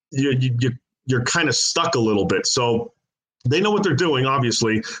 you're kind of stuck a little bit. So they know what they're doing,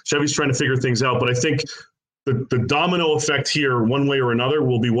 obviously. Chevy's trying to figure things out, but I think the domino effect here, one way or another,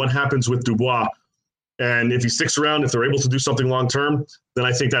 will be what happens with Dubois. And if he sticks around, if they're able to do something long-term, then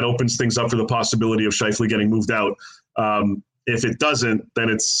I think that opens things up for the possibility of Scheifele getting moved out. If it doesn't, then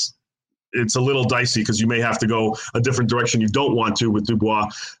it's a little dicey because you may have to go a different direction you don't want to with Dubois.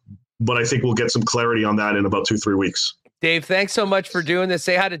 But I think we'll get some clarity on that in about 2-3 weeks. Dave, thanks so much for doing this.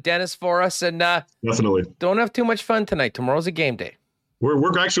 Say hi to Dennis for us, and definitely don't have too much fun tonight. Tomorrow's a game day. We're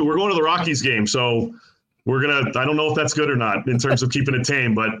going to the Rockies game, so I don't know if that's good or not in terms of keeping it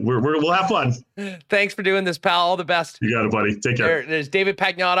tame, but we'll have fun. Thanks for doing this, pal. All the best. You got it, buddy. Take care. There's David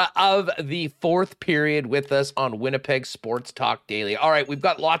Pagnotta of the fourth period with us on Winnipeg Sports Talk Daily. All right, we've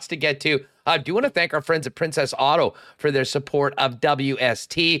got lots to get to. I do want to thank our friends at Princess Auto for their support of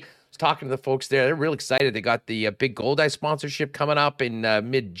WST. I was talking to the folks there. They're real excited. They got the big Goldeye sponsorship coming up in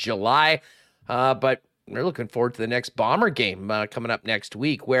mid-July, but we're looking forward to the next Bomber game coming up next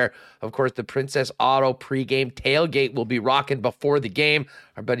week, where, of course, the Princess Auto pregame tailgate will be rocking before the game.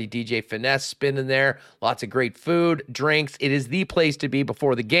 Our buddy DJ Finesse spinning there. Lots of great food, drinks. It is the place to be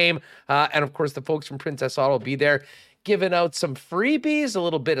before the game. And, of course, the folks from Princess Auto will be there giving out some freebies, a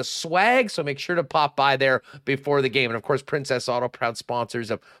little bit of swag, so make sure to pop by there before the game. And, of course, Princess Auto, proud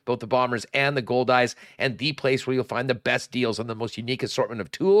sponsors of both the Bombers and the Goldeyes, and the place where you'll find the best deals on the most unique assortment of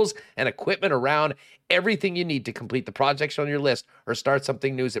tools and equipment around. Everything you need to complete the projects on your list or start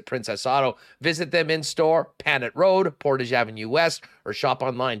something new is at Princess Auto. Visit them in store, Panet Road, Portage Avenue West, or shop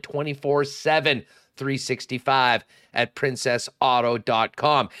online 24/7. 365 at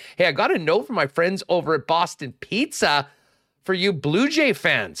princessauto.com. Hey, I got a note from my friends over at Boston Pizza for you Blue Jay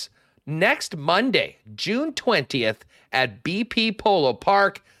fans. Next Monday, June 20th at BP Polo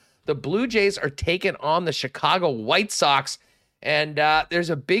Park, the Blue Jays are taking on the Chicago White Sox, and there's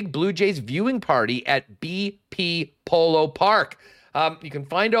a big Blue Jays viewing party at BP Polo Park. You can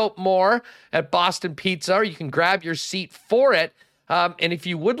find out more at Boston Pizza, or you can grab your seat for it. And if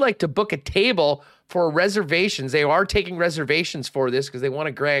you would like to book a table for reservations. They are taking reservations for this because they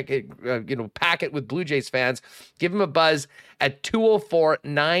want to pack it with Blue Jays fans. Give them a buzz at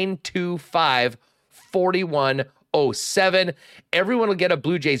 204-925-4107. Everyone will get a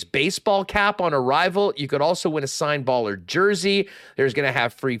Blue Jays baseball cap on arrival. You could also win a signed baller jersey. There's going to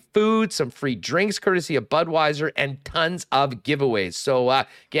have free food, some free drinks courtesy of Budweiser, and tons of giveaways. So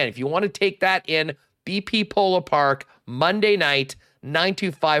again, if you want to take that in, BP Polo Park, Monday night,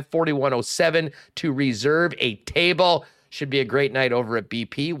 925-4107 to reserve a table. Should be a great night over at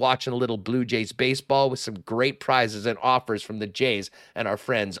BP, watching a little Blue Jays baseball with some great prizes and offers from the Jays and our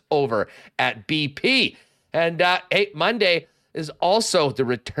friends over at BP. And hey, Monday is also the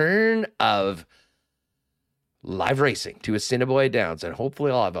return of live racing to Assiniboia Downs, and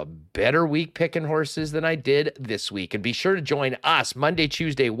hopefully I'll have a better week picking horses than I did this week. And be sure to join us Monday,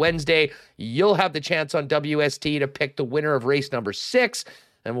 Tuesday, Wednesday. You'll have the chance on WST to pick the winner of race number 6,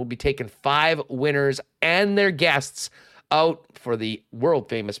 and we'll be taking 5 winners and their guests out for the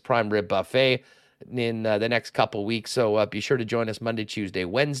world-famous prime rib buffet in the next couple weeks. So be sure to join us Monday, Tuesday,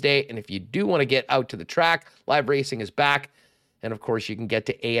 Wednesday. And if you do want to get out to the track, live racing is back. And, of course, you can get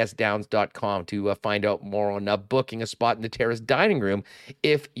to asdowns.com to find out more on booking a spot in the terrace dining room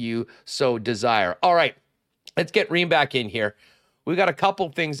if you so desire. All right, let's get Reem back in here. We've got a couple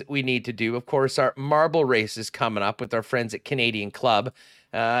things that we need to do. Of course, our marble race is coming up with our friends at Canadian Club.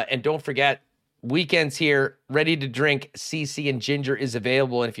 And don't forget, weekends here, ready to drink CC and Ginger is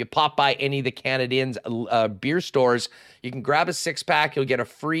available. And if you pop by any of the Canadians beer stores, you can grab a 6-pack. You'll get a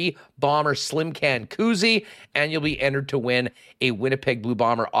free Bomber Slim Can koozie, and you'll be entered to win a Winnipeg Blue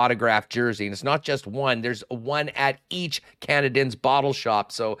Bomber autographed jersey. And it's not just one. There's one at each Canadians bottle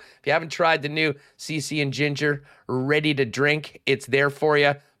shop. So if you haven't tried the new CC and Ginger ready to drink, it's there for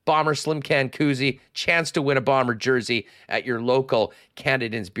you. Bomber Slim Can koozie, chance to win a Bomber jersey at your local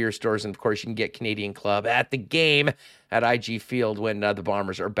Canadians beer stores. And, of course, you can get Canadian Club at the game at IG Field when the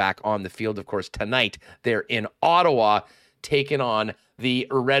Bombers are back on the field. Of course, tonight they're in Ottawa taking on the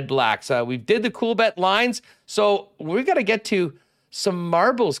Red Blacks. We did the cool bet lines, so we've got to get to some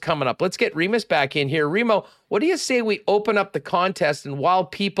marbles coming up. Let's get Remus back in here. Remo, what do you say we open up the contest, and while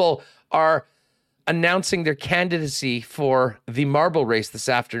people are announcing their candidacy for the marble race this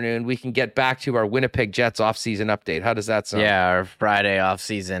afternoon, we can get back to our Winnipeg Jets offseason update. How does that sound? Yeah, our Friday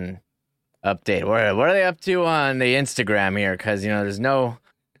offseason update. What are they up to on the Instagram here? Because, there's no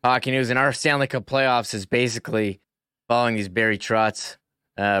hockey news, and our Stanley Cup playoffs is basically following these Barry Trotz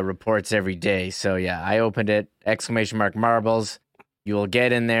reports every day. So, yeah, I opened it, ! marbles. You will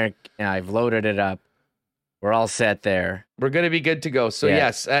get in there. I've loaded it up. We're all set there. We're going to be good to go. So,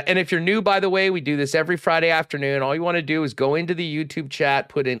 yes. And if you're new, by the way, we do this every Friday afternoon. All you want to do is go into the YouTube chat,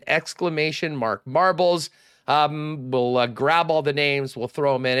 put in ! marbles. We'll grab all the names. We'll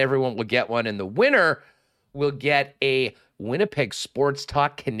throw them in. Everyone will get one. And the winner will get a Winnipeg Sports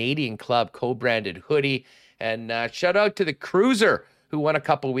Talk Canadian Club co-branded hoodie. And shout out to the Cruiser who won a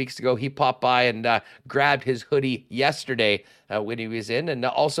couple weeks ago. He popped by and grabbed his hoodie yesterday when he was in. And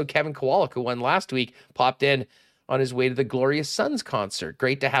also Kevin Kowalik, who won last week, popped in on his way to the Glorious Sons concert.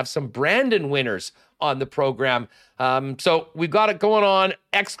 Great to have some Brandon winners on the program. So we've got it going on. !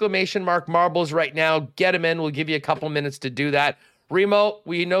 marbles right now. Get them in. We'll give you a couple minutes to do that. Remo,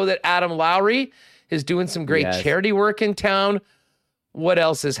 we know that Adam Lowry is doing some great charity work in town. What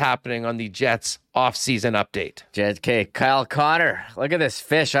else is happening on the Jets off-season update? Jets, okay, Kyle Connor. Look at this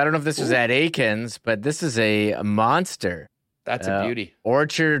fish. I don't know if this was at Aikens, but this is a monster. That's a beauty.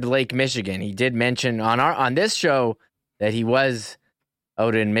 Orchard Lake, Michigan. He did mention on this show that he was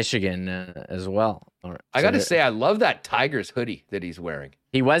out in Michigan as well. I got to say, I love that Tigers hoodie that he's wearing.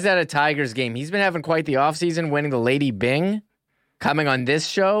 He was at a Tigers game. He's been having quite the offseason, winning the Lady Bing, coming on this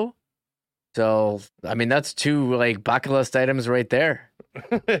show. So, I mean, that's 2 bucket list items right there.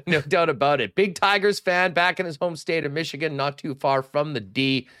 No doubt about it. Big Tigers fan back in his home state of Michigan, not too far from the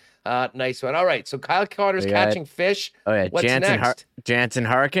D. Nice one. All right, so Kyle Connor's catching fish. Oh, yeah. What's next? Jansen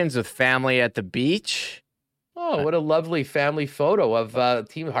Harkins with family at the beach. Oh, what a lovely family photo of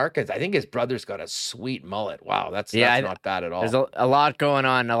Team Harkins. I think his brother's got a sweet mullet. Wow, that's not bad at all. There's a lot going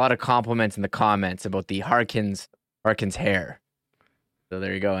on, a lot of compliments in the comments about the Harkins hair. So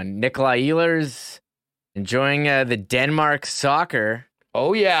there you go. And Nikolai Ehlers enjoying the Denmark soccer.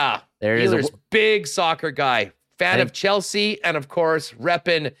 Oh, yeah. Ehlers, big soccer guy. Fan of Chelsea and, of course,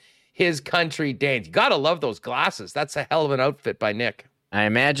 repping his country, Danes. You got to love those glasses. That's a hell of an outfit by Nick. I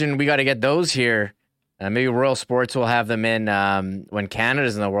imagine we got to get those here. Maybe Royal Sports will have them in when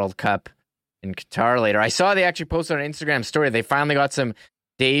Canada's in the World Cup in Qatar later. I saw they actually posted on an Instagram story. They finally got some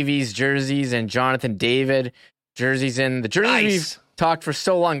Davies jerseys and Jonathan David jerseys in. The jerseys talked for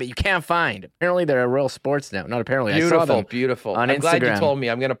so long that you can't find. Apparently, they're Real Sports now. Not apparently. Beautiful, I saw them beautiful. on I'm Instagram. glad you told me.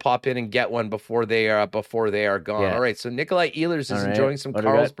 I'm going to pop in and get one before they are gone. Yeah. All right. So Nikolai Ehlers is enjoying some What do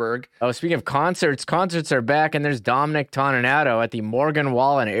we got? Carlsberg. Oh, speaking of concerts are back, and there's Dominic Toninato at the Morgan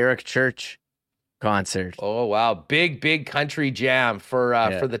Wall and Eric Church concert. Oh wow, big country jam for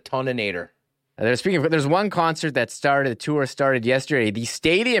the Toninator. There's one concert that started. The tour started yesterday. The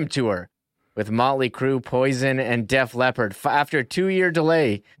stadium tour with Motley Crue, Poison, and Def Leppard. After a 2-year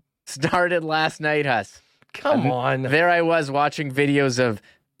delay, started last night. Come on. There I was watching videos of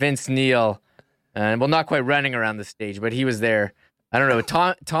Vince Neil, and not quite running around the stage, but he was there. I don't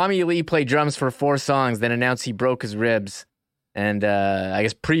know. Tommy Lee played drums for 4 songs, then announced he broke his ribs. And I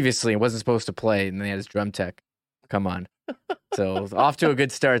guess previously he wasn't supposed to play, and then he had his drum tech come on. So off to a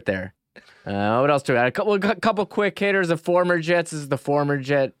good start there. What else do we have? A couple quick hitters of former Jets. This is the former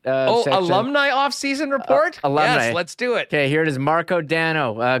Jet section. Alumni off-season report? Alumni. Yes, let's do it. Okay, here it is. Marco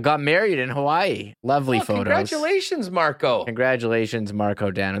Dano got married in Hawaii. Lovely photos. Congratulations, Marco. Congratulations, Marco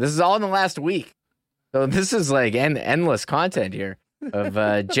Dano. This is all in the last week. So this is like endless content here of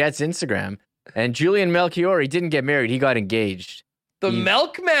Jets Instagram. And Julian Melchior, he didn't get married. He got engaged. The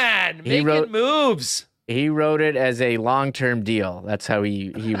milkman making moves. He wrote it as a long-term deal. That's how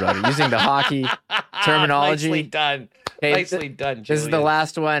he wrote it, using the hockey terminology. Nicely done. Hey, Nicely done, Julian. This is the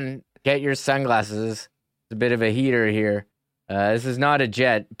last one. Get your sunglasses. It's a bit of a heater here. This is not a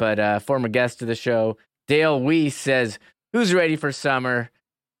Jet, but former guest of the show, Dale Weiss, says, who's ready for summer?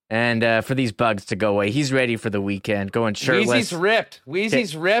 And for these bugs to go away. He's ready for the weekend, going shirtless.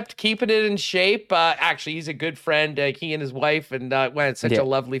 Wheezy's ripped, keeping it in shape. Actually, he's a good friend. He and his wife, and it's such a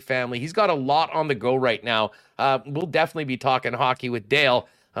lovely family. He's got a lot on the go right now. We'll definitely be talking hockey with Dale,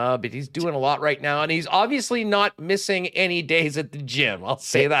 but he's doing a lot right now, and he's obviously not missing any days at the gym. I'll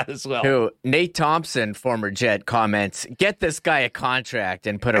say that as well. Nate Thompson, former Jet, comments, get this guy a contract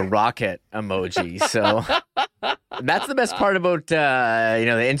and put a rocket emoji. So that's the best part about the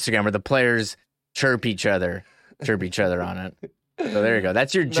Instagram, where the players chirp each other on it. So there you go.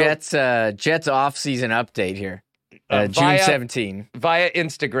 That's your Jets off-season update here. June 17. Via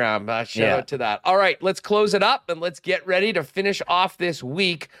Instagram. Shout out to that. All right, let's close it up and let's get ready to finish off this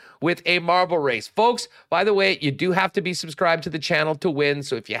week with a marble race. Folks, by the way, you do have to be subscribed to the channel to win.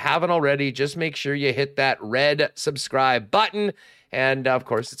 So if you haven't already, just make sure you hit that red subscribe button. And of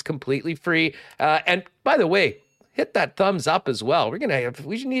course, it's completely free. And by the way, hit that thumbs up as well.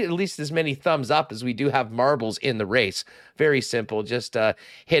 We should need at least as many thumbs up as we do have marbles in the race. Very simple. Just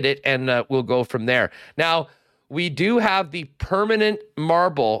hit it and we'll go from there. Now, we do have the permanent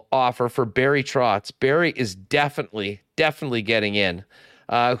marble offer for Barry Trotz. Barry is definitely getting in.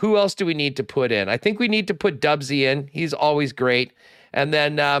 Who else do we need to put in? I think we need to put Dubsy in. He's always great. And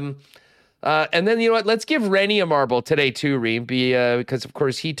then you know what? Let's give Rennie a marble today too, Reem, because of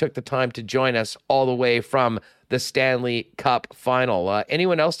course he took the time to join us all the way from the Stanley Cup final.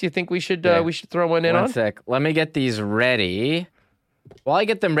 Anyone else do you think we should throw one in on? 1 sec. Let me get these ready. While I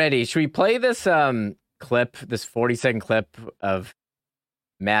get them ready, should we play this clip, this 40-second clip of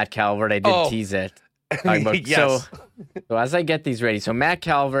Matt Calvert? I did tease it. Yes. So as I get these ready, so Matt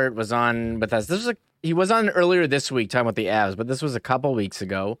Calvert was on with us. He was on earlier this week talking about the Avs, but this was a couple weeks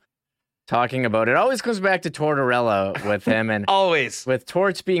ago talking about it. Always comes back to Tortorella with him, and always with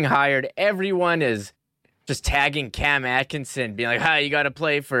Torts being hired, everyone is just tagging Cam Atkinson, being like, you got to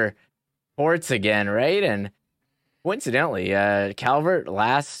play for Torts again, right? And coincidentally, Calvert,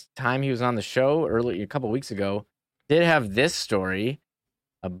 last time he was on the show, a couple weeks ago, did have this story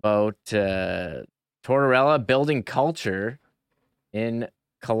about Tortorella building culture in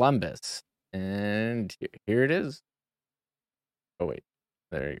Columbus. And here it is. Oh, wait.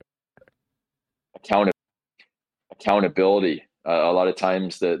 There you go. Accountability. A lot of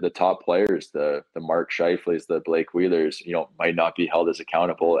times the top players, the Mark Scheifele's, the Blake Wheelers, might not be held as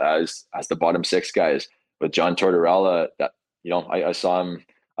accountable as the bottom six guys. With John Tortorella, I saw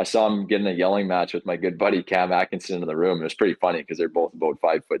him getting a yelling match with my good buddy Cam Atkinson in the room. It was pretty funny because they're both about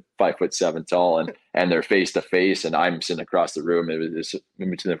 5'7" tall, and they're face to face, and I'm sitting across the room. It was in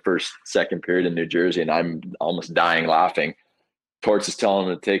between the second period in New Jersey, and I'm almost dying laughing. Torts is telling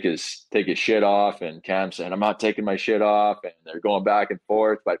him to take his shit off, and Cam's saying, I'm not taking my shit off, and they're going back and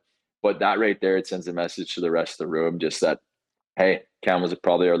forth. But that right there, it sends a message to the rest of the room, just that, hey, Cam was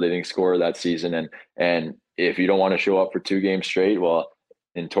probably our leading scorer that season. And if you don't want to show up for 2 games straight, well,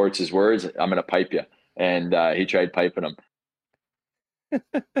 in Torts' words, I'm going to pipe you. And he tried piping him.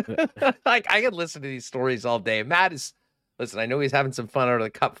 I could listen to these stories all day. Matt listen, I know he's having some fun out of the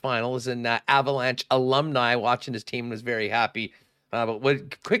Cup final. He's an Avalanche alumni watching his team, was very happy. But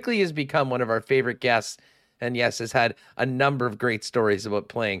what quickly has become one of our favorite guests And yes, has had a number of great stories about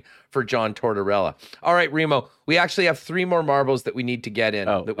playing for John Tortorella. All right, Remo, we actually have 3 more marbles that we need to get in,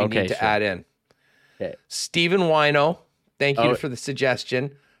 need to add in. Okay. Stephen Wino, thank you for the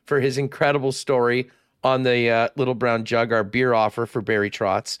suggestion, for his incredible story on the Little Brown Jug, our beer offer for Barry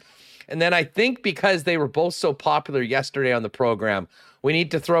Trotz. And then I think because they were both so popular yesterday on the program, we need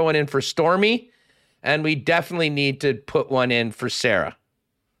to throw one in for Stormy, and we definitely need to put one in for Sarah.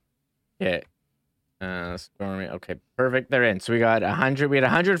 Okay. Stormy. Okay, perfect. They're in. So we got 100. We had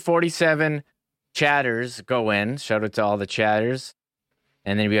 147 chatters go in. Shout out to all the chatters.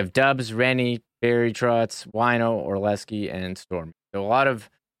 And then we have Dubs, Rennie, Barry Trotz, Wino, Orleski, and Stormy. So a lot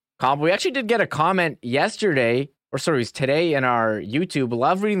of we actually did get a comment yesterday, or sorry, it was today in our YouTube.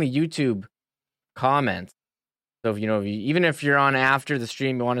 Love reading the YouTube comments. So even if you're on after the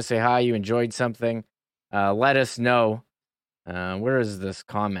stream, you want to say hi, you enjoyed something, let us know. Where is this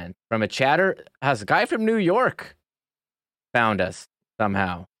comment? From a chatter? Has a guy from New York found us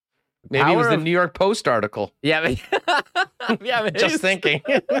somehow. Maybe it was the New York Post article. Yeah, just thinking.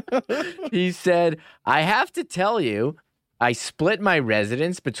 He said, I have to tell you, I split my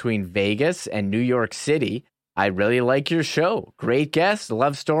residence between Vegas and New York City. I really like your show. Great guest.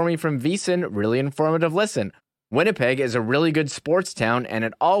 Love Stormy from VSiN. Really informative listen. Winnipeg is a really good sports town, and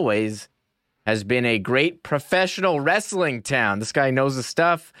it always has been a great professional wrestling town. This guy knows the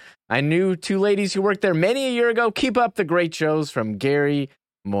stuff. I knew 2 ladies who worked there many a year ago. Keep up the great shows, from Gary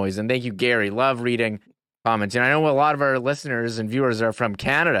Moisen. Thank you, Gary. Love reading comments. And I know a lot of our listeners and viewers are from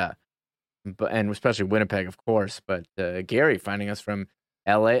Canada, and especially Winnipeg, of course. But Gary finding us from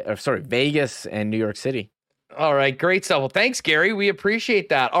Vegas and New York City. All right, great stuff. Well, thanks, Gary. We appreciate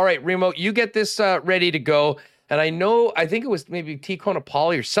that. All right, Remo, you get this ready to go. And I think it was maybe T.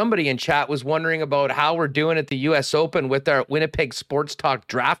 Conapoli or somebody in chat was wondering about how we're doing at the U.S. Open with our Winnipeg Sports Talk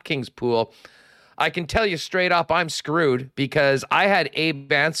DraftKings pool. I can tell you straight up, I'm screwed because I had Abe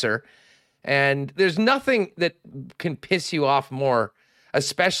Banser, and there's nothing that can piss you off more,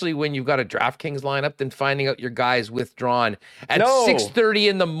 especially when you've got a DraftKings lineup, than finding out your guy's withdrawn at 6:30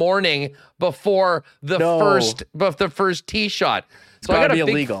 in the morning before the first tee shot. So I got a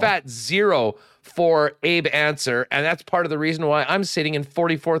big fat 0 for Abe Answer, and that's part of the reason why I'm sitting in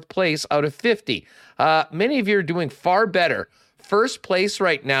 44th place out of 50. Many of you are doing far better. First place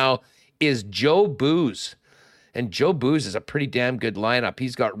right now is Joe Booze, and Joe Booze is a pretty damn good lineup.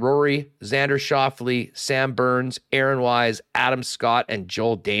 He's got Rory, Xander Schauffele, Sam Burns, Aaron Wise, Adam Scott, and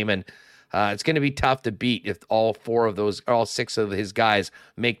Joel Damon. It's going to be tough to beat if all 6 of his guys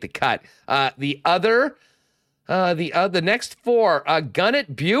make the cut. The next 4,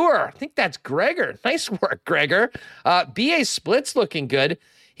 Gunnett Buer. I think that's Gregor. Nice work, Gregor. B.A. Split's looking good.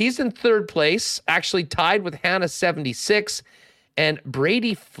 He's in 3rd place, actually tied with Hannah 76. And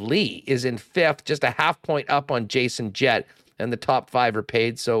Brady Flea is in 5th, just a half point up on Jason Jett. And the top 5 are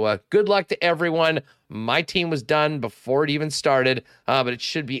paid. So good luck to everyone. My team was done before it even started, but it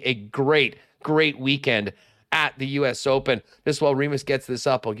should be a great, great weekend at the U.S. Open. Just while Remus gets this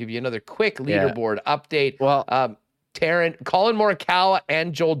up, I'll give you another quick leaderboard update. Well, Colin Morikawa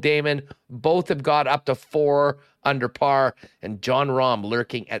and Joel Damon both have got up to 4 under par, and John Rahm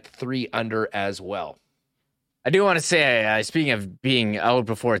lurking at 3 under as well. I do want to say, speaking of being out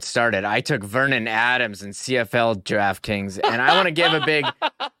before it started, I took Vernon Adams in CFL DraftKings, and I want to give a big...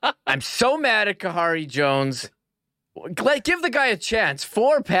 I'm so mad at Kahari Jones. Give the guy a chance.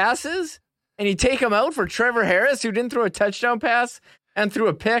 4 passes, and you take him out for Trevor Harris, who didn't throw a touchdown pass and threw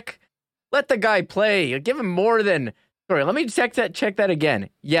a pick. Let the guy play. Give him more than... Sorry, let me check that again.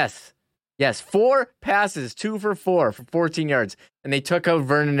 Yes, 4 passes, 2 for 4 for 14 yards, and they took out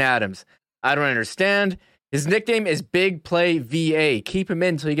Vernon Adams. I don't understand. His nickname is Big Play VA. Keep him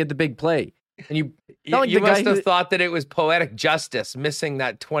in until you get the big play. And you must have thought that it was poetic justice, missing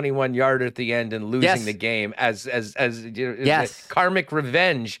that 21-yarder at the end and losing the game as karmic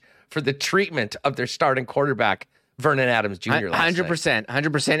revenge for the treatment of their starting quarterback, Vernon Adams Jr.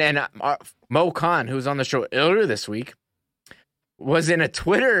 100%. And Mo Khan, who was on the show earlier this week, was in a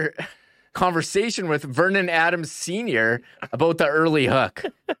Twitter conversation with Vernon Adams Sr. about the early hook.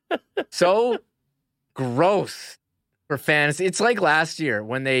 So gross for fantasy. It's like last year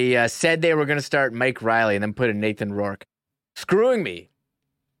when they said they were going to start Mike Riley and then put in Nathan Rourke. Screwing me.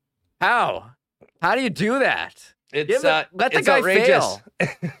 How? How do you do that? Let the guy outrageous.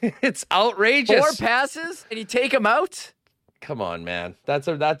 Fail. It's outrageous. 4 passes and you take him out? Come on, man. That's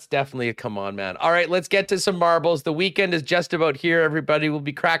definitely a come on, man. All right, let's get to some marbles. The weekend is just about here, everybody. We'll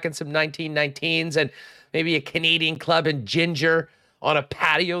be cracking some 1919s and maybe a Canadian club in Ginger on a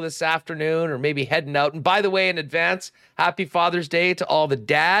patio this afternoon, or maybe heading out. And by the way, in advance, happy Father's Day to all the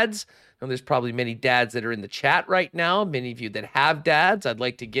dads. And there's probably many dads that are in the chat right now. Many of you that have dads. I'd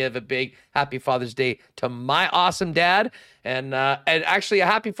like to give a big happy Father's Day to my awesome dad. And actually a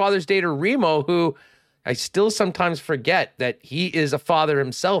happy Father's Day to Remo, who I still sometimes forget that he is a father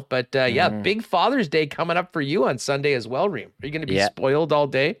himself. But big Father's Day coming up for you on Sunday as well, Reem. Are you going to be spoiled all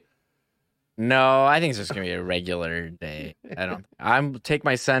day? No, I think it's just going to be a regular day. I'm take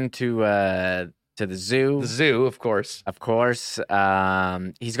my son to the zoo. The zoo, of course. Of course.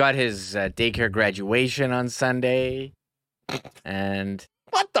 He's got his daycare graduation on Sunday. And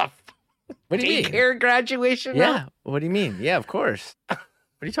what the what do you daycare mean? Graduation? Yeah. Now? What do you mean? Yeah, of course. What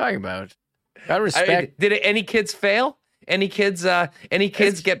are you talking about? Got respect. Did any kids fail? Any kids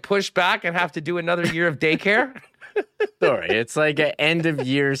get pushed back and have to do another year of daycare? Sorry, it's like an end of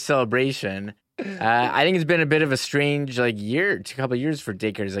year celebration. I think it's been a bit of a strange year, a couple of years for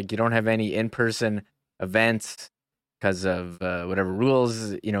daycares. Like you don't have any in-person events because of whatever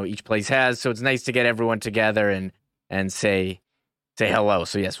rules each place has. So it's nice to get everyone together and say hello.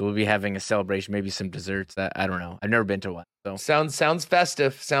 So yes, we'll be having a celebration, maybe some desserts. I don't know. I've never been to one. So sounds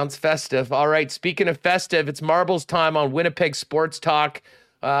festive. Sounds festive. All right. Speaking of festive, it's marbles time on Winnipeg Sports Talk.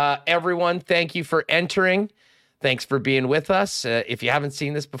 Everyone, thank you for entering. Thanks for being with us. If you haven't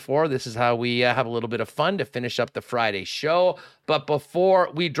seen this before, this is how we have a little bit of fun to finish up the Friday show. But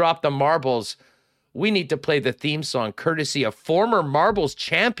before we drop the marbles, we need to play the theme song courtesy of former marbles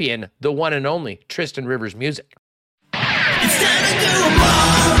champion, the one and only Tristan Rivers Music. It's time to do a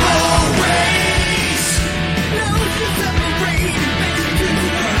marble race. No one can separate to the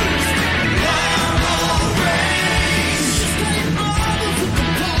worst. Marble race. Just play marbles with the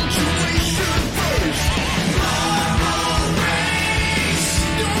punctuation first. Marble race.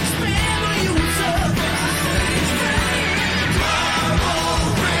 Don't spam or you will survive. Marble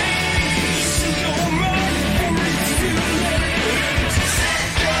race. No marble race too late. Set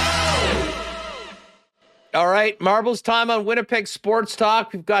go. All right, marbles time on Winnipeg Sports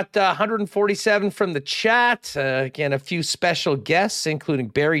Talk. We've got 147 from the chat. Again, a few special guests, including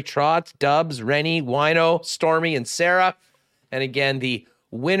Barry Trotz, Dubs, Rennie, Wino, Stormy, and Sarah. And again, the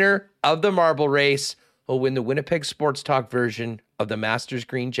winner of the marble race will win the Winnipeg Sports Talk version of the Masters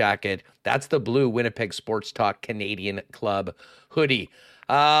green jacket. That's the blue Winnipeg Sports Talk Canadian Club hoodie.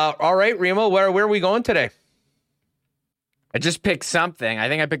 All right, Remo, where are we going today? I just picked something. I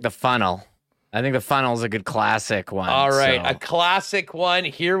think I picked the funnel. I think the funnel's a good classic one. All right, a classic one.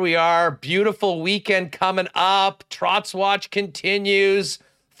 Here we are. Beautiful weekend coming up. Trotz Watch continues.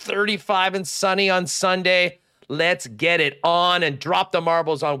 35 and sunny on Sunday. Let's get it on and drop the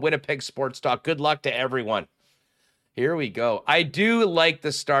marbles on Winnipeg Sports Talk. Good luck to everyone. Here we go. I do like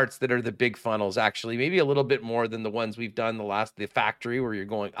the starts that are the big funnels, actually. Maybe a little bit more than the ones we've done the factory where you're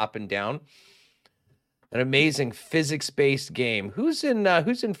going up and down. An amazing physics-based game. Who's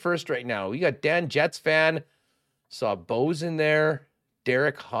in first right now? We got Dan Jets fan. Saw Bose in there.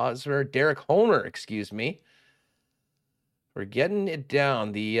 Derek Honer, excuse me. We're getting it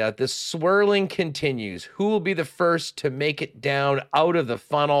down. The swirling continues. Who will be the first to make it down out of the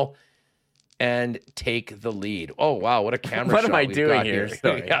funnel and take the lead? Oh wow, what a camera what shot am I we've doing got here?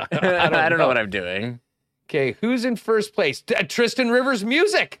 Yeah, I don't know what I'm doing. Okay, who's in first place? Tristan Rivers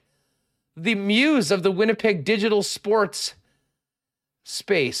Music. The muse of the Winnipeg digital sports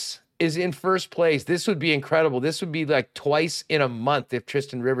space is in first place. This would be incredible. This would be like twice in a month if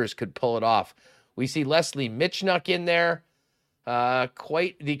Tristan Rivers could pull it off. We see Leslie Mitchnuck in there.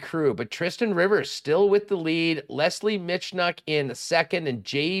 Quite the crew. But Tristan Rivers still with the lead. Leslie Mitchnuck in second and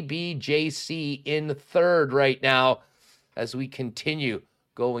JBJC in third right now as we continue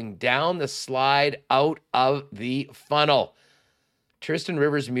going down the slide out of the funnel. Tristan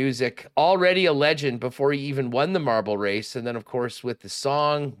Rivers Music, already a legend before he even won the marble race. And then, of course, with the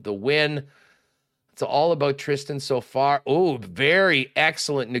song, the win, it's all about Tristan so far. Oh, very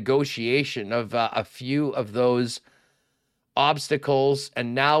excellent negotiation of a few of those obstacles.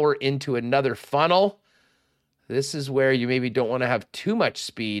 And now we're into another funnel. This is where you maybe don't want to have too much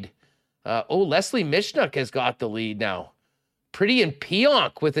speed. Leslie Mitchnuck has got the lead now. Pretty and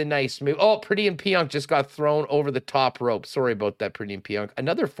Pionk with a nice move. Oh, Pretty and Pionk just got thrown over the top rope. Sorry about that, Pretty and Pionk.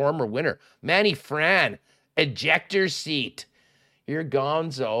 Another former winner. Manny Fran, ejector seat. Here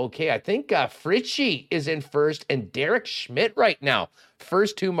Gonzo. Okay, I think Fritchie is in first and Derek Schmidt right now.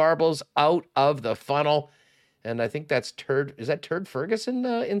 First two marbles out of the funnel. And I think that's Is that Turd Ferguson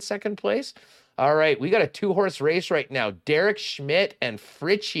in second place? All right, we got a two-horse race right now. Derek Schmidt and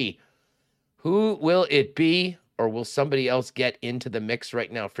Fritchie. Who will it be? Or will somebody else get into the mix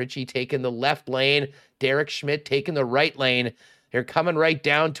right now? Fritchie taking the left lane. Derek Schmidt taking the right lane. They're coming right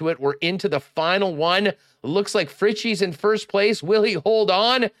down to it. We're into the final one. Looks like Fritchie's in first place. Will he hold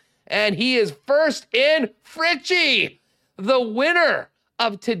on? And he is first in. Fritchie, the winner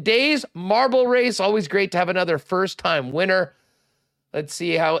of today's marble race. Always great to have another first-time winner. Let's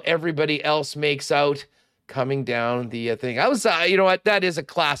see how everybody else makes out coming down the thing. I was, you know what? That is a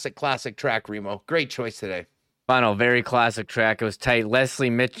classic track, Remo. Great choice today. Final, very classic track. It was tight. Leslie,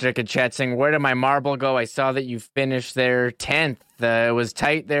 Mitchik, and Chetsing. Where did my marble go? I saw that you finished there 10th. It was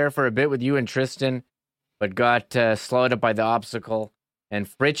tight there for a bit with you and Tristan, but got slowed up by the obstacle. And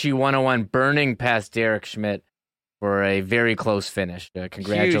Fritchie 101 burning past Derek Schmidt for a very close finish.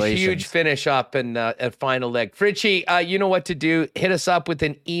 Congratulations. Huge finish up in at final leg. Fritchie, you know what to do. Hit us up with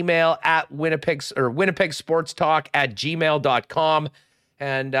an email at winnipegsportstalk@gmail.com.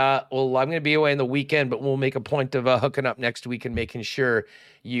 And I'm going to be away on the weekend, but we'll make a point of hooking up next week and making sure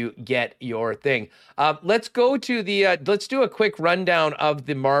you get your thing. Let's go to the, let's do a quick rundown of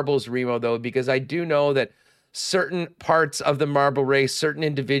the marbles, Remo, though, because I do know that certain parts of the marble race, certain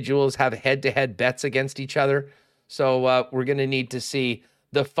individuals have head-to-head bets against each other. So we're going to need to see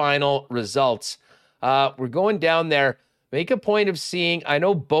the final results. We're going down there. Make a point of seeing, I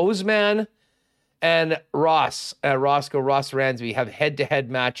know Bozeman and Ross Ransby have head-to-head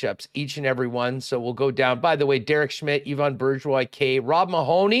matchups, each and every one. So we'll go down. By the way, Derek Schmidt, Yvonne Bourgeois, K, Rob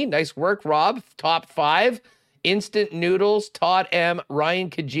Mahoney. Nice work, Rob. Top 5. Instant Noodles, Todd M, Ryan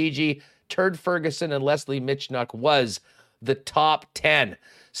Kijiji, Turd Ferguson, and Leslie Mitchnuck was the top 10.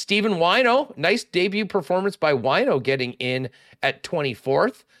 Stephen Wino, nice debut performance by Wino, getting in at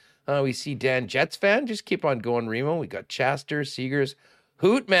 24th. We see Dan Jets fan. Just keep on going, Remo. We got Chaster, Seegers,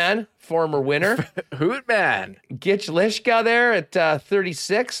 Hootman, former winner. Hootman. Gitch Lishka there at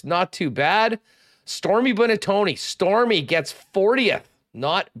 36. Not too bad. Stormy Bonatoni. Stormy gets 40th.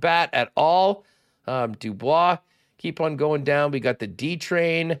 Not bad at all. Dubois, keep on going down. We got the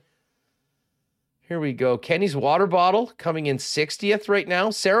D-Train. Here we go. Kenny's Water Bottle coming in 60th right now.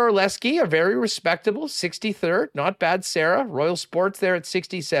 Sarah Orleski, a very respectable 63rd. Not bad, Sarah. Royal Sports there at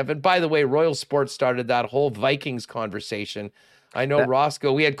 67. By the way, Royal Sports started that whole Vikings conversation. I know,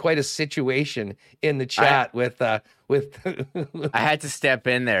 Roscoe, we had quite a situation in the chat with I had to step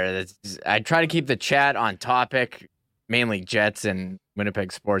in there. I try to keep the chat on topic, mainly Jets and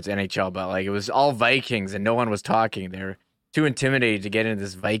Winnipeg Sports, NHL, but like it was all Vikings and no one was talking. They're too intimidated to get into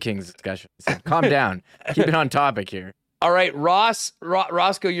this Vikings discussion. I said, calm down. Keep it on topic here. All right,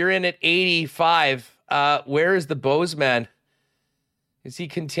 Roscoe, you're in at 85. Where is the Bozeman? Is he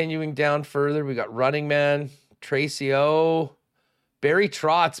continuing down further? We got Running Man, Tracy O, Barry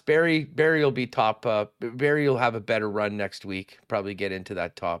Trotz. Barry will be top. Barry will have a better run next week. Probably get into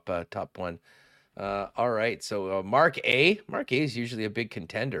that top one. All right, so Mark A. Mark A is usually a big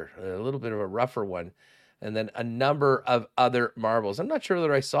contender, a little bit of a rougher one. And then a number of other marbles. I'm not sure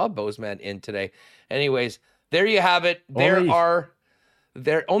whether I saw Bozeman in today. Anyways, there you have it. There are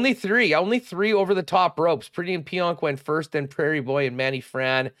only three over the top ropes. Pretty and Pionk went first, then Prairie Boy and Manny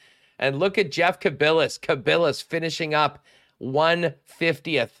Fran. And look at Jeff Kabilis finishing up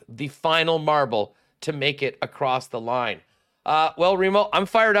 150th, the final marble to make it across the line. Well, Remo, I'm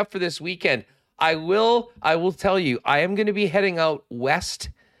fired up for this weekend. I will tell you, I am going to be heading out west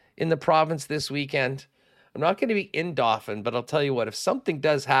in the province this weekend. I'm not going to be in Dauphin, but I'll tell you what, if something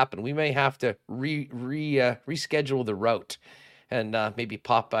does happen, we may have to reschedule the route and maybe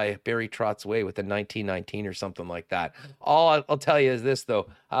pop by Barry Trott's way with a 1919 or something like that. All I'll tell you is this, though.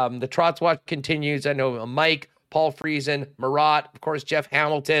 The Trotz Watch continues. I know Mike, Paul Friesen, Marat, of course, Jeff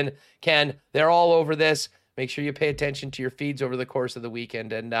Hamilton, Ken, they're all over this. Make sure you pay attention to your feeds over the course of the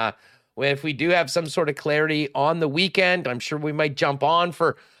weekend. And if we do have some sort of clarity on the weekend, I'm sure we might jump on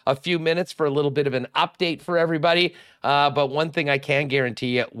for a few minutes for a little bit of an update for everybody. But one thing I can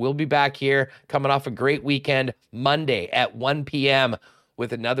guarantee you, we'll be back here coming off a great weekend Monday at 1 p.m.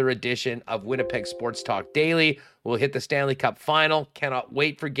 with another edition of Winnipeg Sports Talk Daily. We'll hit the Stanley Cup final. Cannot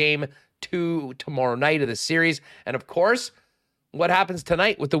wait for game 2 tomorrow night of the series. And of course, what happens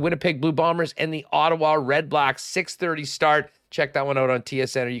tonight with the Winnipeg Blue Bombers and the Ottawa Red Blacks, 6:30 start. Check that one out on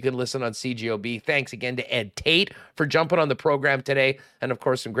TSN, or you can listen on CGOB. Thanks again to Ed Tait for jumping on the program today. And, of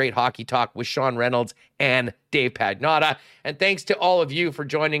course, some great hockey talk with Sean Reynolds and Dave Pagnotta. And thanks to all of you for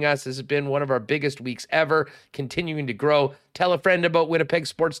joining us. This has been one of our biggest weeks ever, continuing to grow. Tell a friend about Winnipeg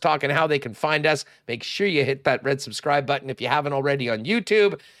Sports Talk and how they can find us. Make sure you hit that red subscribe button if you haven't already on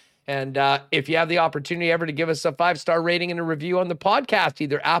YouTube. And if you have the opportunity ever to give us a 5-star rating and a review on the podcast,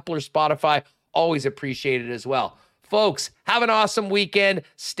 either Apple or Spotify, always appreciate it as well. Folks, have an awesome weekend.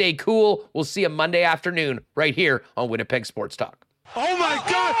 Stay cool. We'll see you Monday afternoon right here on Winnipeg Sports Talk. Oh, my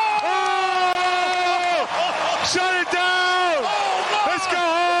God. Oh! Shut it down. Let's go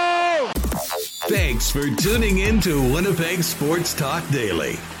home. Thanks for tuning in to Winnipeg Sports Talk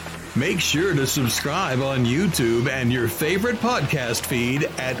Daily. Make sure to subscribe on YouTube and your favorite podcast feed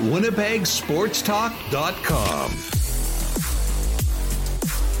at winnipegsportstalk.com.